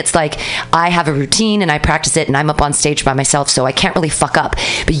for me, it's like I have a routine and I practice it, and I'm up on stage by myself, so I can't really fuck up.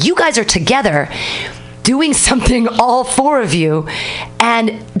 But you guys are together doing something, all four of you,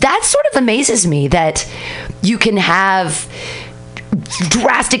 and that sort of amazes me that you can have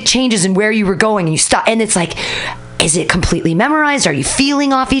drastic changes in where you were going and you stop, and it's like, is it completely memorized? Are you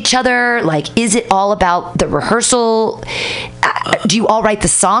feeling off each other? Like, is it all about the rehearsal? Do you all write the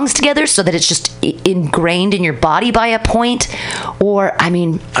songs together so that it's just ingrained in your body by a point? Or,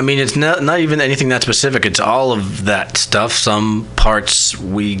 it's not even anything that specific. It's all of that stuff. Some parts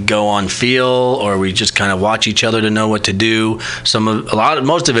we go on feel, or we just kind of watch each other to know what to do.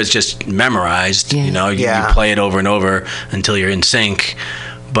 Most of it's just memorized. Yeah. You play it over and over until you're in sync.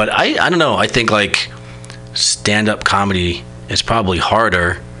 But I don't know. I think like stand-up comedy is probably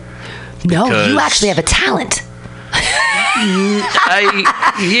harder. No, you actually have a talent. You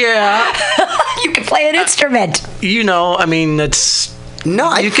can play an instrument. That's...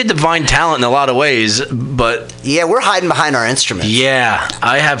 No, you could divine talent in a lot of ways, but... Yeah, we're hiding behind our instruments. Yeah,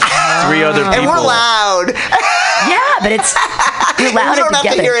 I have 3 other people. And we're loud. Yeah, but you're loud together. We don't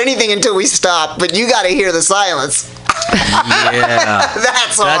have to hear anything until we stop, but you got to hear the silence. Yeah.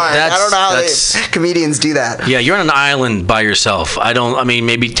 That's hard. I don't know how comedians do that. Yeah, you're on an island by yourself.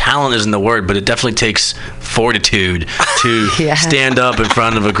 Maybe talent isn't the word, but it definitely takes fortitude to stand up in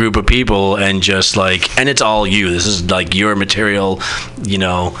front of a group of people and just and it's all you. This is like your material.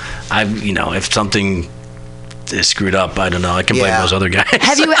 If something is screwed up, I don't know. I can blame those other guys.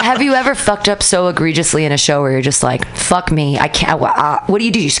 Have you ever fucked up so egregiously in a show where you're just like, fuck me, I can't. What do?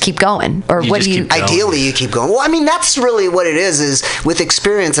 You just keep going, or what do you? Ideally, you keep going. Well, that's really what it is with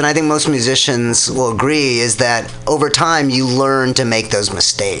experience, and I think most musicians will agree, is that over time you learn to make those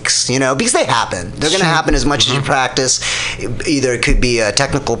mistakes. Because they happen. They're going to happen as much as you practice. Either it could be a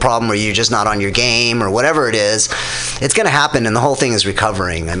technical problem where you're just not on your game, or whatever it is. It's going to happen, and the whole thing is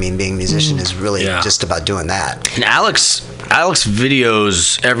recovering. Being a musician is really just about doing that. And Alex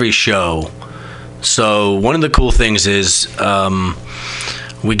videos every show. So one of the cool things is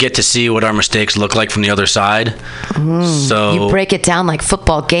we get to see what our mistakes look like from the other side. So you break it down like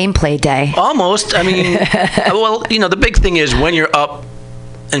football gameplay day. Almost. The big thing is when you're up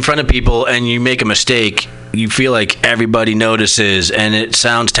in front of people and you make a mistake, you feel like everybody notices and it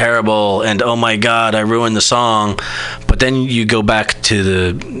sounds terrible and oh my god, I ruined the song. But then you go back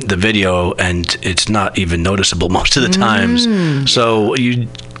to the video and it's not even noticeable most of the times. So you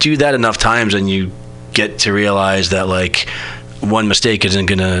do that enough times and you get to realize that one mistake isn't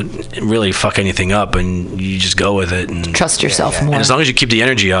gonna really fuck anything up, and you just go with it and trust yourself more. And as long as you keep the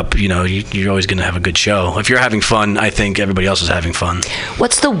energy up, you're always gonna have a good show. If you're having fun, I think everybody else is having fun.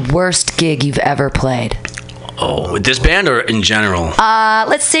 What's the worst gig you've ever played? Oh, with this band or in general?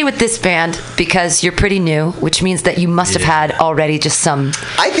 Let's say with this band, because you're pretty new, which means that you must have had already just some...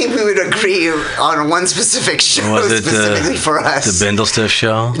 I think we would agree on one specific show specifically for us. The Bindlestiff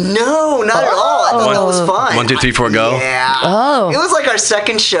show? No, not at all. I thought that was fun. 1, 2, 3, 4, go? Yeah. Oh. It was like our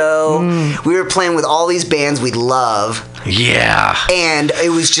second show. We were playing with all these bands we love. Yeah. And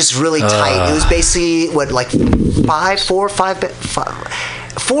it was just really tight. It was basically,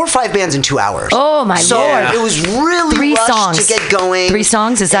 4 or 5 bands in 2 hours. Oh my lord! It was really 3 rushed songs to get going. 3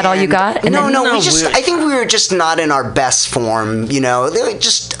 songs? Is that all you got? And I think we were just not in our best form. They were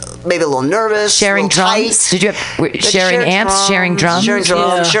just maybe a little nervous. Sharing drums? Did you have sharing amps? Sharing drums? Sharing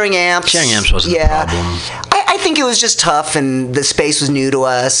drums. Sharing amps. Sharing amps wasn't a problem. I think it was just tough, and the space was new to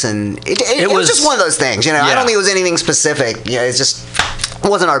us, and it was just one of those things. I don't think it was anything specific. It just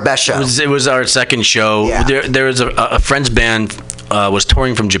wasn't our best show. It was our second show. Yeah. There was a friend's band was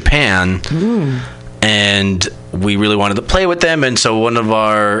touring from Japan, and we really wanted to play with them, and so one of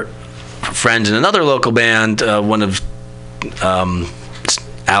our friends in another local band, one of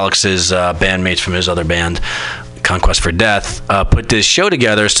Alex's bandmates from his other band, Conquest for Death, put this show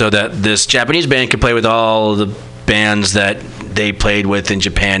together so that this Japanese band could play with all the bands that they played with in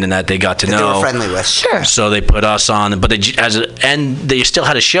Japan and that they got to know. They were friendly with. Sure. So they put us on, but they still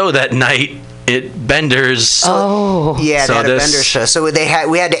had a show that night at Bender's. Oh. Yeah, So they had a this- vendor show. So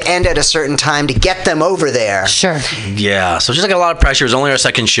we had to end at a certain time to get them over there. Sure. Yeah, so just like a lot of pressure. It was only our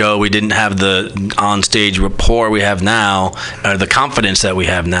second show. We didn't have the on-stage rapport we have now, or the confidence that we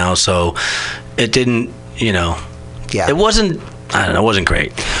have now. So it didn't, Yeah. it wasn't. I don't know. It wasn't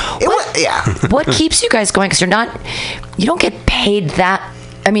great. It was, yeah. What keeps you guys going? Because you don't get paid that.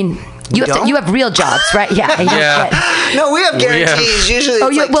 I mean, you have real jobs, right? Yeah. You don't Yeah. get- No, we have guarantees. Usually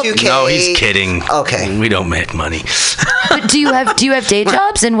it's like 2K. No, he's kidding. Okay. We don't make money. But do you have day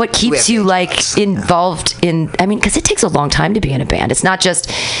jobs? And what keeps you involved in? I mean, because it takes a long time to be in a band. It's not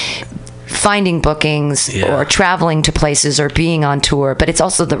just finding bookings or traveling to places or being on tour, but it's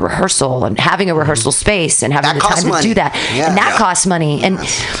also the rehearsal and having a rehearsal space and having That the costs time money. to do that. Yeah. And that costs money. And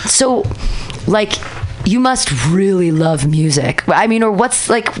so, like, you must really love music. I mean, or what's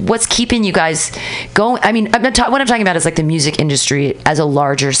keeping you guys going? I mean, what I'm talking about is like the music industry as a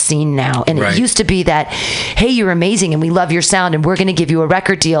larger scene now. And Right. it used to be that, hey, you're amazing and we love your sound and we're going to give you a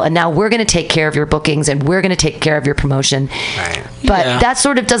record deal and now we're going to take care of your bookings and we're going to take care of your promotion. Right. But Yeah. that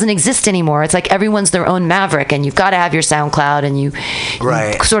sort of doesn't exist anymore. It's like everyone's their own maverick and you've got to have your SoundCloud and you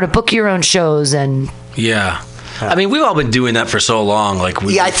sort of book your own shows and Yeah. I mean, we've all been doing that for so long. Like,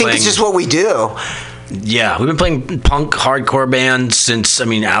 I think it's just what we do. Yeah, we've been playing punk hardcore bands since,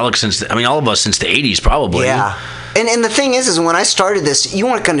 Alex, all of us since the 80s probably. Yeah. And the thing is when I started this, you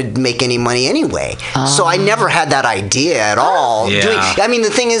weren't going to make any money anyway. So I never had that idea at all. Yeah. The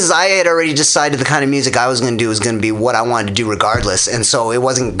thing is, I had already decided the kind of music I was going to do was going to be what I wanted to do regardless. And so it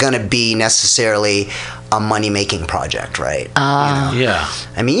wasn't going to be necessarily a money-making project, right? Yeah.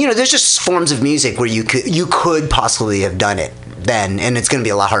 I mean, there's just forms of music where you could possibly have done it then, and it's going to be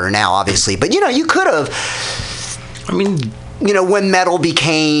a lot harder now, obviously. But, you could have. I mean, when metal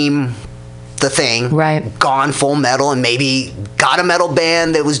became the thing, right, gone full metal and maybe got a metal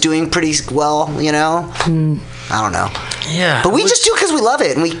band that was doing pretty well, I don't know. Yeah. But we just do because we love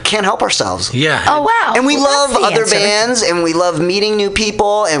it and we can't help ourselves. Yeah. oh wow. And we Well, love that's the other answer. bands and we love meeting new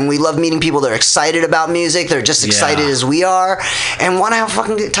people and we love meeting people that are excited about music. They're just excited as we are and want to have a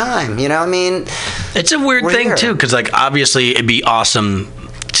fucking good time. It's a weird We're thing here. too, because obviously it'd be awesome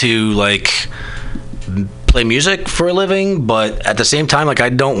to play music for a living, but at the same time, I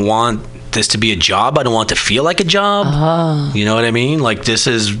don't want this to be a job. I don't want it to feel like a job. You know what I mean? This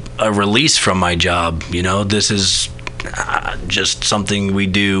is a release from my job. This is just something we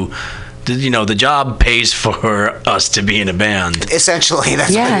do. The job pays for us to be in a band. Essentially,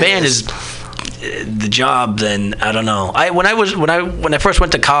 that's The what it band is the job. Then I don't know. When I first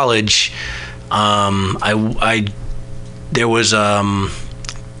went to college, there was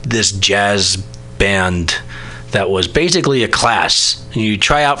this jazz band that was basically a class. You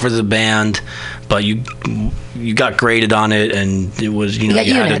try out for the band, but you got graded on it, and it was you had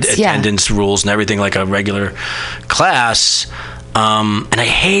units, attendance rules and everything like a regular class. And I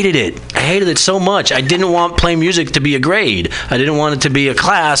hated it. I hated it so much. I didn't want playing music to be a grade. I didn't want it to be a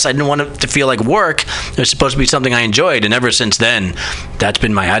class. I didn't want it to feel like work. It was supposed to be something I enjoyed. And ever since then, that's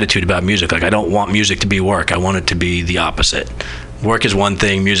been my attitude about music. I don't want music to be work. I want it to be the opposite. Work is one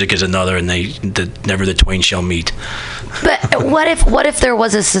thing, music is another, and never the twain shall meet. But what if there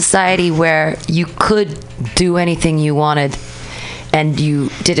was a society where you could do anything you wanted and you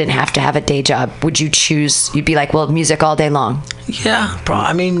didn't have to have a day job? Would you choose? You'd be like, well, music all day long. Yeah,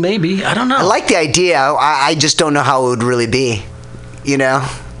 maybe. I don't know. I like the idea. I just don't know how it would really be,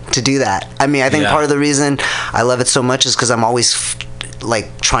 to do that. I think part of the reason I love it so much is because I'm always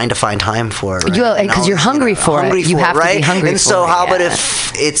trying to find time for it. Right? Because you're hungry for it. You have to be hungry for it. And so how about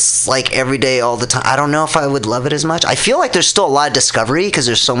if it's every day all the time? I don't know if I would love it as much. I feel like there's still a lot of discovery because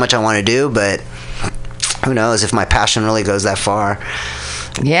there's so much I want to do, but who knows if my passion really goes that far.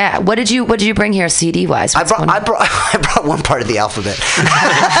 Yeah. What did you bring here CD wise? I brought one part of the alphabet.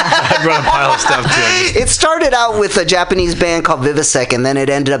 I brought a pile of stuff too. It started out with a Japanese band called Vivisec, and then it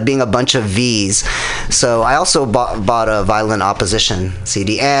ended up being a bunch of V's. So I also bought a Violent Opposition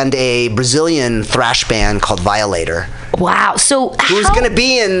CD and a Brazilian thrash band called Violator. Wow. So who's going to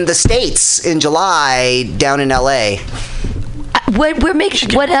be in the States in July down in LA?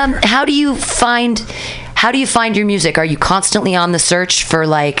 How do you find your music? Are you constantly on the search for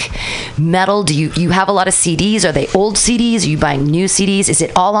metal? Do you have a lot of CDs? Are they old CDs? Are you buying new CDs? Is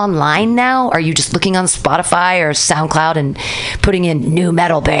it all online now? Are you just looking on Spotify or SoundCloud and putting in new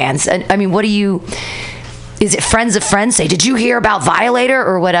metal bands? And is it friends of friends say, did you hear about Violator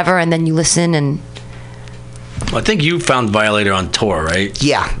or whatever? And then you listen and... Well, I think you found Violator on tour, right?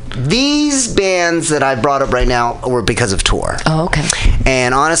 Yeah. These bands that I brought up right now were because of tour. Oh, okay.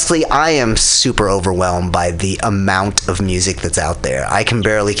 And honestly, I am super overwhelmed by the amount of music that's out there. I can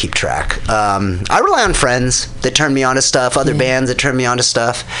barely keep track. I rely on friends that turn me on to stuff, other bands that turn me on to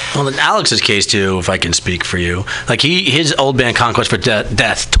stuff. Well, in Alex's case too, if I can speak for you, like his old band Conquest for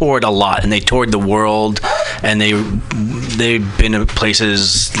Death toured a lot, and they toured the world, and they've been to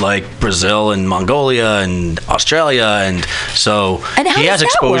places like Brazil and Mongolia and Australia, and so he has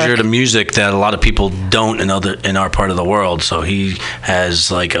exposure to music that a lot of people don't in our part of the world. So he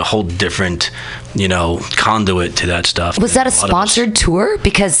has like a whole different, conduit to that stuff. Was that a sponsored tour?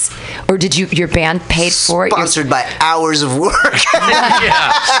 Or did your band paid for it? Sponsored by hours of work.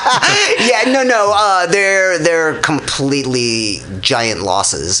 No. They're completely giant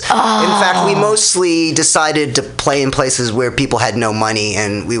losses. Oh. In fact, we mostly decided to play in places where people had no money,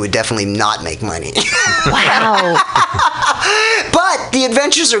 and we would definitely not make money. Wow. But the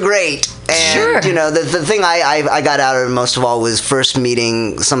adventures are great. And, sure. The thing I got out of it most of all was first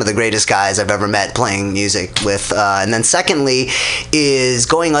meeting some of the greatest guys I've ever met playing music with. And then secondly is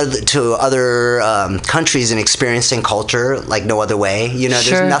going to other countries and experiencing culture like no other way.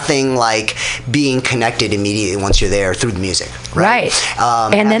 There's nothing like being connected immediately once you're there through the music. Right.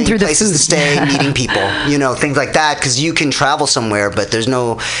 And then through the places food. to stay, meeting people, things like that, because you can travel somewhere, but there's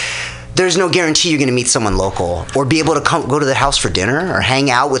no guarantee you're going to meet someone local or be able to go to their house for dinner or hang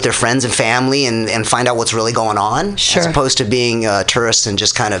out with their friends and family and find out what's really going on. Sure. As opposed to being a tourist and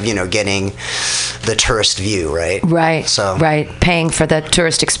just kind of, getting the tourist view, right? Right. So. Right. Paying for the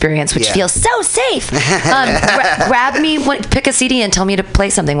tourist experience, which feels so safe. Grab me, pick a CD and tell me to play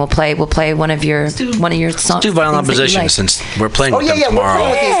something. We'll play one of your songs. Let's do Violent Opposition since we're playing with them tomorrow. We're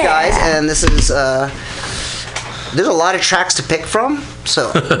playing with these guys, and this is... there's a lot of tracks to pick from,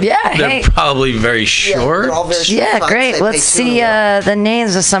 so they're probably very short. They're all very short, great. Let's see the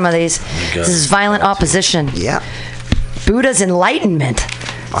names of some of these. This is Violent Opposition. Yeah. Buddha's Enlightenment.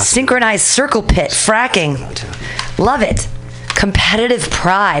 Awesome. Synchronized Circle Pit. Fracking. Love it. Competitive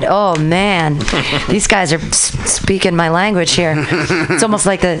Pride. Oh man, these guys are speaking my language here. It's almost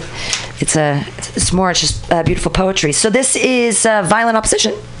like it's just beautiful poetry. So this is Violent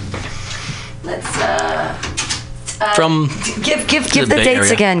Opposition. Let's from give the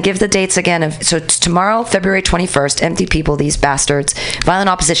dates again. Give the dates again. So it's tomorrow, February 21st. Empty People, These Bastards. Violent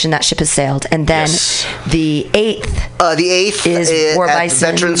Opposition. That ship has sailed. And then the 8th. The 8th is War at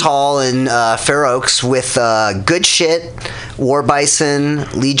Bison. Veterans Hall in Fair Oaks with Good Shit, War Bison,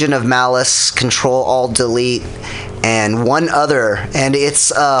 Legion of Malice, Control Alt Delete, and one other, and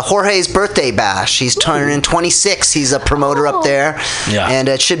it's Jorge's birthday bash. He's turning 26. He's a promoter up there, and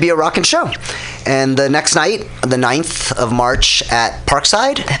it should be a rockin' show. And the next night, the 9th of March at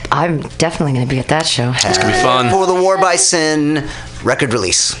Parkside. I'm definitely going to be at that show. It's going to be fun. For the War Bison record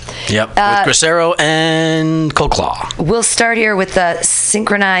release. Yep, with Gracero and Cold Claw. We'll start here with the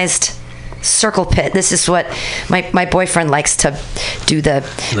synchronized circle pit. This is what my boyfriend likes to do, the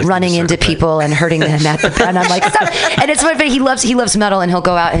running into people and hurting them at the, and I'm like, stop. And it's funny, but he loves metal, and he'll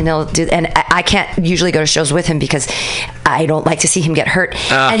go out and he'll do, and I can't usually go to shows with him because I don't like to see him get hurt.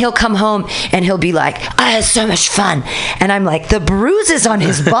 And he'll come home and he'll be like, I had so much fun, and I'm like, the bruises on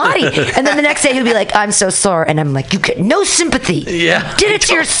his body. And then the next day he'll be like, I'm so sore, and I'm like, you get no sympathy. Yeah, you did it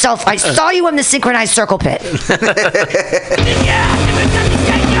to yourself. I saw you in the synchronized circle pit.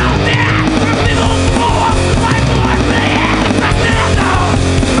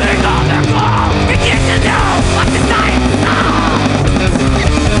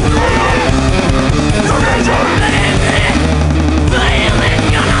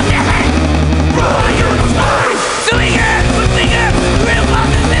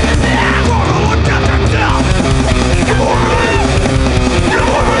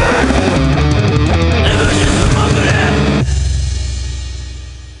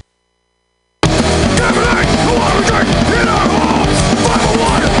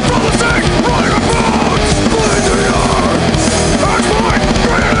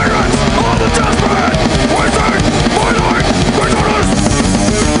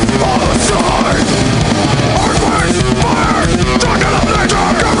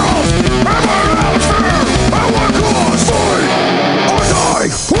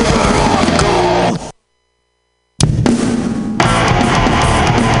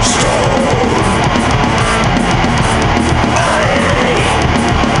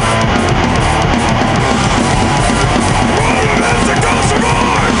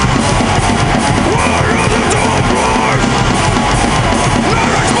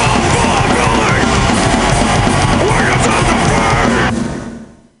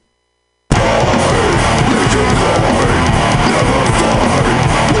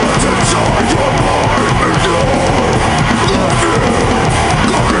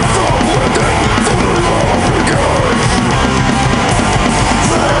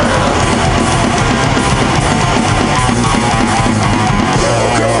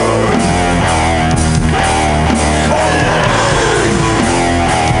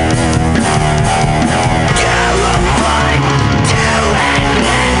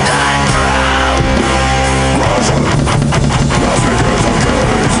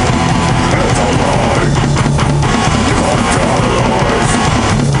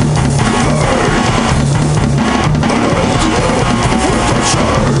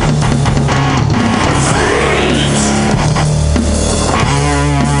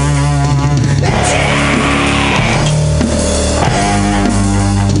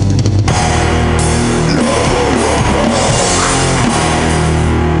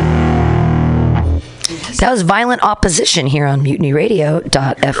 That was Violent Opposition here on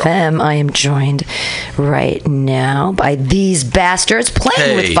MutinyRadio.fm. I am joined right now by these bastards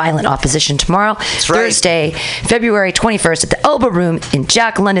playing with Violent Opposition tomorrow, Thursday, February 21st at the Elbow Room in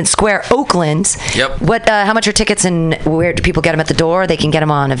Jack London Square, Oakland. Yep. What? How much are tickets and where do people get them at the door? They can get them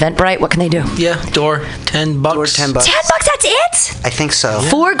on Eventbrite. What can they do? Yeah, door, $10. Door, $10. $10, that's it? I think so.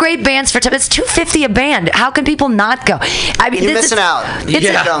 Yeah. 4 great bands for $10. It's $250 a band. How can people not go? I mean, you're missing out.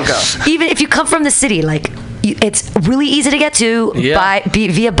 Don't go. Even if you come from the city, like, it's really easy to get to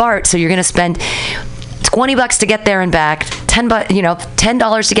via BART. So you're going to spend $20 to get there and back.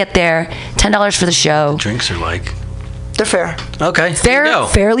 $10 to get there. $10 for the show. Drinks are like. They're fair. Okay. They're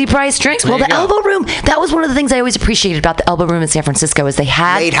fairly priced drinks. Well, the Elbow Room, that was one of the things I always appreciated about the Elbow Room in San Francisco is they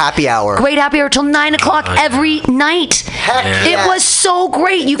had great happy hour till 9 o'clock every night. Heck it was so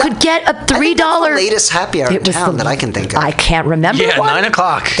great. You could get a $3. I think that's the latest happy hour in town that I can think of. I can't remember. Yeah, 9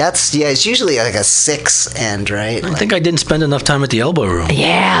 o'clock. It's usually like a 6 end, right? I think I didn't spend enough time at the Elbow Room.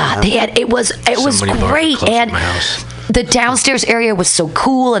 Yeah, it was great, and the downstairs area was so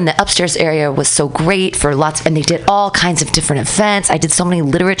cool, and the upstairs area was so great for lots. And they did all kinds of different events. I did so many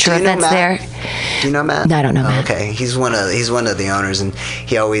literature events there. Do you know Matt? No, I don't know Matt. Okay, he's one of the owners, and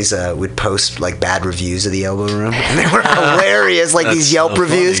he always would post like bad reviews of the Elbow Room, and they were hilarious. Like these Yelp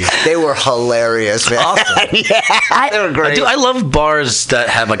reviews, they were hilarious, man. Awesome. They were great. I love bars that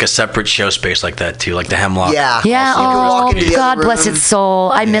have like a separate show space like that too, like the Hemlock. Yeah. Oh, God bless its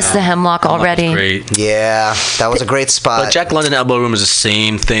soul. I miss the Hemlock already. Great. Yeah, that was a great spot. But Jack London Elbow Room is the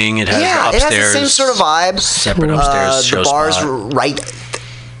same thing. It has upstairs. It has the same sort of vibe. Separate upstairs show the bars spot. right.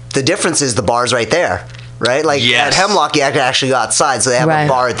 The difference is the bar's right there. Right? Like at Hemlock, you actually go outside, so they have a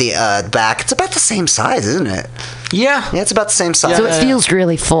bar at the back. It's about the same size, isn't it? Yeah. Yeah, it's about the same size. So it feels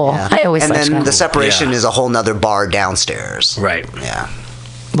really full. Yeah. I always and liked then that. the separation is a whole nother bar downstairs. Right. Yeah.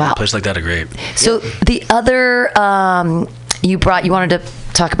 Wow. Places like that are great. So the other you wanted to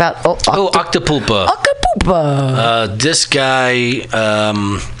talk about Octopulpa. Octopulpa. This guy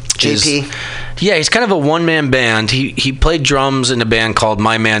JP. Yeah, he's kind of a one-man band. He played drums in a band called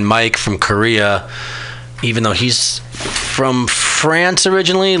My Man Mike from Korea, even though he's from France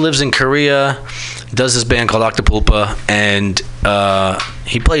originally, lives in Korea, does this band called Octopulpa, and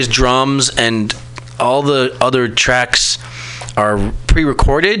he plays drums, and all the other tracks are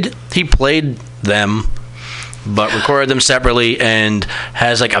pre-recorded. He played them, but recorded them separately, and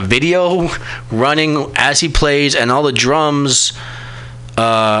has like a video running as he plays, and all the drums,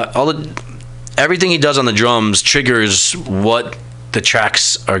 everything he does on the drums triggers what the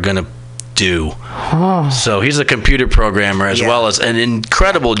tracks are gonna do. So he's a computer programmer as well as an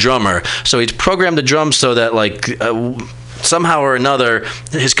incredible drummer. So he's programmed the drums so that like somehow or another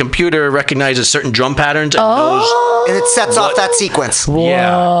his computer recognizes certain drum patterns and knows, and it sets off that sequence.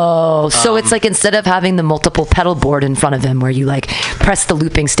 Whoa. So it's like instead of having the multiple pedal board in front of him where you like press the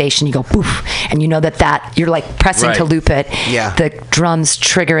looping station, you go poof, and you know that you're like pressing to loop it. Yeah. The drums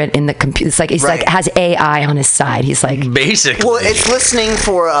trigger it in the computer. It's like like has AI on his side. He's like basically. Well, it's listening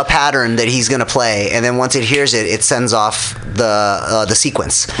for a pattern that he's going to play, and then once it hears it, it sends off the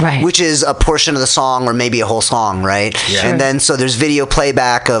sequence, which is a portion of the song or maybe a whole song, right? Yeah. And then so there's video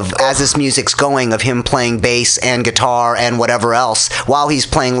playback of as this music's going of him playing bass and guitar and whatever else while he's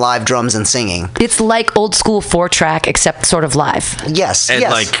playing live drums and singing. It's like old school 4-track except sort of live. Yes. And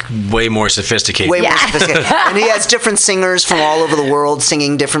like way more sophisticated. Way more sophisticated. And he has different singers from all over the world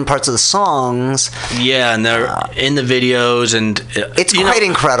singing different parts of the songs. Yeah, and they're in the videos, and it's quite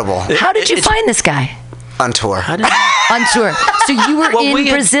incredible. How did you find this guy? On tour. On tour. So you were in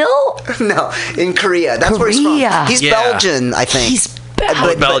Brazil? No, in Korea. That's where he's from. He's Belgian, I think. He's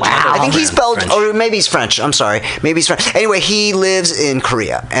Belgian. I think he's Belgian, French. or maybe he's French. I'm sorry, maybe he's French. Anyway, he lives in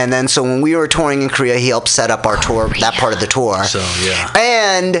Korea, and then so when we were touring in Korea, he helped set up our tour, that part of the tour. So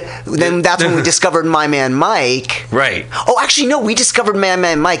and then that's when we discovered My Man Mike. Right. Oh, actually, no, we discovered My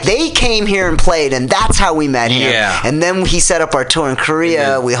Man Mike. They came here and played, and that's how we met him. Yeah. And then he set up our tour in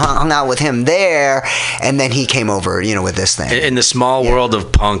Korea. We hung out with him there, and then he came over, with this thing. In the small world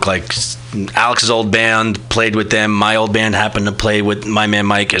of punk, like Alex's old band played with them. My old band happened to play with My Man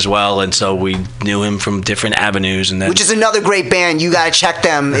Mike as well, and so we knew him from different avenues. And then, which is another great band. You gotta check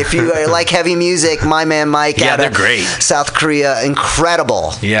them if you like heavy music. My Man Mike. Yeah, they're great. South Korea,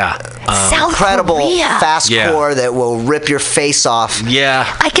 incredible. Yeah. incredible Korea. fastcore that will rip your face off. Yeah.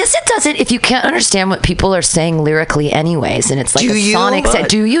 I guess it doesn't if you can't understand what people are saying lyrically anyways, and it's like Do a you? sonic set.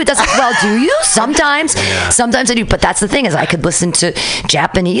 Do you? It doesn't. Well, do you? Sometimes. Sometimes I do. But that's the thing is I could listen to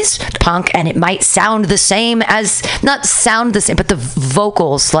Japanese punk and it might sound the same as, not sound the same, but the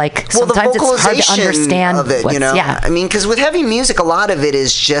vocals, like sometimes it's hard to understand of it, Yeah. I mean, because with heavy music, a lot of it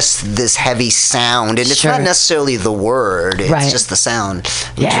is just this heavy sound, and it's not necessarily the word; it's just the sound.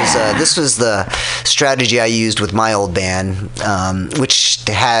 This was the strategy I used with my old band, which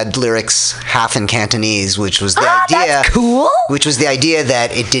had lyrics half in Cantonese, which was the idea. That's cool. Which was the idea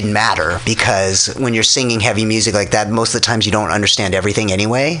that it didn't matter because when you're singing heavy music like that, most of the times you don't understand everything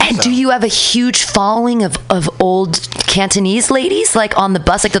anyway. And do you have a huge following of old Cantonese ladies, like on the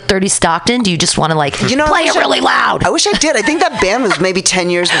bus, like the 30 Stockton? Do you just want to like play it really loud? I wish I did. I think that band was maybe 10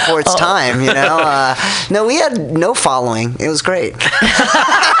 years before its time, No, we had no following. It was great.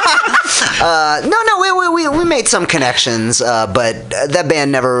 We made some connections, but that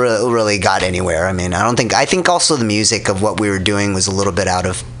band never really got anywhere. I mean, I think also the music of what we were doing was a little bit out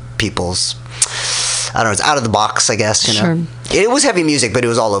of people's, I don't know, it's out of the box, I guess, Sure. It was heavy music, but it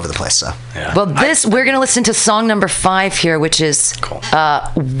was all over the place, so. Yeah. Well, we're going to listen to song number 5 here, which is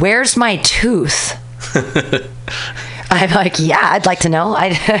Where's My Tooth? I'm like, I'd like to know.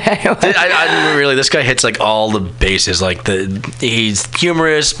 I really, this guy hits like all the bases. Like he's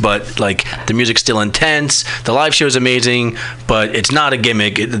humorous, but like the music's still intense. The live show is amazing, but it's not a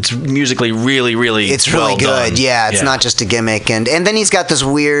gimmick. It's musically really, really. It's really good. Done. Yeah, it's not just a gimmick, and then he's got this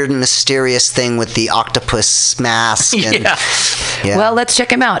weird, mysterious thing with the octopus mask. And, yeah. Well, let's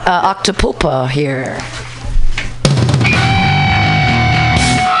check him out. Octopulpa here.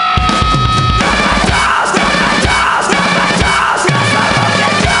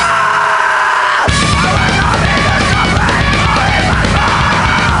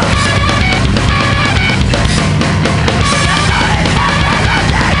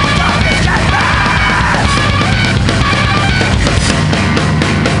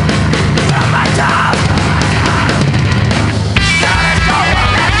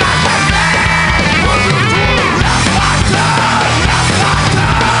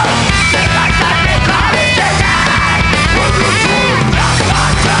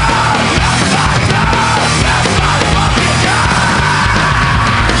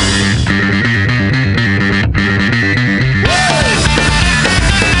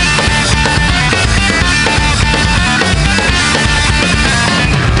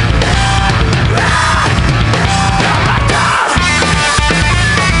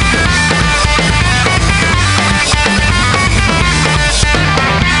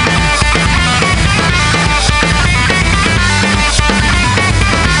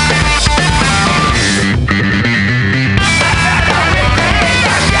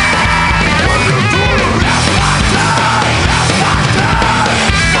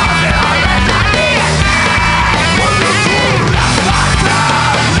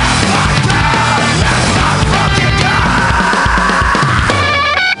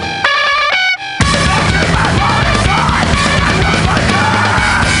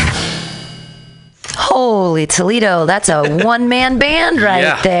 Toledo, that's a one-man band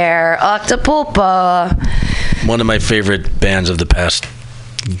right there. Octopulpa. One of my favorite bands of the past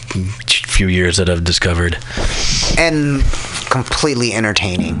few years that I've discovered. And completely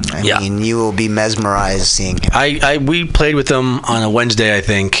entertaining. I mean, you will be mesmerized seeing him. We played with him on a Wednesday, I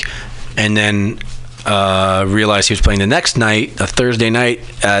think, and then realized he was playing the next night, a Thursday night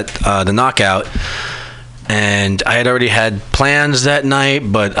at the Knockout. And I had already had plans that night,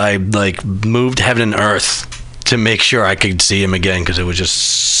 but I moved heaven and earth to make sure I could see him again because it was just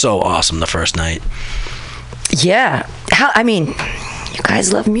so awesome the first night. Yeah, I mean, you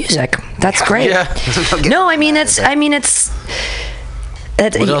guys love music. That's great. Yeah. No, I mean it's. What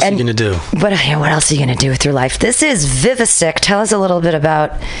else are you gonna do? What else are you gonna do with your life? This is Vivisic. Tell us a little bit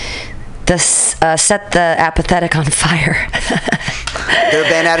about this. Set the Apathetic on fire. They're a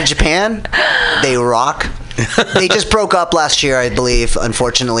band out of Japan. They rock. They just broke up last year, I believe,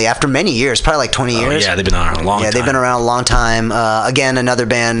 unfortunately, after many years, probably like 20 years. Yeah, they've been around a long time. Yeah, they've been around a long time. Again, another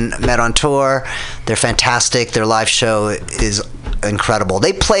band met on tour. They're fantastic. Their live show is incredible.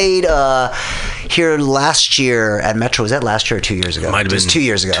 They played here last year at Metro. Was that last year or 2 years ago? Might have been 2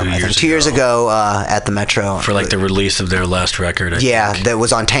 years ago. 2 years ago at the Metro. For like the release of their last record, I think. That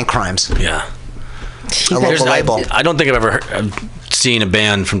was on Tank Crimes. Yeah. A local label. I don't think I've ever seen a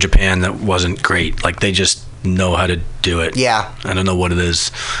band from Japan that wasn't great. Like, they just know how to do it. Yeah. I don't know what it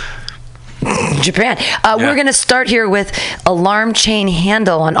is. Japan. We're going to start here with Alarm Chain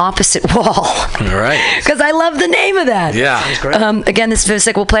Handle on Opposite Wall. All right. Because I love the name of that. Yeah. That's great. Again, this is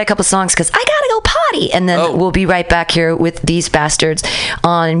Vivisec. We'll play a couple songs because I got to go potty. And then we'll be right back here with these bastards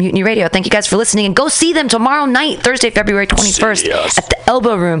on Mutiny Radio. Thank you guys for listening. And go see them tomorrow night, Thursday, February 21st at the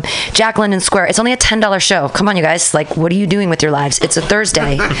Elbow Room, Jack London Square. It's only a $10 show. Come on, you guys. Like, what are you doing with your lives? It's a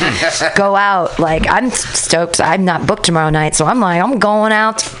Thursday. Go out. Like, I'm stoked. I'm not booked tomorrow night, so I'm like, I'm going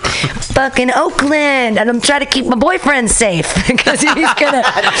out fucking Oakland, and I'm trying to keep my boyfriend safe because he's gonna.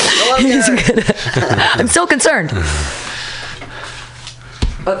 I'm so concerned.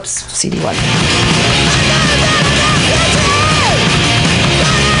 Oops, CD1.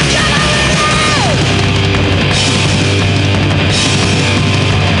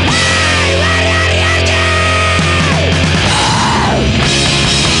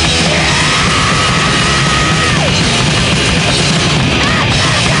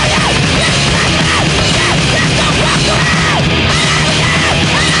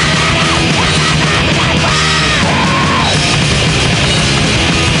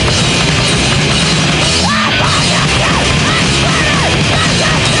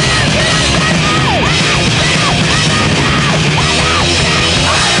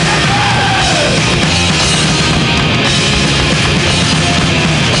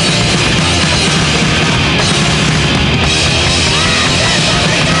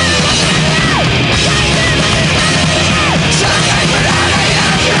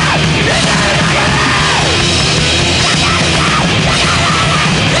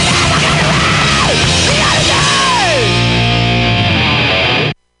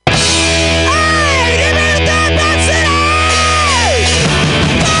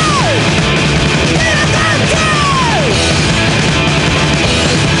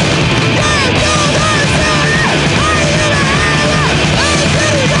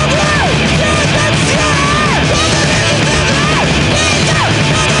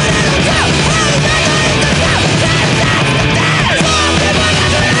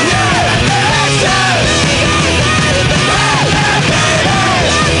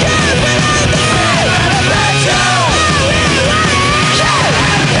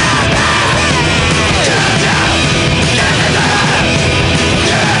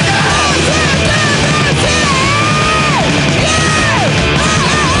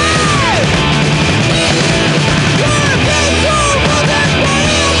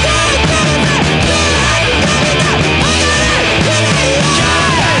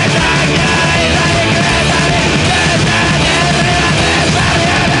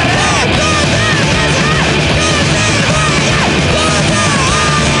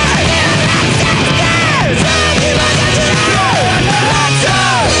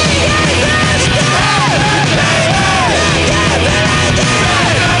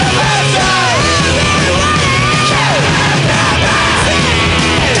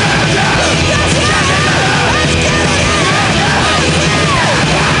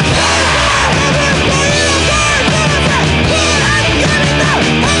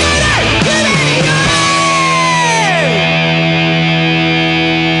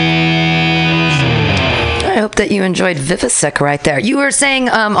 That you enjoyed Vivisec right there. You were saying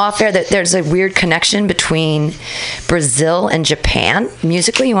off air that there's a weird connection between Brazil and Japan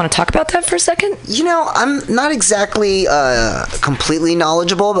musically. You want to talk about that for a second? You know, I'm not exactly completely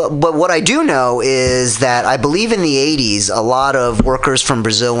knowledgeable, but what I do know is that I believe in the 80s, a lot of workers from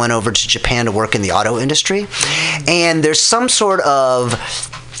Brazil went over to Japan to work in the auto industry. And there's some sort of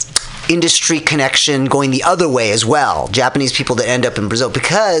industry connection going the other way as well. Japanese people that end up in Brazil,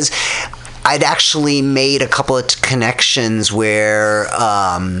 because I'd actually made a couple of connections where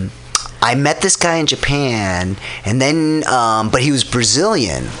I met this guy in Japan, and then, but he was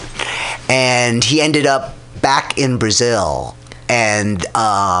Brazilian, and he ended up back in Brazil. And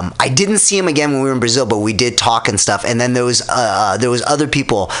I didn't see him again when we were in Brazil, but we did talk and stuff. And then there was other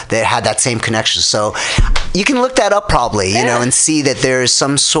people that had that same connection. So you can look that up probably, you know, and see that there's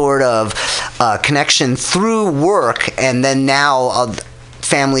some sort of connection through work, and then now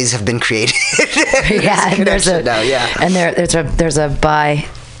families have been created. Yeah, and there's a bi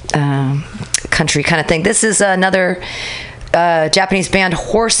country kind of thing. This is another Japanese band,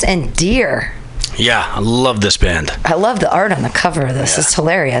 Horse and Deer. Yeah, I love this band. I love the art on the cover of this. It's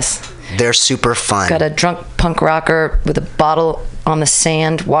hilarious. They're super fun. Got a drunk punk rocker with a bottle on the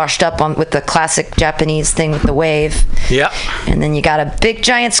sand, washed up on with the classic Japanese thing with the wave. Yeah. And then you got a big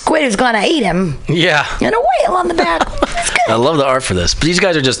giant squid who's gonna eat him. Yeah. And a whale on the back. That's good. I love the art for this. But these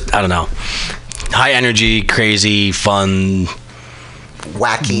guys are just, I don't know, high energy, crazy, fun,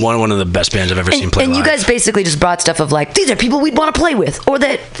 wacky. One of the best bands I've ever seen play live. And you guys basically just brought stuff of like, these are people we'd want to play with, or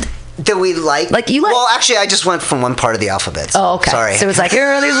that That we like? Like you like? Well, actually, I just went from one part of the alphabet. Oh, okay. Sorry. So it's like, here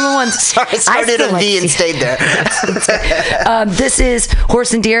are these are the ones. Sorry, I started at V and stayed there. This is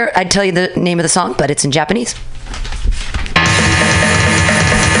Horse and Deer. I'd tell you the name of the song, but it's in Japanese.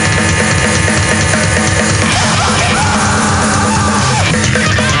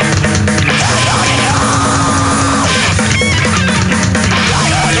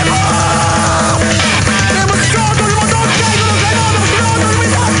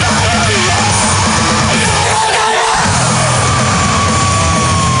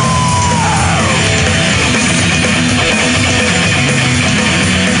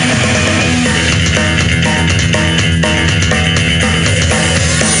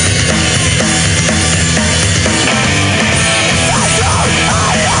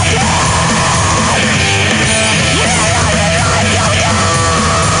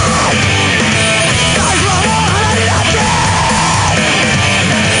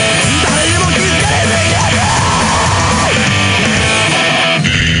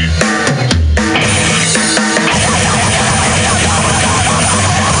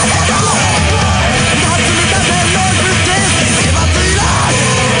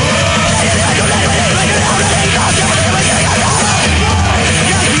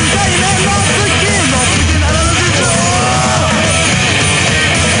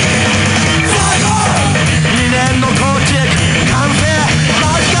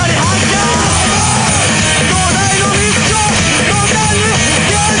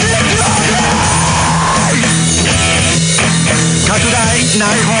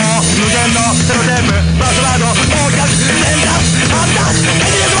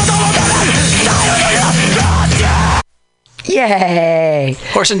 Yay!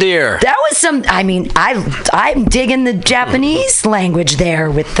 Horse and Deer. That was some. I mean, I'm digging the Japanese language there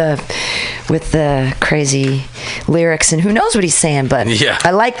with the crazy lyrics and who knows what he's saying, but yeah.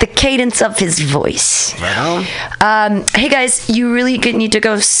 I like the cadence of his voice. Right on. Hey guys, you really need to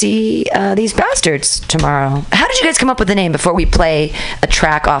go see these bastards tomorrow. How did you guys come up with the name before we play a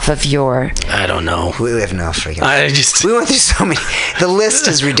track off of your? I don't know. We have no freaking. We went through so many. The list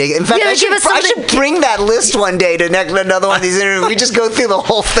is ridiculous. In fact, Yeah, I should bring that list one day to another one of these interviews. We just go through the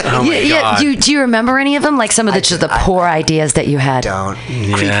whole thing. Oh my God. Do you remember any of them? Like some of the poor ideas that you had. Don't.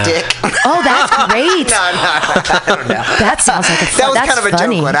 Yeah. Creep dick. Oh, that's great. No, I don't know. That sounds like a fun. That was That's kind of a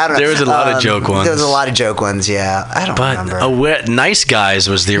funny. joke one. I don't know. There was a lot of joke ones. There was a lot of joke ones. Yeah, I don't remember. Nice Guys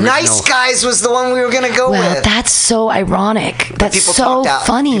was the original. Nice Guys was the one we were gonna go Well, with. that's so ironic. That's so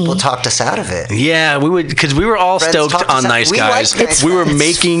funny. People talked us out of it. Yeah, we would, because we were all Friends stoked talked on us out. Nice We Guys. liked Nice We were Guys.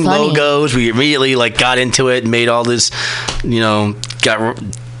 making funny. logos. We immediately got into it, made all this, got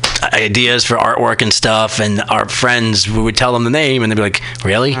ideas for artwork and stuff. And our friends, we would tell them the name, and they'd be like,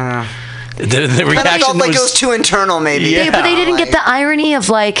 "Really?" The Kind of reaction felt like it was too internal, maybe. Yeah. But they didn't get the irony of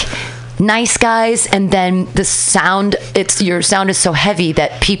like Nice Guys, and then the sound. Your sound is so heavy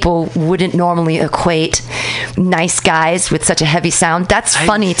that people wouldn't normally equate Nice Guys with such a heavy sound. That's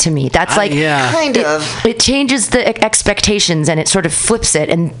funny to me. That's Kind of. It changes the expectations and it sort of flips it,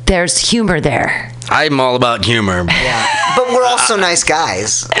 and there's humor there. I'm all about humor. Yeah, but we're also nice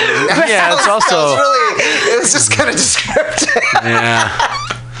guys. Yeah, it's also. It was just kind of descriptive. Yeah.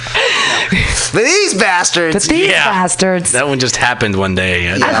 But these bastards. Bastards. That one just happened one day.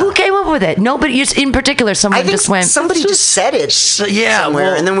 Who came up with it? Nobody. In particular, someone I think just went. somebody just said it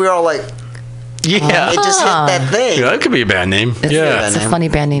somewhere, and then we were all like, Yeah. it just hit that thing. Yeah, that could be a band name. It's a funny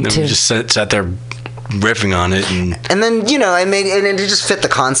band name Then too. we just sat there riffing on it, And then, and it just fit the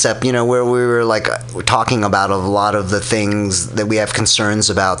concept, where we were like talking about a lot of the things that we have concerns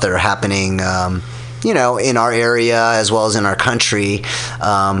about that are happening, in our area as well as in our country.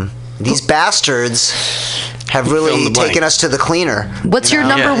 These bastards have really taken us to the cleaner. What's your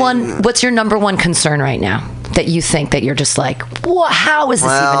number one? What's your number one concern right now that you think that you're just like, how is this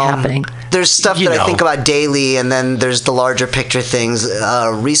even happening? There's stuff that I think about daily, and then there's the larger picture things.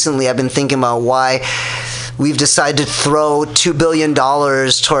 Recently, I've been thinking about why we've decided to throw $2 billion to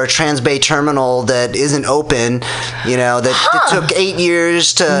our Transbay terminal that isn't open, that it took 8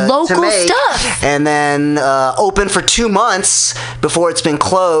 years to make. Stuff. And then open for 2 months before it's been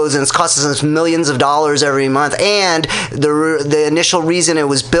closed, and it's costing us millions of dollars every month. And the initial reason it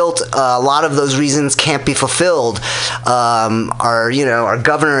was built, a lot of those reasons can't be fulfilled. Our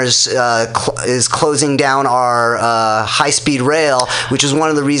governor is closing down our high-speed rail, which is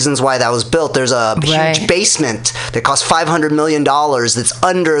one of the reasons why that was built. There's a huge base basement that costs $500 million that's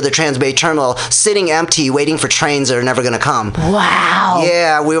under the Transbay Terminal, sitting empty, waiting for trains that are never going to come. Wow.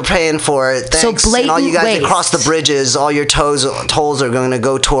 Yeah, we were paying for it. Thanks. So blatant and all you guys waste. that cross the bridges, all your tolls are going to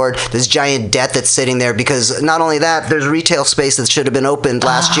go toward this giant debt that's sitting there, because not only that, there's retail space that should have been opened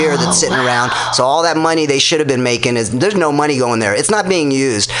last year that's sitting around. So all that money they should have been making, there's no money going there. It's not being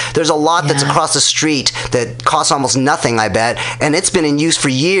used. There's a lot that's across the street that costs almost nothing, I bet, and it's been in use for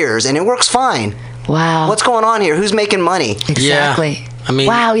years, and it works fine. Wow. What's going on here? Who's making money? Exactly. Yeah. I mean,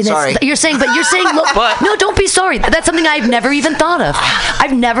 wow, sorry. You're saying, look, no, don't be sorry. That's something I've never even thought of.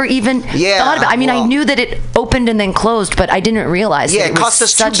 I've never even thought about. I mean, I knew that it opened and then closed, but I didn't realize. Yeah, it cost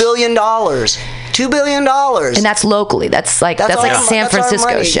us $2 billion. $2 billion. And that's locally. That's like San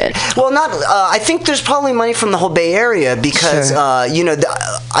Francisco shit. Well, not. I think there's probably money from the whole Bay Area because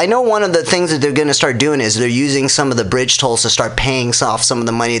I know one of the things that they're going to start doing is they're using some of the bridge tolls to start paying off some of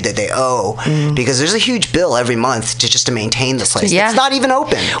the money that they owe, because there's a huge bill every month just to maintain the place. Yeah. It's not even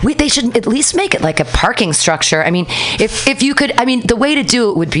open. They should at least make it like a parking structure. I mean, if you could, I mean, the way to do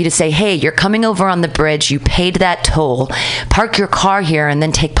it would be to say, hey, you're coming over on the bridge, you paid that toll, park your car here, and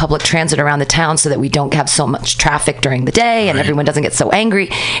then take public transit around the town so that we don't have so much traffic during the day and everyone doesn't get so angry.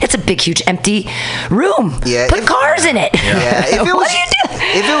 It's a big, huge, empty room. Yeah, put cars in it. Yeah,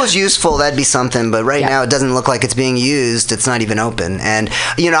 if it was useful, that'd be something. But right now, it doesn't look like it's being used. It's not even open. And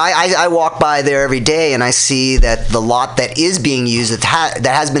I walk by there every day, and I see that the lot that is being used, that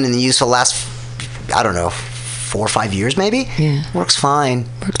has been in use for the last, I don't know, 4 or 5 years maybe. Yeah, works fine.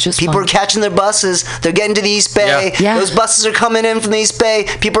 People are catching their buses. They're getting to the East Bay. Yeah. Those buses are coming in from the East Bay.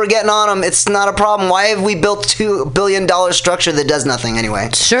 People are getting on them. It's not a problem. Why have we built $2 billion structure that does nothing anyway?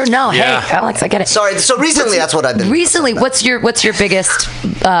 Sure. No. Yeah. Hey, Alex, I get it. Sorry. So recently, that's what I've been. Recently, what's your biggest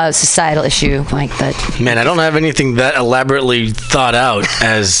societal issue like that? Man, I don't have anything that elaborately thought out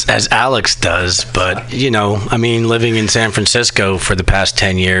as Alex does, but I mean, living in San Francisco for the past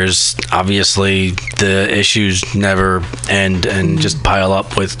 10 years, obviously the issues never end and just pile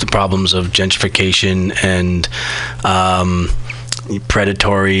up with the problems of gentrification and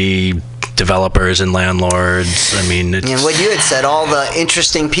predatory developers and landlords. I mean, and what you had said, all the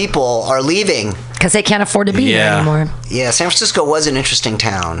interesting people are leaving because they can't afford to be here anymore. Yeah, San Francisco was an interesting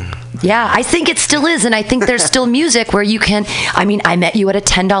town. Yeah, I think it still is, and I think there's still music where you can. I mean, I met you at a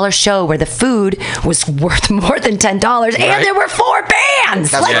 $10 show where the food was worth more than $10, and there were 4 bands.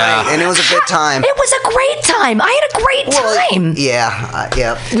 That's right, and it was a good time. It was a great time. I had a great time.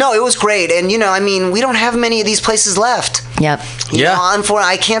 Yeah. No, it was great, and I mean, we don't have many of these places left. Yep.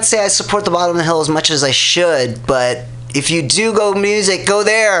 I can't say I support the bottom of the hill as much as I should, but if you do go music, go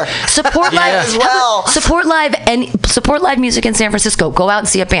there. Support live as well. Support live music in San Francisco. Go out and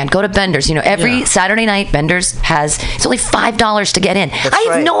see a band. Go to Bender's. Every Saturday night, Bender's it's only $5 to get in. I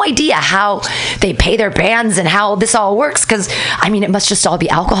have no idea how they pay their bands and how this all works, because I mean, it must just all be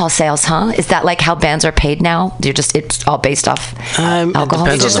alcohol sales, huh? Is that like how bands are paid now? It's all based off alcohol.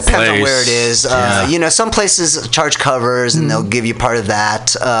 It just depends on where it is. Some places charge covers and they'll give you part of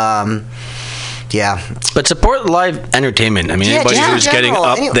that. Yeah, but support live entertainment. I mean, anybody who's getting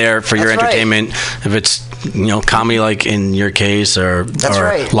up there for your entertainment, if it's comedy like in your case, or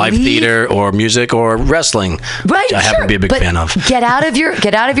live theater or music or wrestling, which I happen to be a big fan of. Get out of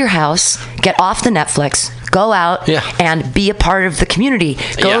your house, get off the Netflix, go out and be a part of the community.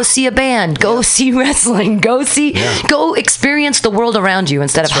 Go see a band, go see wrestling, go experience the world around you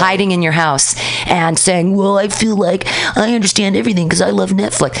instead of hiding in your house and saying, well, I feel like I understand everything because I love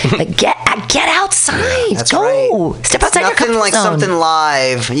Netflix. Like, get outside. Go. Step outside your comfort zone. Nothing like something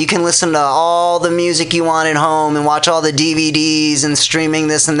live. You can listen to all the music you want at home and watch all the DVDs and streaming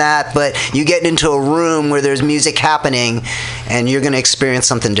this and that, but you get into a room where there's music happening and you're going to experience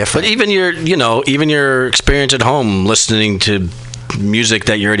something different. But even your experience at home listening to music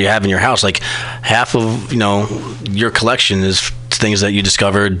that you already have in your house, like half of your collection is things that you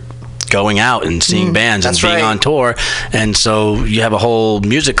discovered going out and seeing bands and being on tour, and so you have a whole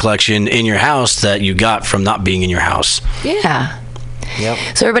music collection in your house that you got from not being in your house.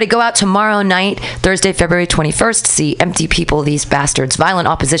 Yep. So everybody go out tomorrow night, Thursday, February 21st, see Empty People, These Bastards, Violent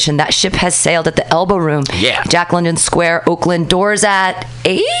Opposition. That ship has sailed at the Elbow Room. Yeah. Jack London Square, Oakland. Doors at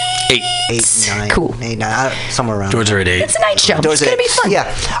 8? 9. Cool. 8, 9, somewhere around. Doors are at 8. It's a night show. It's going to be fun.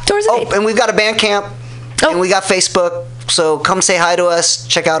 Yeah. Doors at 8. And we've got a Bandcamp. And we got Facebook. So come say hi to us.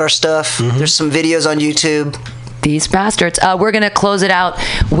 Check out our stuff. There's some videos on YouTube. These Bastards. We're going to close it out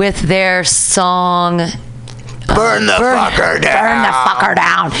with their song... Burn the fucker down. Burn the fucker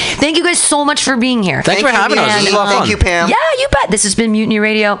down. Thank you guys so much for being here. Thanks for having us. This is a lot of fun. Thank you, Pam. Yeah, you bet. This has been Mutiny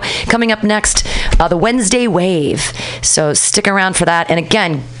Radio. Coming up next, the Wednesday Wave. So stick around for that. And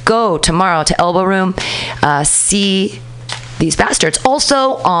again, go tomorrow to Elbow Room, see these bastards.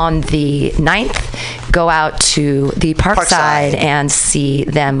 Also on the 9th, go out to the Parkside and see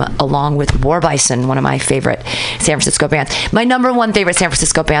them along with War Bison, one of my favorite San Francisco bands. My number one favorite San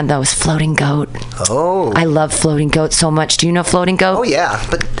Francisco band, though, is Floating Goat. Oh. I love Floating Goat so much. Do you know Floating Goat? Oh, yeah.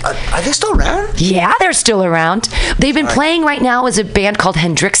 But are they still around? Yeah, they're still around. They've been playing right now as a band called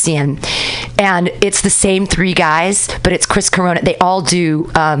Hendrixian. And it's the same 3 guys, but it's Chris Corona. They all do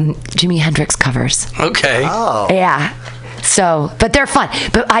Jimi Hendrix covers. Okay. Oh. Yeah. So, but they're fun.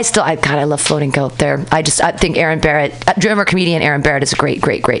 But I love Floating Goat. I think Aaron Barrett, drummer-comedian Aaron Barrett is a great,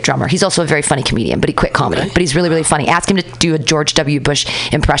 great, great drummer. He's also a very funny comedian, but he quit comedy. But he's really, really funny. Ask him to do a George W. Bush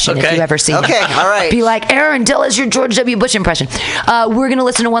impression if you ever see him. Okay, all right. Be like, Aaron, tell us your George W. Bush impression. We're going to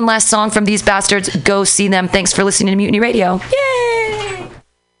listen to one last song from these bastards. Go see them. Thanks for listening to Mutiny Radio. Yay!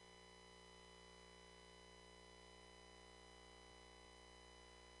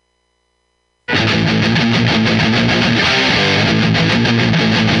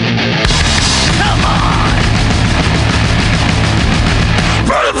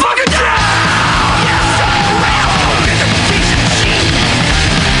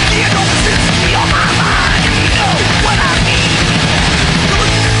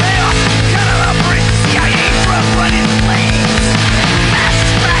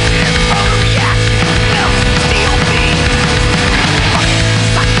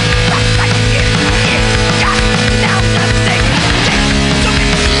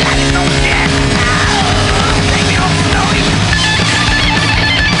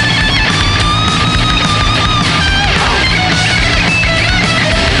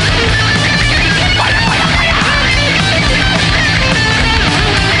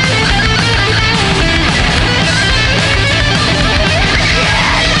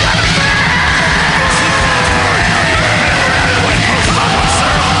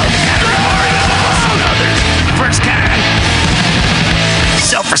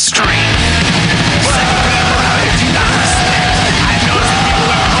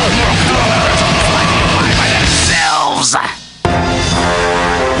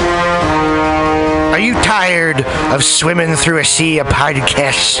 Of swimming through a sea of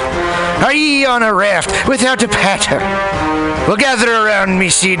podcasts? Are ye on a raft without a paddle? Well, gather around me,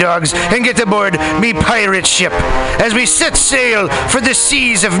 sea dogs, and get aboard me pirate ship as we set sail for the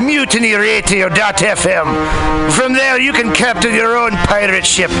seas of MutinyRadio.fm. From there, you can captain your own pirate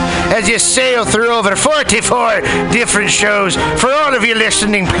ship as you sail through over 44 different shows for all of your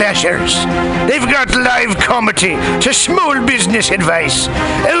listening pleasures. They've got live comedy to small business advice,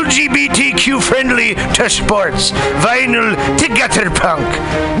 LGBTQ-friendly to sports, vinyl to gutter punk.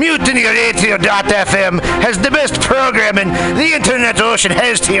 MutinyRadio.fm has the best programming the internet ocean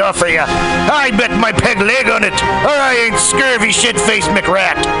has to offer you. I bet my peg leg on it, or I ain't scurvy shit-faced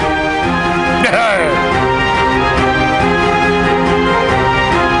McRat.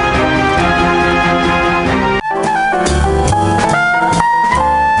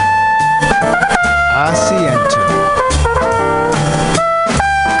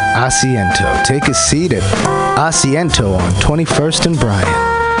 Asiento. Take a seat at Asiento on 21st and Bryant.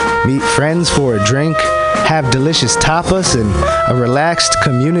 Meet friends for a drink, have delicious tapas, and a relaxed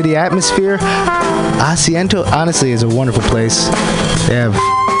community atmosphere. Asiento, honestly, is a wonderful place. They have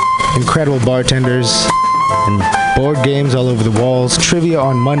incredible bartenders and board games all over the walls, trivia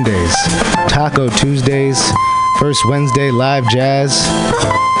on Mondays, Taco Tuesdays, First Wednesday, live jazz,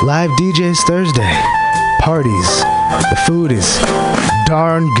 live DJs Thursday, parties. The food is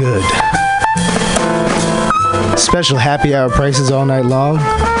darn good. Special happy hour prices all night long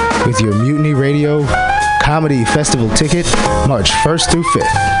with your Mutiny Radio Comedy Festival ticket, March 1st through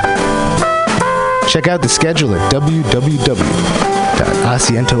 5th. Check out the schedule at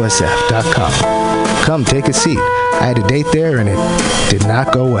www.asientosf.com. Come take a seat. I had a date there and it did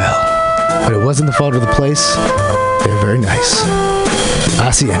not go well. But it wasn't the fault of the place. They're very nice.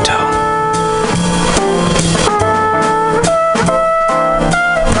 Asiento.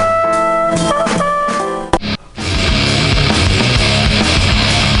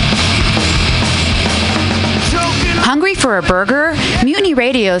 Hungry for a burger? Mutiny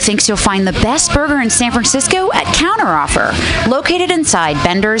Radio thinks you'll find the best burger in San Francisco at Counteroffer, located inside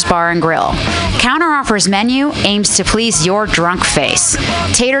Bender's Bar and Grill. Counteroffer's menu aims to please your drunk face.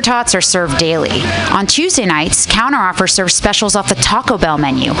 Tater tots are served daily. On Tuesday nights, Counteroffer serves specials off the Taco Bell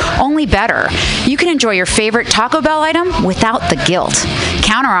menu, only better. You can enjoy your favorite Taco Bell item without the guilt.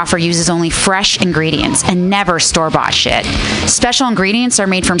 Counteroffer uses only fresh ingredients and never store-bought shit. Special ingredients are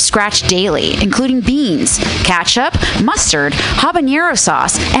made from scratch daily, including beans, ketchup, mustard, habanero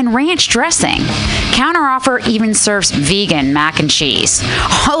sauce, and ranch dressing. Counteroffer even serves vegan mac and cheese.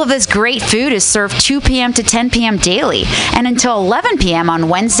 All of this great food is served 2 p.m. to 10 p.m. daily and until 11 p.m. on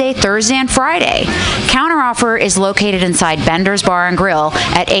Wednesday, Thursday, and Friday. Counteroffer is located inside Bender's Bar and Grill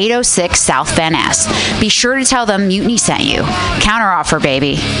at 806 South Van Ness. Be sure to tell them Mutiny sent you. Counteroffer,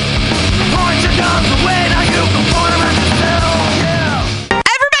 baby.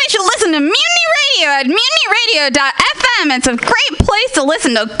 Everybody should listen to Mutiny Radio at mutinyradio.fm. It's a great place to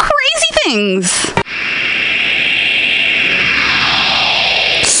listen to crazy things.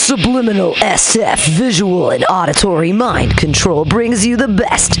 Subliminal SF visual and auditory mind control brings you the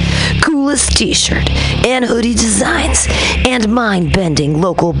best, coolest t-shirt and hoodie designs and mind-bending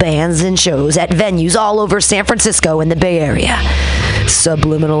local bands and shows at venues all over San Francisco and the Bay Area.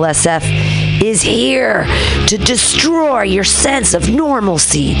 Subliminal SF is here to destroy your sense of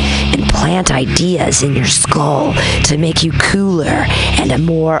normalcy and plant ideas in your skull to make you cooler and a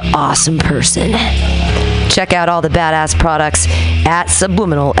more awesome person. Check out all the badass products at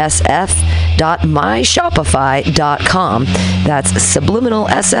subliminalsf.myshopify.com. That's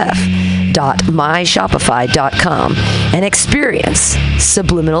subliminalsf.myshopify.com and experience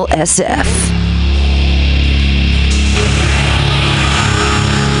Subliminal SF.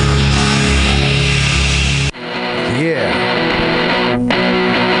 Yeah.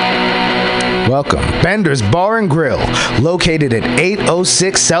 Welcome. Bender's Bar and Grill, located at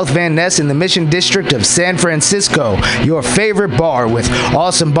 806 South Van Ness in the Mission District of San Francisco. Your favorite bar with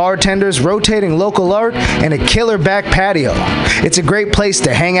awesome bartenders, rotating local art, and a killer back patio. It's a great place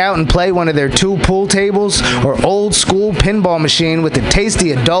to hang out and play one of their 2 pool tables or old school pinball machine with a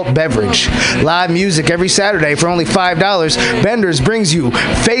tasty adult beverage. Live music every Saturday for only $5. Bender's brings you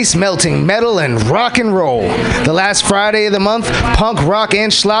face-melting metal and rock and roll. The last Friday of the month, punk, rock,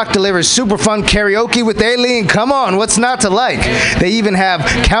 and schlock delivers super fun karaoke with Aileen. Come on, what's not to like? They even have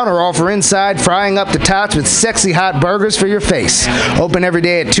Counteroffer inside, frying up the tots with sexy hot burgers for your face. Open every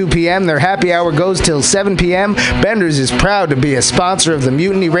day at 2 p.m. Their happy hour goes till 7 p.m. Bender's is proud to be a sponsor of the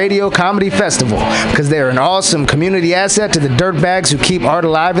Mutiny Radio Comedy Festival because they are an awesome community asset to the dirtbags who keep art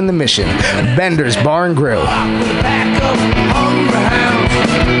alive in the Mission. Bender's Bar and Grill.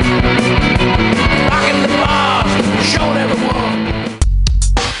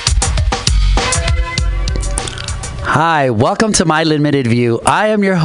 Hi, welcome to My Limited View. I am your